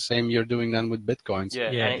exactly the same you're doing then with bitcoins.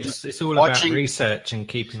 Yeah, it's all about research and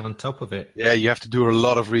keeping on top of it. Yeah, you have to do a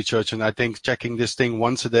lot of research, and I think checking this thing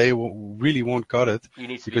once a day really won't cut it. You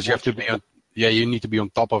need to because you have to be on. Yeah, you need to be on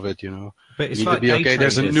top of it, But it's you need like to be, okay,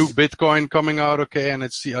 there's a new traders. Bitcoin coming out, okay, and I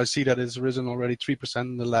see that it's risen already 3%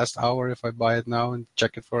 in the last hour if I buy it now and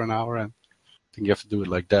check it for an hour, and I think you have to do it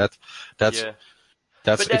like that. That's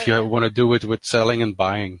if you want to do it with selling and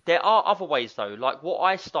buying. There are other ways, though. Like what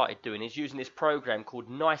I started doing is using this program called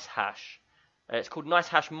NiceHash. It's called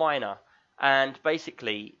NiceHash Miner, and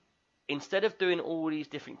basically, instead of doing all these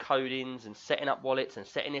different codings and setting up wallets and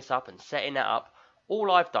setting this up and setting that up, all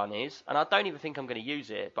I've done is, and I don't even think I'm going to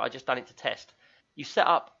use it, but I just done it to test. You set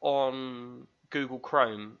up on Google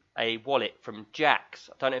Chrome a wallet from Jaxx.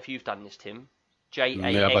 I don't know if you've done this, Tim.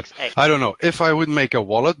 JAXX. Yeah, but I don't know. If I would make a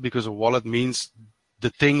wallet, because a wallet means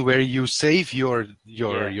the thing where you save your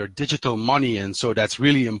digital money, and so that's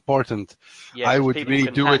really important. Yeah, I would really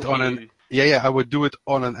do it on an I would do it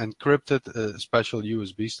on an encrypted special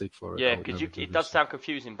USB stick for it. Yeah, because it does sound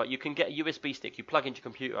confusing, but you can get a USB stick, you plug into your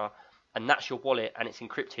computer, and that's your wallet, and it's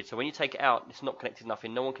encrypted. So when you take it out, it's not connected to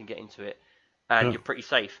nothing, no one can get into it, and you're pretty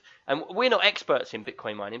safe. And we're not experts in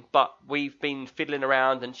Bitcoin mining, but we've been fiddling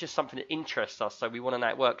around, and it's just something that interests us, so we want to know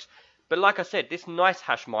how it works. But like I said, this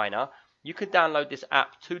NiceHash Miner, you can download this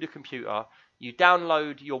app to the computer. You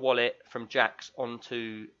download your wallet from Jaxx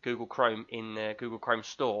onto Google Chrome in the Google Chrome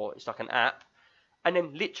store. It's like an app, and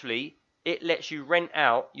then literally it lets you rent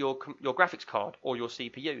out your graphics card or your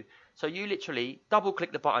CPU. So you literally double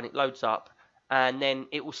click the button, it loads up, and then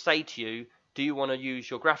it will say to you, do you want to use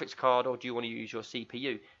your graphics card or do you want to use your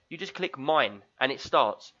CPU? You just click mine and it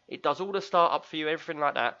starts. It does all the startup for you, everything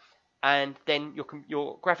like that, and then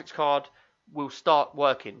your graphics card will start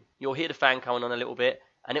working. You'll hear the fan coming on a little bit,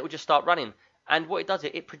 and it will just start running. And what it does,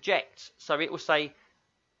 it projects. So it will say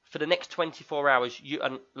for the next 24 hours, you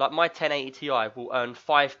and like my 1080 Ti will earn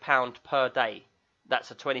 £5 per day.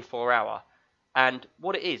 That's a 24 hour. And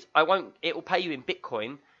what it is, it will pay you in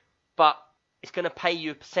Bitcoin, but it's going to pay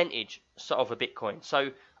you a percentage of a Bitcoin.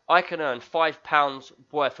 So I can earn £5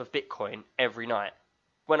 worth of Bitcoin every night.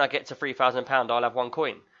 When I get to £3,000, I'll have one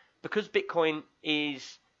coin. Because Bitcoin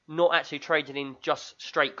is not actually traded in just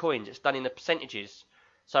straight coins, it's done in the percentages.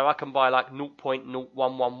 So I can buy like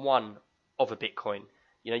 0.0111 of a Bitcoin.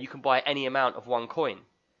 You know, you can buy any amount of one coin,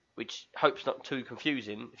 which hope's not too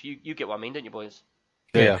confusing. If you get what I mean, don't you, boys?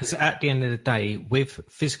 Yeah, because at the end of the day, with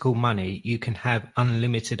physical money, you can have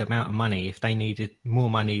unlimited amount of money. If they needed more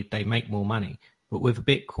money, they make more money. But with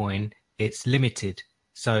Bitcoin, it's limited.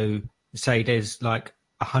 So say there's like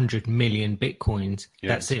 100 million Bitcoins.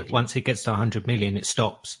 That's exactly it. Once it gets to 100 million, it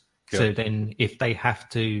stops. Yeah. So then if they have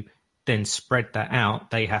to then spread that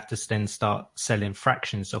out, they have to then start selling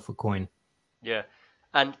fractions of a coin. Yeah.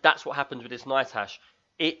 And that's what happens with this NiceHash.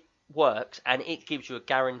 It works and it gives you a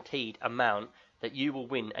guaranteed amount that you will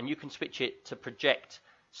win, and you can switch it to project.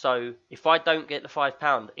 So if I don't get the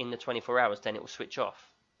 £5 in the 24 hours, then it will switch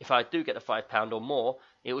off. If I do get the £5 or more,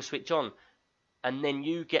 it will switch on. And then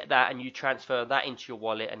you get that and you transfer that into your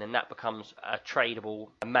wallet, and then that becomes a tradable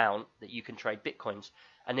amount that you can trade Bitcoins.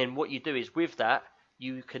 And then what you do is with that,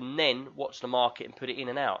 you can then watch the market and put it in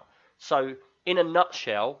and out. So in a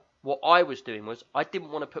nutshell, what I was doing was I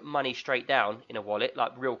didn't want to put money straight down in a wallet,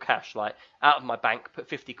 like real cash, like out of my bank, put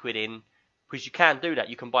 50 quid in, because you can do that.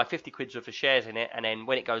 You can buy 50 quid worth of shares in it, and then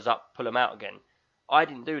when it goes up, pull them out again. I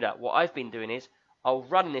didn't do that. What I've been doing is I'll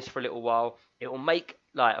run this for a little while. It will make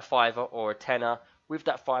like a fiver or a tenner. With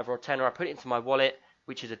that fiver or tenner, I put it into my wallet,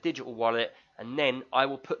 which is a digital wallet, and then I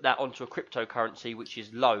will put that onto a cryptocurrency, which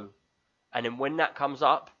is low. And then when that comes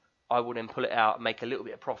up, I will then pull it out and make a little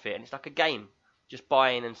bit of profit. And it's like a game, just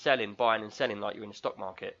buying and selling like you're in the stock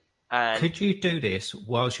market. And could you do this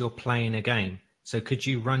whilst you're playing a game? So could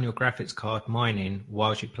you run your graphics card mining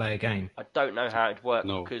whilst you play a game? I don't know how it'd work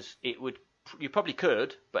because it would. You probably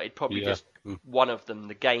could, but it'd probably just one of them,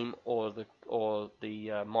 the game or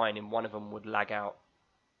the mining, one of them would lag out.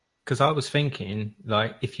 Because I was thinking,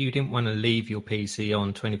 like, if you didn't want to leave your PC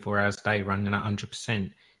on 24 hours a day running at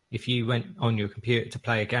 100%, if you went on your computer to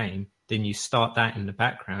play a game, then you start that in the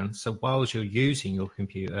background. So whilst you're using your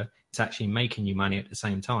computer, it's actually making you money at the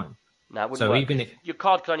same time. No, it wouldn't work. Even if your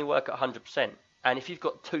card can only work at 100%. And if you've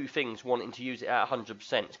got two things wanting to use it at 100%,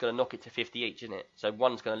 it's going to knock it to 50 each, isn't it? So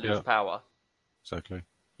one's going to lose power. Exactly.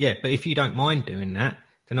 Yeah, but if you don't mind doing that,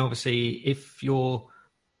 then obviously if you're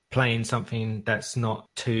playing something that's not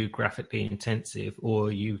too graphically intensive,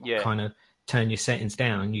 or you kind of turn your settings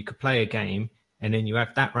down, you could play a game and then you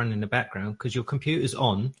have that running in the background because your computer's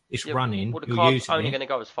on, it's running, well, the you're card's using only it. going to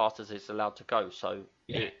go as fast as it's allowed to go, so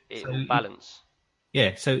it will balance.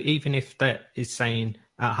 Yeah, so even if that is saying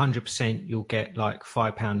at 100% you'll get like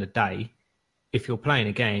 £5 a day, if you're playing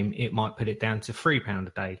a game, it might put it down to £3 a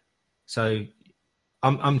day. So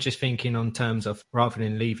I'm just thinking on terms of rather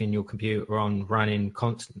than leaving your computer on running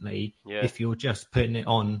constantly, if you're just putting it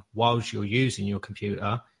on whilst you're using your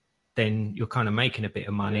computer, then you're kind of making a bit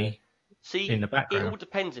of money in the background. It all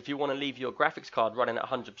depends if you want to leave your graphics card running at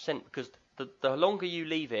 100%, because the longer you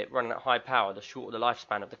leave it running at high power, the shorter the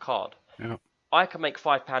lifespan of the card. Yeah. I can make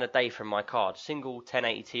 £5 a day from my card, single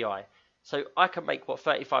 1080 Ti. So I can make,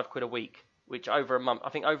 35 quid a week, which over a month, I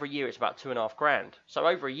think over a year it's about £2,500. So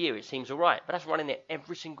over a year it seems all right, but that's running it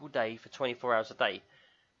every single day for 24 hours a day,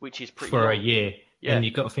 which is pretty long. For a year. Yeah. And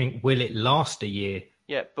you've got to think, will it last a year?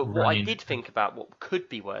 Yeah, but what I did think about what could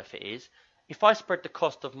be worth it is, if I spread the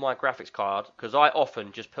cost of my graphics card, because I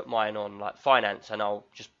often just put mine on like finance, and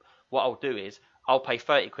what I'll do is I'll pay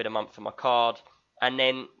 30 quid a month for my card, and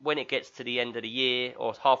then when it gets to the end of the year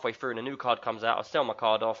or halfway through and a new card comes out, I'll sell my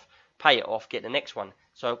card off, pay it off, get the next one.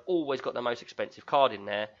 So I've always got the most expensive card in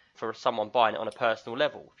there for someone buying it on a personal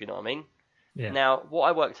level, if you know what I mean. Yeah. Now, what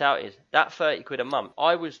I worked out is that 30 quid a month,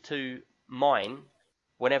 I was to mine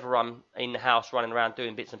whenever I'm in the house running around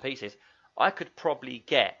doing bits and pieces, I could probably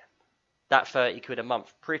get that 30 quid a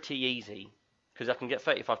month pretty easy, because I can get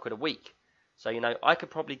 35 quid a week. So, I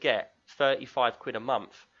could probably get 35 quid a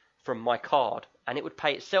month from my card, and it would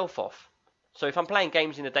pay itself off. So if I'm playing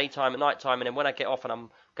games in the daytime, at night time, and then when I get off and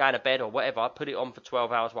I'm going to bed or whatever, I put it on for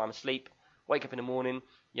 12 hours while I'm asleep, wake up in the morning,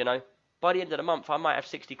 by the end of the month, I might have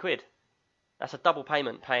 60 quid. That's a double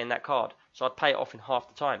payment paying that card. So I'd pay it off in half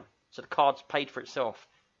the time. So the card's paid for itself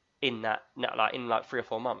in in 3 or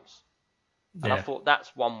 4 months. And I thought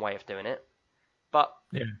that's one way of doing it. But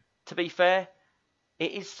to be fair,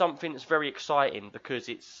 it is something that's very exciting, because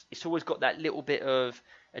it's always got that little bit of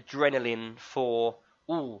adrenaline for,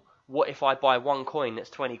 what if I buy one coin that's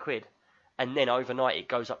 20 quid and then overnight it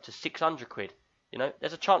goes up to 600 quid? You know,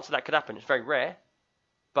 there's a chance that could happen. It's very rare,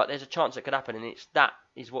 but there's a chance it could happen, and that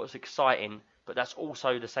is what's exciting. But that's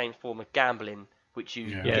also the same form of gambling, which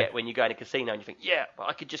you get when you go in a casino and you think, yeah, but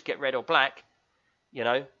I could just get red or black, you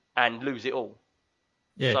know, and lose it all.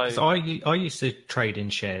 Yeah, because I used to trade in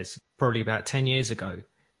shares probably about 10 years ago,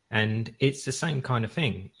 and it's the same kind of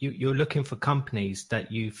thing. You're looking for companies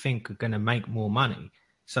that you think are going to make more money.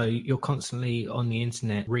 So you're constantly on the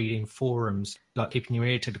internet reading forums, like keeping your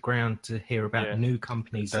ear to the ground to hear about new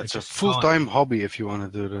companies. That's a full-time hobby if you want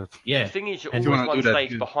to do that. Yeah. The thing is, you're always one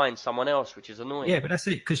stage behind someone else, which is annoying. Yeah, but that's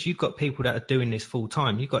it, because you've got people that are doing this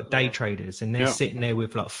full-time. You've got day traders, and they're sitting there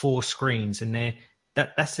with like 4 screens, and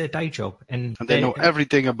that's their day job. And they know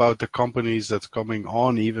everything about the companies that's coming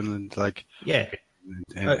on, even like... Yeah.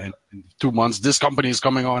 In 2 months, this company is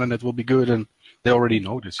coming on, and it will be good, and... They already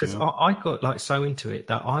know this. Because I got like so into it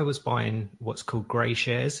that I was buying what's called grey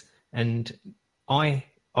shares, and I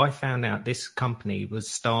found out this company was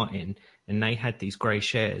starting, and they had these grey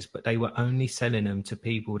shares, but they were only selling them to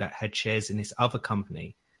people that had shares in this other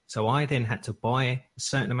company. So I then had to buy a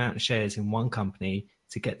certain amount of shares in one company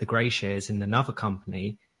to get the grey shares in another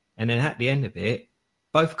company, and then at the end of it,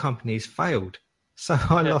 both companies failed. So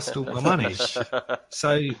I lost all my money.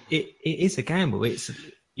 So it is a gamble.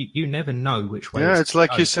 You never know which way. Yeah, it's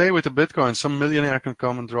like you say with the Bitcoin. Some millionaire can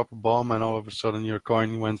come and drop a bomb, and all of a sudden your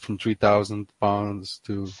coin went from £3,000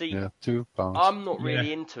 to £2. I'm not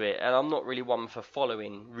really into it, and I'm not really one for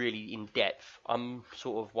following really in depth. I'm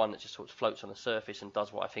sort of one that just sort of floats on the surface and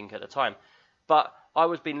does what I think at the time. But I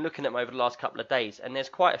was been looking at them over the last couple of days, and there's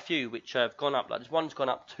quite a few which have gone up. Like this one's gone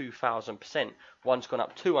up 2,000%, one's gone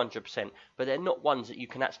up 200%, but they're not ones that you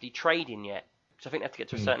can actually trade in yet. So I think they have to get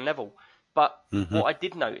to a certain level. But what I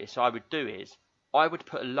did notice I would do is I would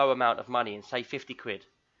put a low amount of money in, say 50 quid.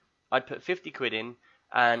 I'd put 50 quid in,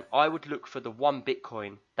 and I would look for the one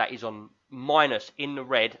Bitcoin that is on minus in the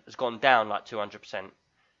red, has gone down like 200%.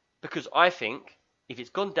 Because I think if it's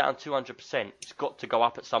gone down 200%, it's got to go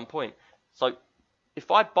up at some point. So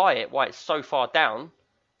if I buy it while it's so far down,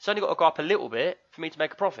 it's only got to go up a little bit for me to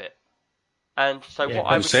make a profit. And so what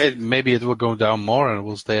I would say, maybe it will go down more and it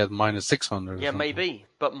will stay at minus 600. Yeah, maybe.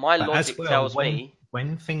 But my logic tells me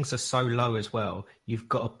when things are so low as well, you've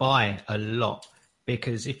got to buy a lot,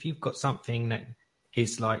 because if you've got something that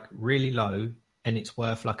is like really low and it's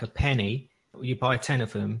worth like a penny, you buy 10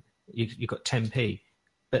 of them, you've got 10p.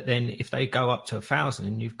 But then if they go up to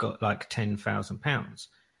 1,000, you've got like £10,000.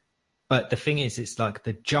 But the thing is, it's like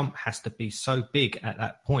the jump has to be so big at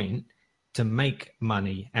that point to make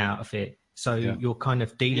money out of it. So you're kind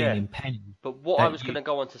of dealing in pennies. But what I was going to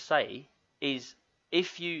go on to say is,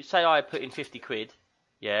 if you say I put in 50 quid,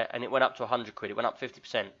 and it went up to 100 quid, it went up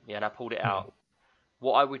 50%, and I pulled it out.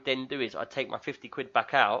 What I would then do is I'd take my 50 quid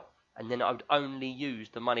back out, and then I would only use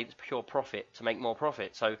the money that's pure profit to make more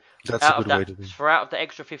profit. So that's a good way to do it. For out of the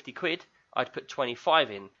extra 50 quid, I'd put 25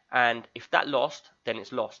 in, and if that lost, then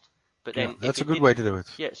it's lost. But then that's a good way to do it.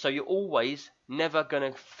 Yeah, so you're always never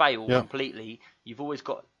going to fail completely. You've always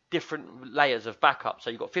got different layers of backup. So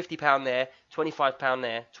you've got £50 there, £25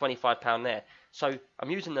 there, £25 there. So I'm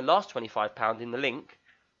using the last £25 in the link,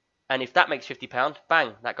 and if that makes £50,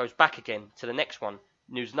 bang, that goes back again to the next one.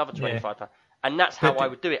 Use another £25. And that's how I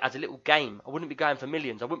would do it as a little game. I wouldn't be going for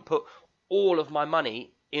millions. I wouldn't put all of my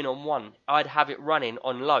money in on one. I'd have it running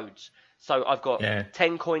on loads. So I've got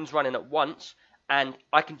 10 coins running at once, and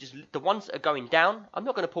I can just, the ones that are going down, I'm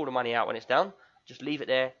not going to pull the money out when it's down. Just leave it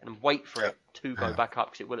there and wait for it to go back up,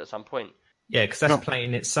 because it will at some point. Yeah, because that's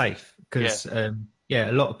playing it safe. Because a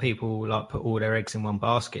lot of people like put all their eggs in one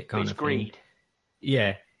basket kind of greed. Thing.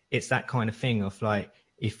 Yeah, it's that kind of thing of like,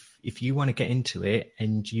 if you want to get into it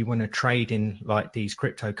and you want to trade in like these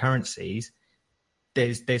cryptocurrencies,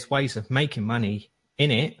 there's ways of making money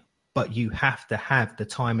in it, but you have to have the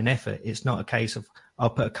time and effort. It's not a case of I'll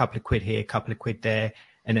put a couple of quid here, a couple of quid there,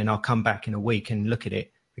 and then I'll come back in a week and look at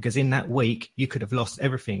it. Because in that week, you could have lost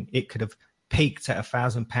everything. It could have peaked at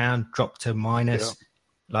 £1,000, dropped to minus.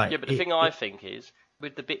 But the thing I think is,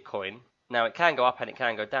 with the Bitcoin, now it can go up and it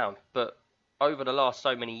can go down. But over the last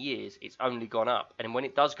so many years, it's only gone up. And when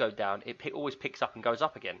it does go down, it always picks up and goes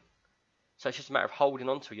up again. So it's just a matter of holding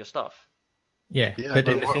on to your stuff. Yeah, but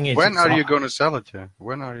the thing is, when are you going to sell it?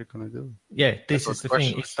 When are you going to do it? Yeah, this is the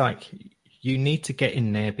thing. It's like you need to get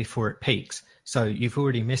in there before it peaks. So you've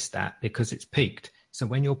already missed that because it's peaked. So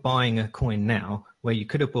when you're buying a coin now, where you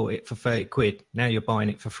could have bought it for 30 quid, now you're buying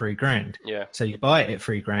it for £3,000. Yeah. So you buy it at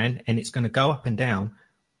 £3,000 and it's going to go up and down,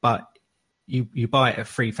 but you buy it at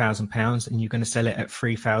 £3,000 and you're going to sell it at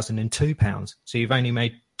 £3,002. So you've only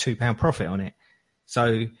made £2 profit on it.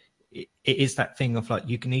 So it is that thing of like,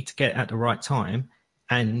 you need to get it at the right time,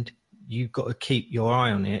 and you've got to keep your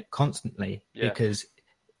eye on it constantly, because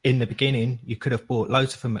in the beginning you could have bought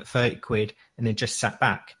loads of them at 30 quid and then just sat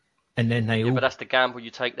back, and then they all... But that's the gamble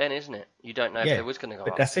you take then, isn't it? You don't know if it was going to go up.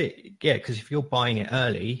 But that's it. Yeah, because if you're buying it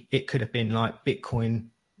early, it could have been like Bitcoin,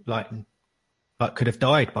 like could have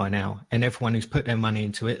died by now, and everyone who's put their money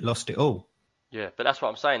into it lost it all. Yeah, but that's what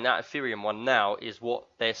I'm saying. That Ethereum one now is what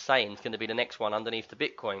they're saying is going to be the next one underneath the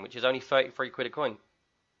Bitcoin, which is only 33 quid a coin.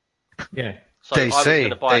 Yeah. So I was going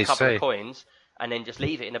to buy a couple of coins and then just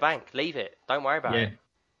leave it in the bank. Leave it. Don't worry about it.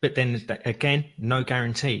 But then again, no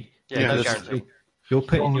guarantee. Yeah, no guarantee. You're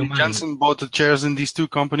putting your money. Jensen bought the shares in these two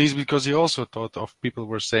companies because he also thought of people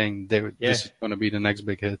were saying this is going to be the next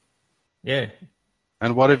big hit. Yeah.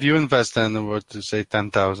 And what if you invest then and were to say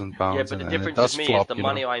 £10,000? Yeah, but the difference with me is the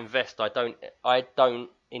money I invest, I don't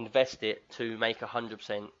invest it to make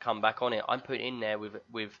 100% come back on it. I'm putting in there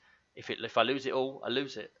with if I lose it all, I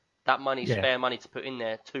lose it. That money's spare money to put in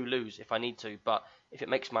there to lose if I need to. But if it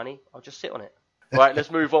makes money, I'll just sit on it. Right, let's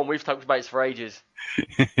move on. We've talked about this for ages.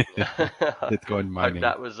 Bitcoin mining. Hope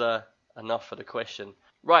that was enough for the question.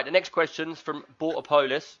 Right, the next question's from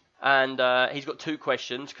Bortopolis. And he's got two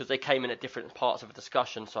questions because they came in at different parts of the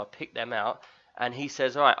discussion, so I picked them out. And he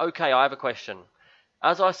says, all right, okay, I have a question.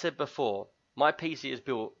 As I said before, my PC is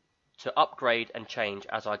built to upgrade and change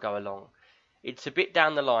as I go along. It's a bit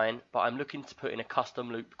down the line, but I'm looking to put in a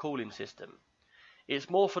custom loop cooling system. It's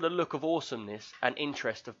more for the look of awesomeness and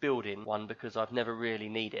interest of building one because I've never really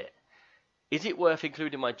need it. Is it worth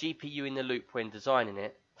including my GPU in the loop when designing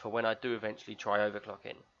it for when I do eventually try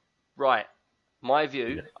overclocking? Right. My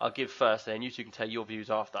view, I'll give first, and then you two can tell your views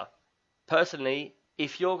after. Personally,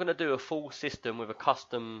 if you're going to do a full system with a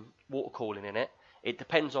custom water cooling in it, it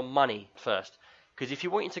depends on money first. Because if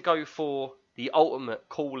you're wanting to go for the ultimate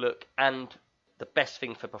cool look and the best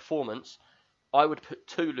thing for performance, I would put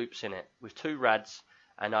two loops in it with two rads,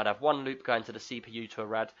 and I'd have one loop going to the CPU to a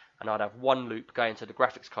rad, and I'd have one loop going to the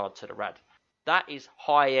graphics card to the rad. That is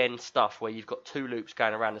high-end stuff where you've got two loops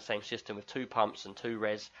going around the same system with two pumps and two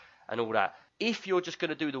res and all that. If you're just going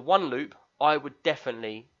to do the one loop, I would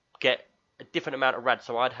definitely get a different amount of rad.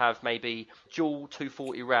 So I'd have maybe dual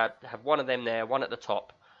 240 rad, have one of them there, one at the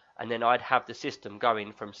top, and then I'd have the system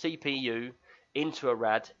going from CPU into a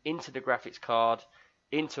rad, into the graphics card,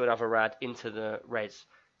 into another rad, into the res.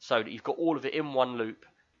 So that you've got all of it in one loop.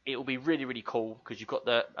 It will be really, really cool because you've got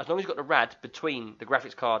as long as you've got the rad between the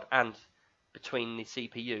graphics card and between the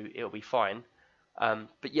CPU, it'll be fine.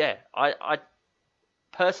 But yeah, I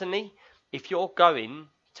personally, if you're going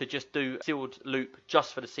to just do a sealed loop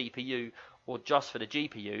just for the CPU or just for the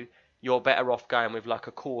GPU, you're better off going with like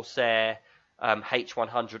a Corsair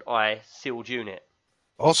H100i sealed unit.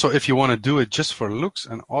 Also, if you want to do it just for looks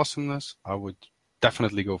and awesomeness, I would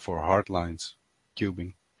definitely go for hardlines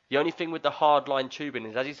cubing. The only thing with the hardline tubing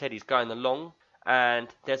is, as he said, he's going along, and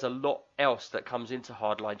there's a lot else that comes into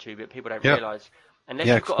hardline tubing that people don't realise. Unless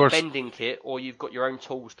you've got a bending kit or you've got your own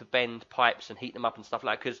tools to bend pipes and heat them up and stuff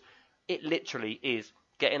like that, because it literally is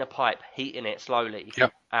getting a pipe, heating it slowly,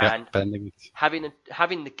 and bending it.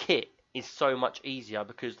 Having the kit is so much easier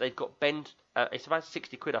because they've got bend. It's about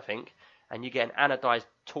 60 quid, I think, and you get an anodized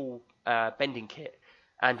tool bending kit,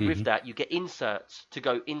 and with that you get inserts to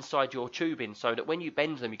go inside your tubing, so that when you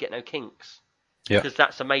bend them, you get no kinks. Because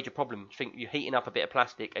that's a major problem. You think you're heating up a bit of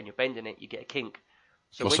plastic and you're bending it, you get a kink.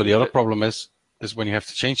 So also, the other problem is when you have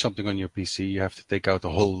to change something on your PC, you have to take out the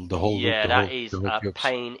whole Yeah, loop, that is a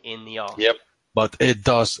pain in the arse. Yep. But it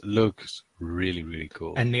does look really, really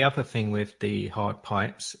cool. And the other thing with the hard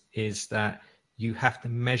pipes is that you have to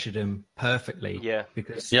measure them perfectly. Yeah.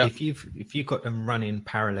 Because if you've got them running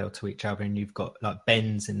parallel to each other and you've got like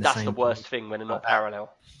bends in the same. That's the worst thing when they're not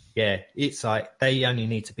parallel. Yeah, it's like they only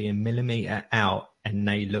need to be a millimeter out and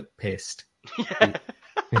they look pissed.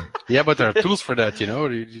 Yeah, but there are tools for that, you know.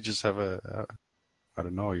 You just have I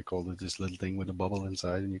don't know, you call it this little thing with a bubble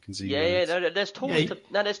inside, and you can see. There's tools.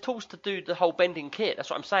 There's tools to do the whole bending kit. That's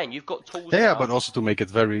what I'm saying. You've got tools. Yeah, but also to make it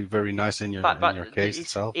very, very nice in your case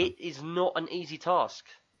itself. It is not an easy task.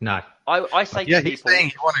 No. I say to people. He's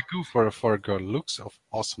saying you want to go for good looks of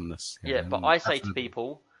awesomeness. Yeah, but I say to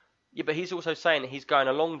people. Yeah, but he's also saying that he's going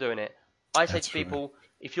along doing it. I say to people,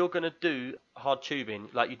 if you're going to do hard tubing,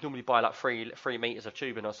 like you'd normally buy like 3 meters of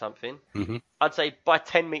tubing or something, I'd say buy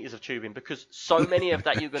 10 meters of tubing, because so many of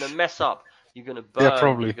that you're going to mess up, you're going to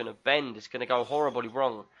burn, you're going to bend, it's going to go horribly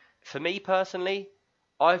wrong. For me personally,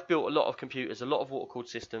 I've built a lot of computers, a lot of water-cooled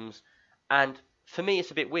systems, and for me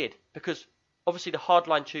it's a bit weird, because obviously the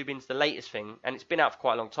hardline tubing's the latest thing, and it's been out for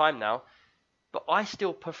quite a long time now, but I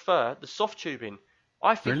still prefer the soft tubing.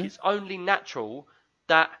 I think it's only natural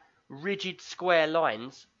that rigid square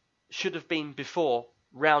lines should have been before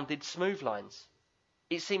rounded smooth lines.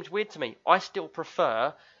 It seems weird to me. I still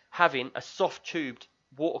prefer having a soft tubed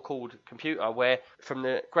water-cooled computer where from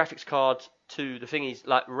the graphics card to the thingies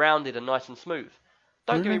like rounded and nice and smooth.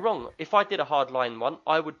 Don't get me wrong, if I did a hardline one,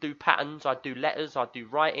 I would do patterns, I'd do letters, I'd do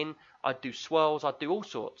writing, I'd do swirls, I'd do all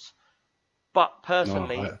sorts. But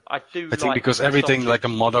personally, I think like because everything like a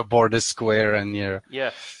motherboard is square and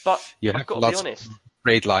but you I've have got to be lots honest. of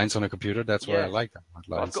straight lines on a computer. That's why I like them.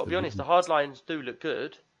 I've got to be honest, the hard lines do look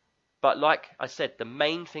good, but like I said, the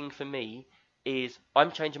main thing for me is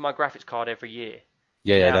I'm changing my graphics card every year.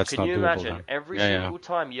 Yeah, now, that's not doable. Can you imagine then. every single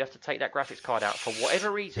time you have to take that graphics card out for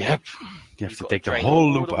whatever reason? Yep. You have to take the drain whole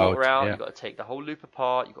all loop the water out. Yeah. You've got to take the whole loop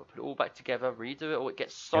apart. You've got to put it all back together, redo it, or it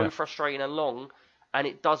gets so frustrating and long, and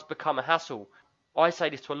it does become a hassle. I say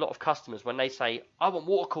this to a lot of customers when they say, I want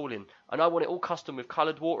water cooling, and I want it all custom with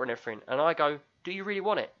coloured water and everything. And I go, do you really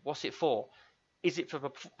want it? What's it for? Is it for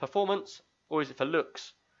performance, or is it for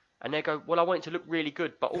looks? And they go, well, I want it to look really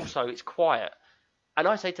good, but also it's quiet. And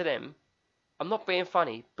I say to them, I'm not being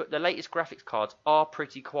funny, but the latest graphics cards are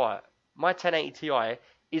pretty quiet. My 1080 Ti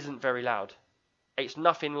isn't very loud. It's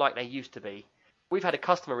nothing like they used to be. We've had a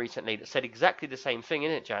customer recently that said exactly the same thing,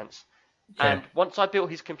 innit, Jance? Yeah. And once I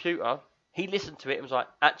built his computer, he listened to it and was like,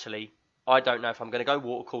 actually, I don't know if I'm going to go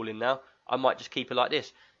water cooling now. I might just keep it like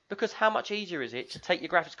this. Because how much easier is it to take your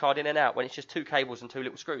graphics card in and out when it's just 2 cables and 2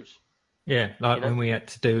 little screws? Yeah, like when we had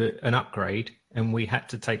to do an upgrade and we had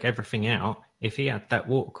to take everything out. If he had that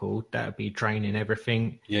water cooled, that would be draining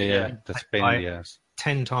everything. Yeah, that's pain in the ass.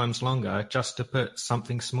 10 times longer just to put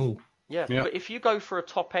something small. Yeah, but if you go for a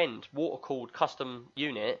top end water cooled custom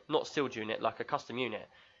unit, not sealed unit, like a custom unit,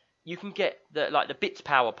 you can get the bits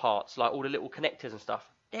power parts, like all the little connectors and stuff.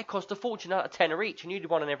 They cost a fortune out of tenner each, and you need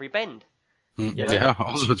one on every bend. Yeah,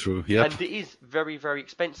 also true. Yeah, and it is very, very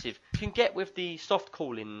expensive. You can get with the soft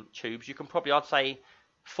cooling tubes. You can probably, I'd say,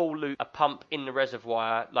 full loop a pump in the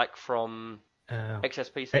reservoir, like from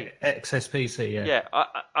XSPC. XSPC, yeah. Yeah,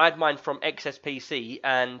 I had mine from XSPC,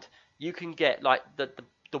 and you can get like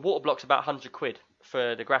the water block's about £100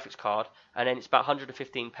 for the graphics card, and then it's about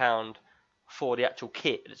 £115 for the actual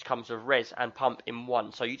kit that comes with res and pump in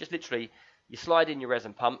one. So you just literally you slide in your res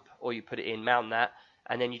and pump, or you put it in, mount that,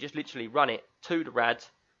 and then you just literally run it to the RAD,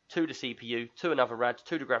 to the CPU, to another RAD,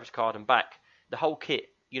 to the graphics card, and back. The whole kit.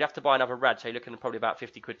 You'd have to buy another RAD, so you're looking at probably about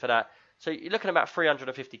 £50 for that. So you're looking at about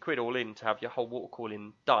 £350 all in to have your whole water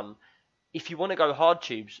cooling done. If you want to go hard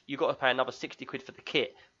tubes, you've got to pay another £60 for the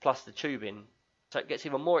kit plus the tubing. So it gets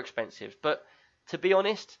even more expensive. But to be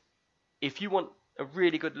honest, if you want a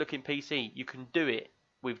really good looking PC, you can do it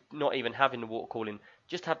with not even having the water cooling.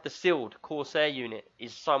 Just have the sealed Corsair unit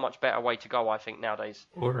is so much better way to go, I think, nowadays.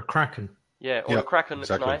 Or a Kraken. Yeah, or a Kraken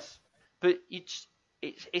that's nice. But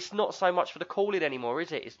it's not so much for the cooling anymore,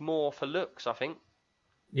 is it? It's more for looks, I think.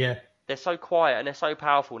 Yeah. They're so quiet and they're so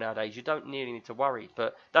powerful nowadays, you don't really need to worry.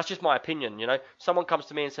 But that's just my opinion, you know. Someone comes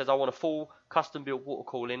to me and says, I want a full custom-built water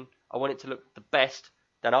cooling. I want it to look the best.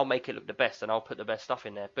 Then I'll make it look the best and I'll put the best stuff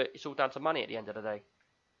in there. But it's all down to money at the end of the day.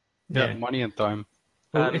 Yeah, money and time.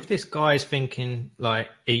 Well, if this guy's thinking like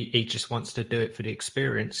he just wants to do it for the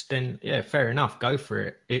experience, then yeah, fair enough, go for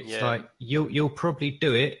it. It's like you'll probably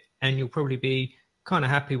do it and you'll probably be kind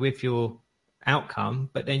of happy with your outcome,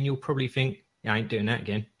 but then you'll probably think, yeah, I ain't doing that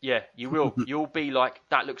again. Yeah, you will. You'll be like,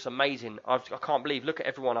 that looks amazing. I can't believe, look at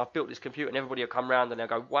everyone. I've built this computer, and everybody will come around and they'll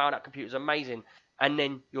go, wow, that computer's amazing. And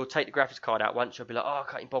then you'll take the graphics card out once, you'll be like, oh,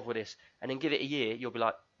 I can't even bother with this. And then give it a year, you'll be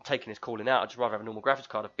like, I'm taking this cooling out. I'd just rather have a normal graphics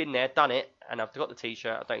card. I've been there, done it, and I've got the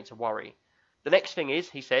t-shirt. I don't need to worry. The next thing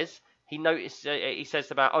is, he says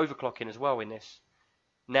about overclocking as well in this.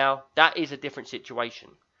 Now, that is a different situation.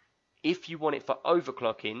 If you want it for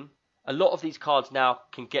overclocking, a lot of these cards now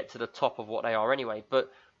can get to the top of what they are anyway,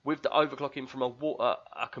 but with the overclocking from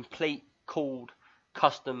a complete cooled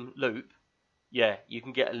custom loop, yeah, you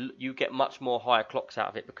get much more higher clocks out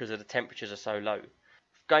of it because of the temperatures are so low.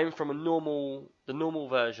 Going from the normal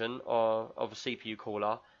version of a CPU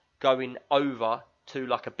cooler, going over to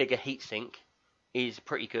like a bigger heatsink is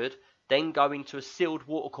pretty good. Then going to a sealed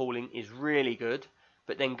water cooling is really good,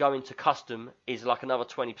 but then going to custom is like another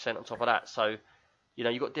 20% on top of that. So, you know,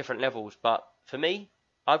 you've got different levels. But for me,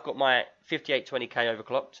 I've got my 5820K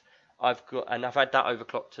overclocked. I've had that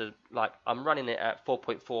overclocked to like, I'm running it at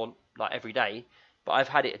 4.4 like every day, but I've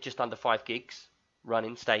had it at just under 5 gigs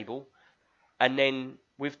running stable. And then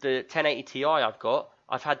with the 1080 Ti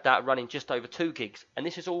I've had that running just over 2 gigs. And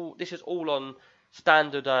this is all on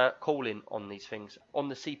standard cooling on these things. On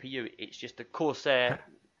the CPU, it's just a Corsair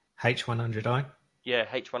H100i. Yeah,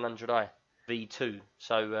 H100i V2.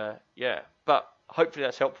 So yeah, but hopefully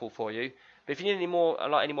that's helpful for you. But if you need any more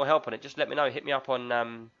help on it, just let me know. Hit me up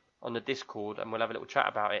on the Discord, and we'll have a little chat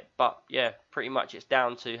about it. But yeah, pretty much it's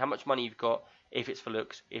down to how much money you've got, if it's for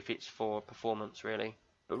looks, if it's for performance, really.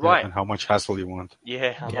 But right, and how much hassle you want.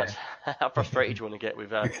 yeah, how frustrated you want to get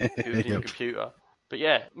with using your computer. But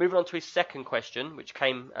yeah, moving on to his second question, which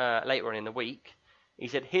came later on in the week. He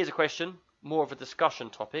said, here's a question, more of a discussion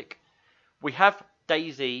topic. We have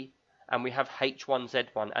DayZ and we have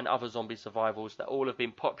H1Z1 and other zombie survivals that all have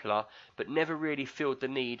been popular, but never really filled the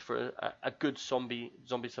need for a good zombie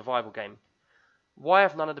survival game. Why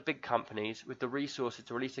have none of the big companies with the resources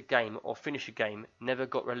to release a game or finish a game never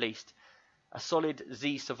got released? A solid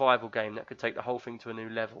Z survival game that could take the whole thing to a new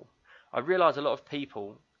level. I realise a lot of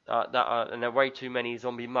people and there are way too many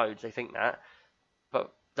zombie modes, they think that,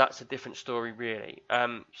 but that's a different story really.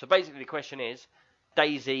 So basically the question is,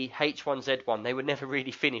 DayZ, H1Z1, they were never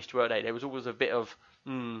really finished, were they? There was always a bit of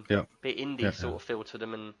bit indie sort of feel to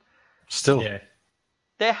them, and still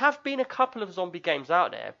there have been a couple of zombie games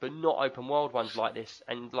out there, but not open world ones like this.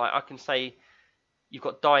 And like I can say, you've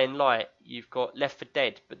got Dying Light, you've got Left 4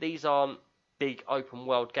 Dead, but these aren't big open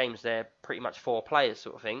world games. They're pretty much 4 players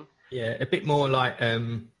sort of thing. Yeah, a bit more like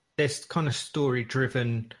there's kind of story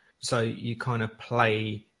driven, so you kind of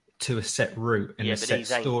play to a set route and a set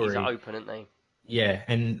story. These are open, aren't they? Yeah,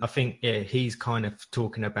 and I think he's kind of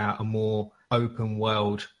talking about a more open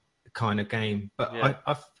world kind of game. But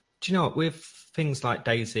do you know what? With things like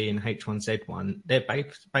DayZ and H1Z1, they're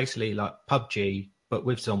basically like PUBG but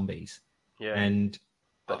with zombies. Yeah,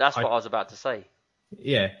 but that's what I was about to say.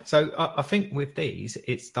 Yeah, so I think with these,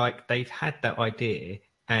 it's like they've had that idea,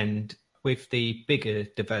 and with the bigger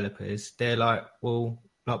developers, they're like, well,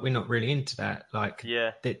 like we're not really into that. Like,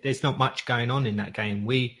 there's not much going on in that game.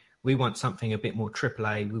 We want something a bit more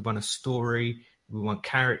AAA. We want a story. We want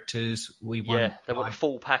characters. We want they want the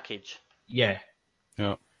full package. Yeah.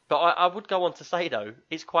 But I would go on to say though,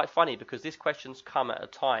 it's quite funny because this question's come at a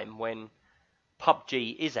time when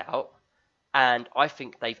PUBG is out. And I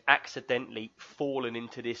think they've accidentally fallen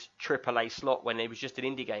into this AAA slot when it was just an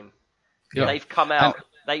indie game. Yeah. They've come out.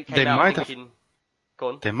 They came out thinking. Go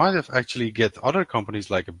on. They might have actually get other companies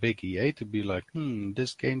like a big EA to be like,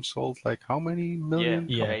 this game sold like how many million?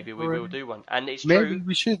 Yeah, maybe we will do one. And it's maybe true.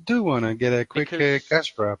 We should do one and get a quick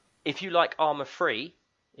cash grab. If you like Arma 3,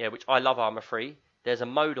 which I love Arma 3. There's a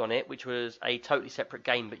mode on it which was a totally separate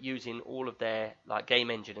game, but using all of their like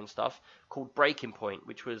game engine and stuff, called Breaking Point,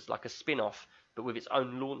 which was like a spin-off, but with its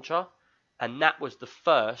own launcher. And that was the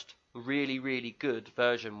first really, really good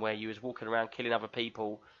version where you was walking around killing other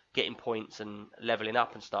people, getting points and leveling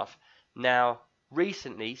up and stuff. Now,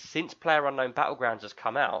 recently, since PlayerUnknown Battlegrounds has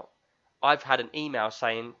come out, I've had an email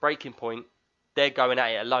saying Breaking Point, they're going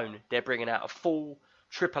at it alone. They're bringing out a full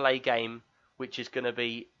AAA game, which is going to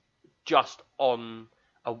be just on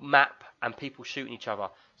a map and people shooting each other.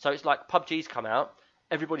 So it's like PUBG's come out,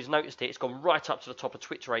 everybody's noticed it, it's gone right up to the top of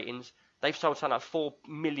Twitch ratings. They've sold something like 4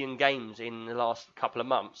 million games in the last couple of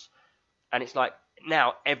months. And it's like,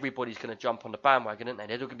 now everybody's going to jump on the bandwagon, aren't they?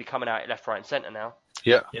 They're going to be coming out left, right and centre now.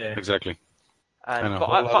 Yeah, exactly. And but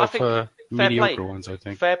I think mediocre ones, I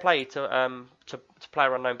think. Fair play to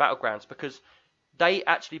PlayerUnknown Battlegrounds, because they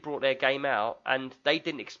actually brought their game out and they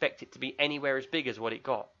didn't expect it to be anywhere as big as what it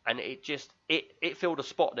got. And it just, it filled a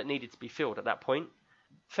spot that needed to be filled at that point.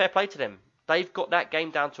 Fair play to them. They've got that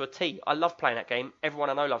game down to a T. I love playing that game. Everyone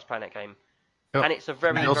I know loves playing that game. Yep. And it's a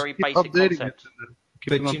very, very basic concept.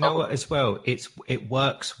 But you know what as well? It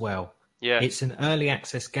works well. Yeah. It's an early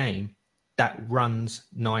access game that runs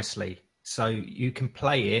nicely. So you can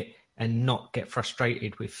play it and not get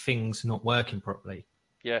frustrated with things not working properly.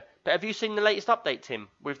 Yeah, but have you seen the latest update, Tim,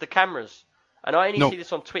 with the cameras? And I only see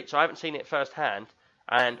this on Twitch. I haven't seen it firsthand,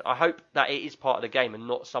 and I hope that it is part of the game and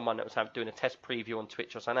not someone that was doing a test preview on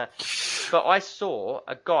Twitch or something. But I saw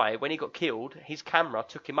a guy, when he got killed, his camera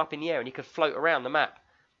took him up in the air and he could float around the map,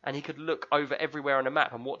 and he could look over everywhere on the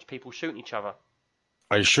map and watch people shooting each other.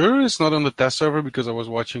 Are you sure it's not on the test server? Because I was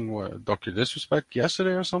watching Dr. Disrespect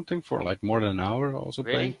yesterday or something for like more than an hour, also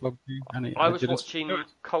playing PUBG. And I was watching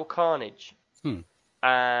Cole Carnage.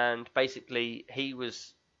 And basically, he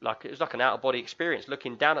was like, it was like an out of body experience,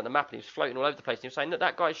 looking down at the map and he was floating all over the place. And he was saying, look,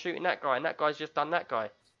 that guy's shooting that guy, and that guy's just done that guy.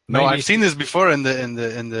 No, I've seen this before in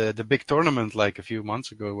the big tournament like a few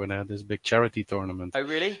months ago when I had this big charity tournament. Oh,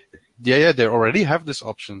 really? Yeah, they already have this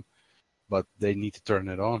option, but they need to turn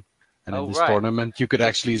it on. And in this tournament, you could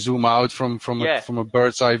actually zoom out from a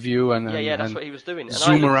bird's eye view and that's what he was doing. And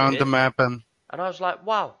zoom around the map and I was like,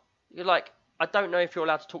 wow, you're like, I don't know if you're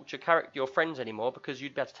allowed to talk to your friends anymore because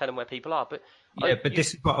you'd be able to tell them where people are. But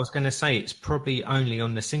this is what I was going to say. It's probably only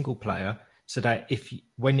on the single player. so that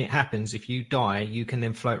when it happens, if you die, you can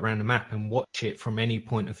then float around the map and watch it from any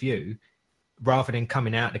point of view, rather than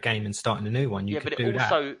coming out of the game and starting a new one. You could do that. Yeah,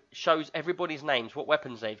 but it also shows everybody's names, what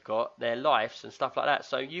weapons they've got, their lives and stuff like that.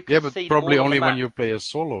 So you can see probably them all on only the when map. you play a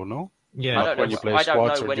solo, no? Yeah, I don't know. when you play I don't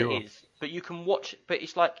squads know or when duo. it is, but you can watch. But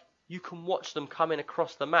it's like you can watch them coming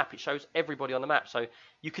across the map. It shows everybody on the map, so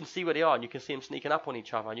you can see where they are, and you can see them sneaking up on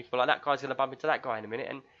each other, and you can be like, that guy's going to bump into that guy in a minute,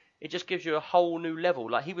 and it just gives you a whole new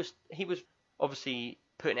level. Like he was obviously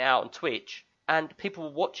putting it out on Twitch, and people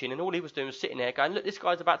were watching, and all he was doing was sitting there going, look, this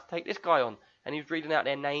guy's about to take this guy on, and he was reading out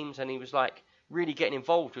their names, and he was like really getting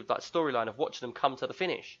involved with that storyline of watching them come to the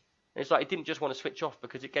finish. And it's like he didn't just want to switch off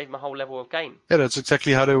because it gave him a whole level of game. Yeah, that's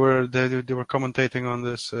exactly how they were commentating on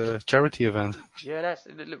this charity event. Yeah,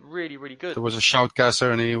 it looked really, really good. There was a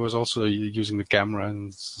shoutcaster, and he was also using the camera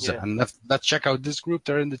and let's check out this group.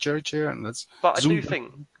 They're in the church here, and let's. But I do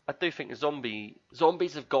think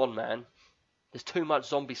zombies have gone, man. There's too much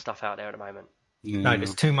zombie stuff out there at the moment. No,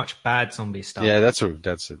 there's too much bad zombie stuff. Yeah, that's true.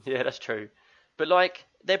 That's it. Yeah, that's true. But like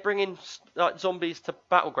they're bringing like zombies to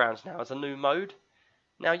Battlegrounds now as a new mode.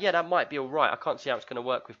 Now, yeah, that might be all right. I can't see how it's going to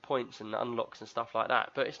work with points and unlocks and stuff like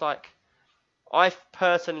that. But it's like, I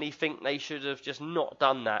personally think they should have just not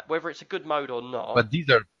done that, whether it's a good mode or not. But these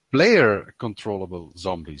are player controllable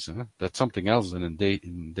zombies. Huh? That's something else than in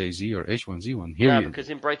DayZ or H1Z1. Yeah,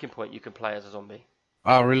 because in Breaking Point you can play as a zombie.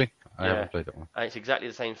 Oh, really? I haven't played that one. And it's exactly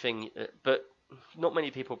the same thing, but not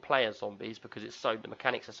many people play as zombies because the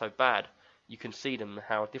mechanics are so bad. You can see them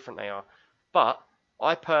how different they are. But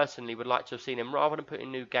I personally would like to have seen them, rather than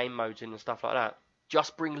putting new game modes in and stuff like that,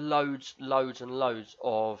 just bring loads and loads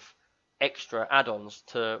of extra add-ons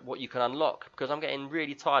to what you can unlock, because I'm getting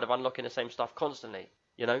really tired of unlocking the same stuff constantly.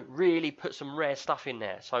 You know, really put some rare stuff in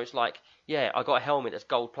there. So it's like, yeah, I got a helmet that's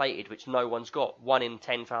gold plated, which no one's got. 1 in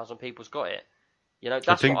 10,000 people's got it. You know,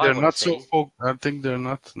 that's what I want to see. I think they're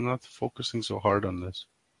not focusing so hard on this.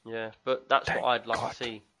 Yeah, but that's what I'd like to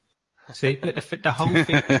see. See, but the whole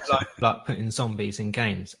thing is like putting zombies in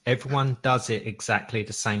games. Everyone does it exactly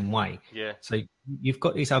the same way. Yeah. So you've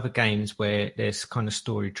got these other games where there's kind of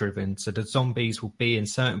story driven. So the zombies will be in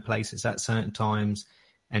certain places at certain times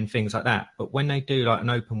and things like that. But when they do like an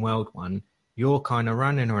open world one, you're kind of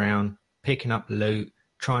running around, picking up loot,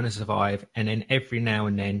 trying to survive. And then every now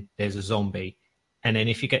and then there's a zombie. And then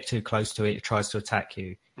if you get too close to it, it tries to attack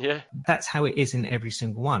you. Yeah. That's how it is in every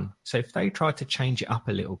single one. So if they try to change it up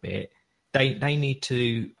a little bit, they need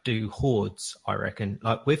to do hordes, I reckon.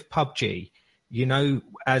 Like with PUBG, you know,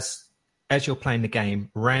 as you're playing the game,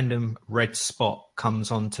 random red spot comes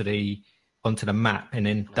onto the map, and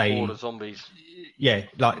then horde of zombies. Yeah,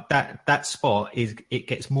 like that spot it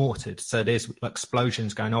gets mortared, so there's like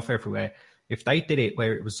explosions going off everywhere. If they did it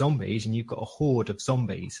where it was zombies and you've got a horde of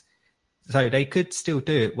zombies, so they could still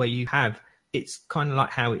do it where you have, it's kind of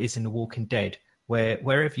like how it is in The Walking Dead, where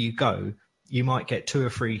wherever you go, you might get 2 or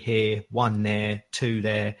 3 here, 1 there, 2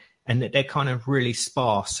 there, and they're kind of really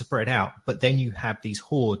sparse, spread out. But then you have these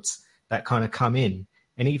hordes that kind of come in.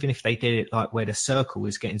 And even if they did it like where the circle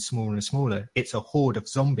is getting smaller and smaller, it's a horde of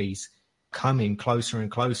zombies coming closer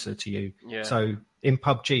and closer to you. Yeah. So in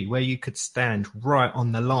PUBG, where you could stand right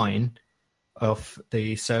on the line of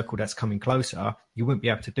the circle that's coming closer, you wouldn't be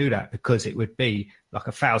able to do that because it would be like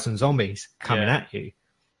 1,000 zombies coming at you.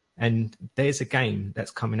 And there's a game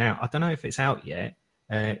that's coming out. I don't know if it's out yet.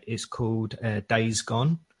 It's called Days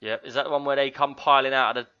Gone. Yeah, is that the one where they come piling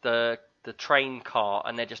out of the train car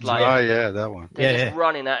and they're just like... Oh, yeah, that one. They're just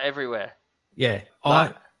running out everywhere. Yeah.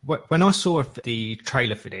 When I saw the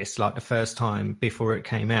trailer for this, like the first time before it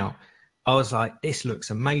came out, I was like, this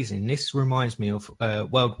looks amazing. This reminds me of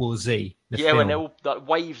World War Z. Yeah, when they're all like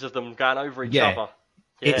waves of them going over each other.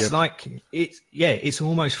 Yeah. It's like it's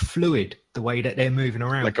almost fluid the way that they're moving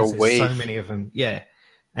around. Like a wave. There's so many of them. Yeah.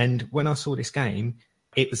 And when I saw this game,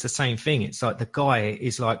 it was the same thing. It's like the guy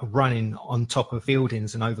is like running on top of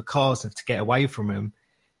buildings and over cars to get away from him.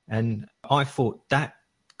 And I thought that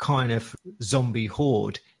kind of zombie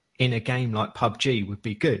horde in a game like PUBG would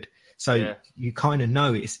be good. So you kind of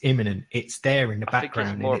know it's imminent. It's there in the background.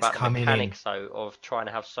 I think it's more and it's about coming the mechanics, in. though, of trying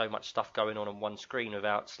to have so much stuff going on one screen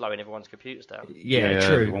without slowing everyone's computers down. Yeah,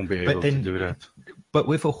 true. They won't be able to do that. But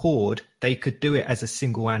with a horde, they could do it as a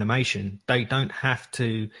single animation. They don't have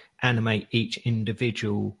to animate each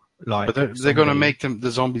individual. But they're going to make the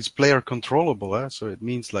zombies player controllable, so it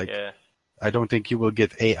means like... Yeah. I don't think you will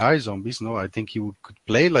get AI zombies. No, I think you could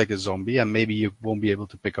play like a zombie, and maybe you won't be able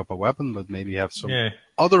to pick up a weapon, but maybe have some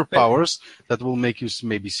other powers that will make you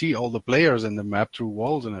maybe see all the players in the map through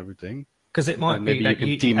walls and everything. Because it might be that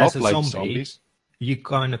you can team up like zombies. You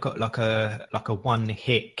kind of got like a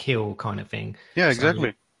one-hit kill kind of thing. Yeah,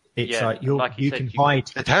 exactly. It's Yeah, like like you you said, can you-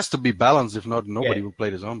 hide. It has to be balanced. If not, nobody Yeah. will play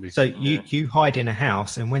the zombies. So you hide in a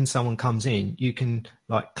house, and when someone comes in, you can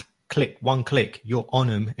like click one click, you're on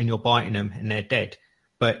them and you're biting them, and they're dead.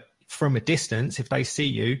 But from a distance, if they see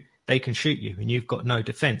you, they can shoot you, and you've got no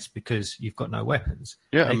defense because you've got no weapons.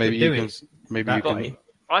 Yeah, They maybe could do you can. it Maybe that you can. way.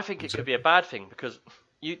 I think it could be a bad thing because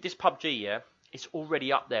this PUBG, yeah, it's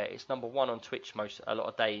already up there. It's number 1 on Twitch a lot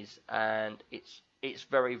of days, and it's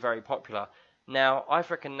very, very popular. Now, I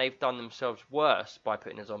reckon they've done themselves worse by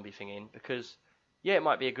putting a zombie thing in because, yeah, it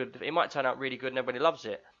might turn out really good and everybody loves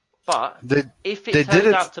it. But if it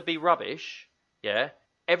turns out to be rubbish, yeah,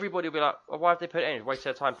 everybody will be like, well, why have they put it in? Waste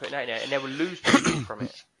their time putting that in there, and they will lose people from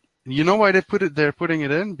it. You know why they're putting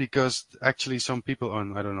it in? Because actually some people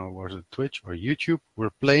on, I don't know, was it Twitch or YouTube,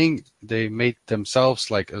 were playing, they made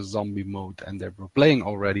themselves like a zombie mode, and they were playing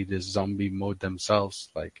already this zombie mode themselves,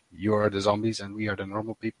 like you are the zombies and we are the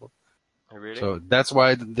normal people. Oh, really? So that's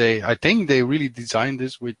why I think they really designed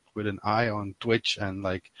this with an eye on Twitch, and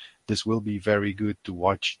like this will be very good to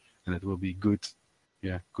watch, and it will be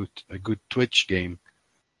a good Twitch game.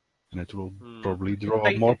 And it will probably draw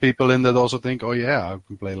more people in that also think, oh yeah, I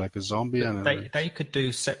can play like a zombie. And they could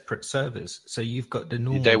do separate servers. So you've got the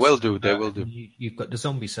normal. They will do. You've got the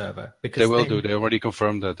zombie server. Because they will do. They already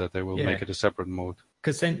confirmed that they will make it a separate mode.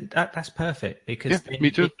 Because then that's perfect. Because then me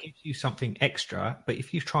too. It gives you something extra. But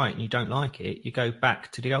if you try it and you don't like it, you go back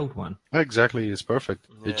to the old one. Exactly, it's perfect.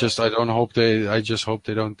 Yeah. It just I just hope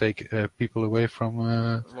they don't take people away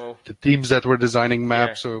from the teams that were designing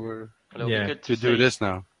maps or it'll be good to do this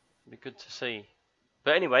now. Be good to see.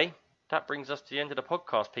 But anyway, that brings us to the end of the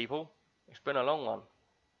podcast, people. It's been a long one.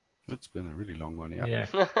 It's been a really long one, yeah.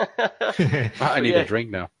 Yeah. I need a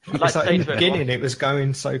drink now. It's like in the beginning, it was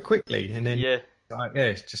going so quickly, and then it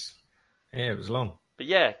was long. But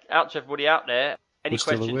yeah, out to everybody out there. Any We're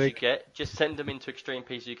still questions you awake. get, just send them into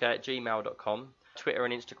extremepcuk@gmail.com, Twitter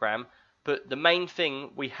and Instagram. But the main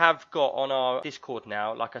thing we have got on our Discord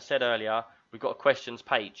now, like I said earlier, we've got a questions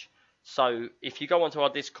page. So if you go onto our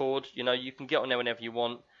Discord, you can get on there whenever you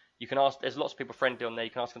want. You can ask. There's lots of people friendly on there. You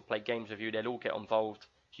can ask them to play games with you. They'll all get involved.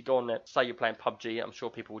 If you go on there, say you're playing PUBG, I'm sure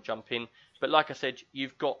people will jump in. But like I said,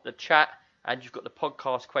 you've got the chat and you've got the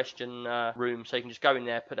podcast question room, so you can just go in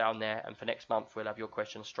there, put it on there, and for next month we'll have your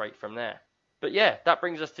questions straight from there. But yeah, that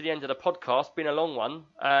brings us to the end of the podcast. Been a long one,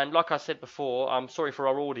 and like I said before, I'm sorry for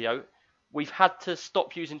our audio. We've had to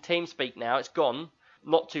stop using TeamSpeak now. It's gone.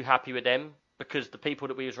 Not too happy with them, because the people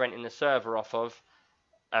that we was renting the server off of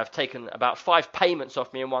have taken about 5 payments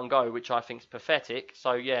off me in one go, which I think is pathetic.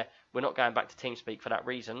 So yeah, we're not going back to TeamSpeak for that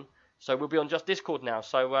reason. So we'll be on just Discord now.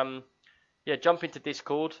 So jump into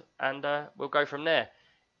Discord and we'll go from there.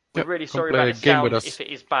 We're really sorry about the sound if it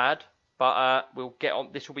is bad, but we'll get on.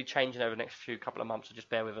 This will be changing over the next couple of months, so just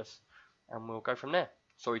bear with us, and we'll go from there.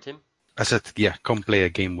 Sorry, Tim. I said, come play a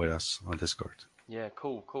game with us on Discord. Yeah,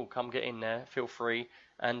 cool. Come get in there. Feel free.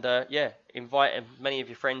 And invite as many of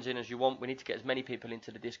your friends in as you want. We need to get as many people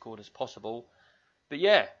into the Discord as possible. But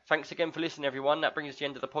yeah, thanks again for listening, everyone. That brings us to the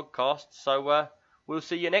end of the podcast. So we'll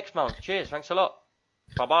see you next month. Cheers. Thanks a lot.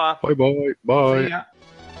 Bye-bye. Bye-bye. Bye. See ya.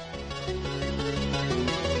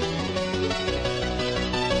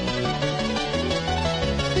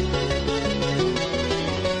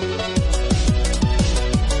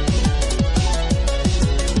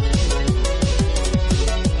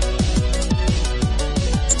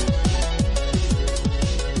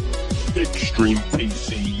 Extreme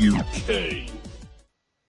PC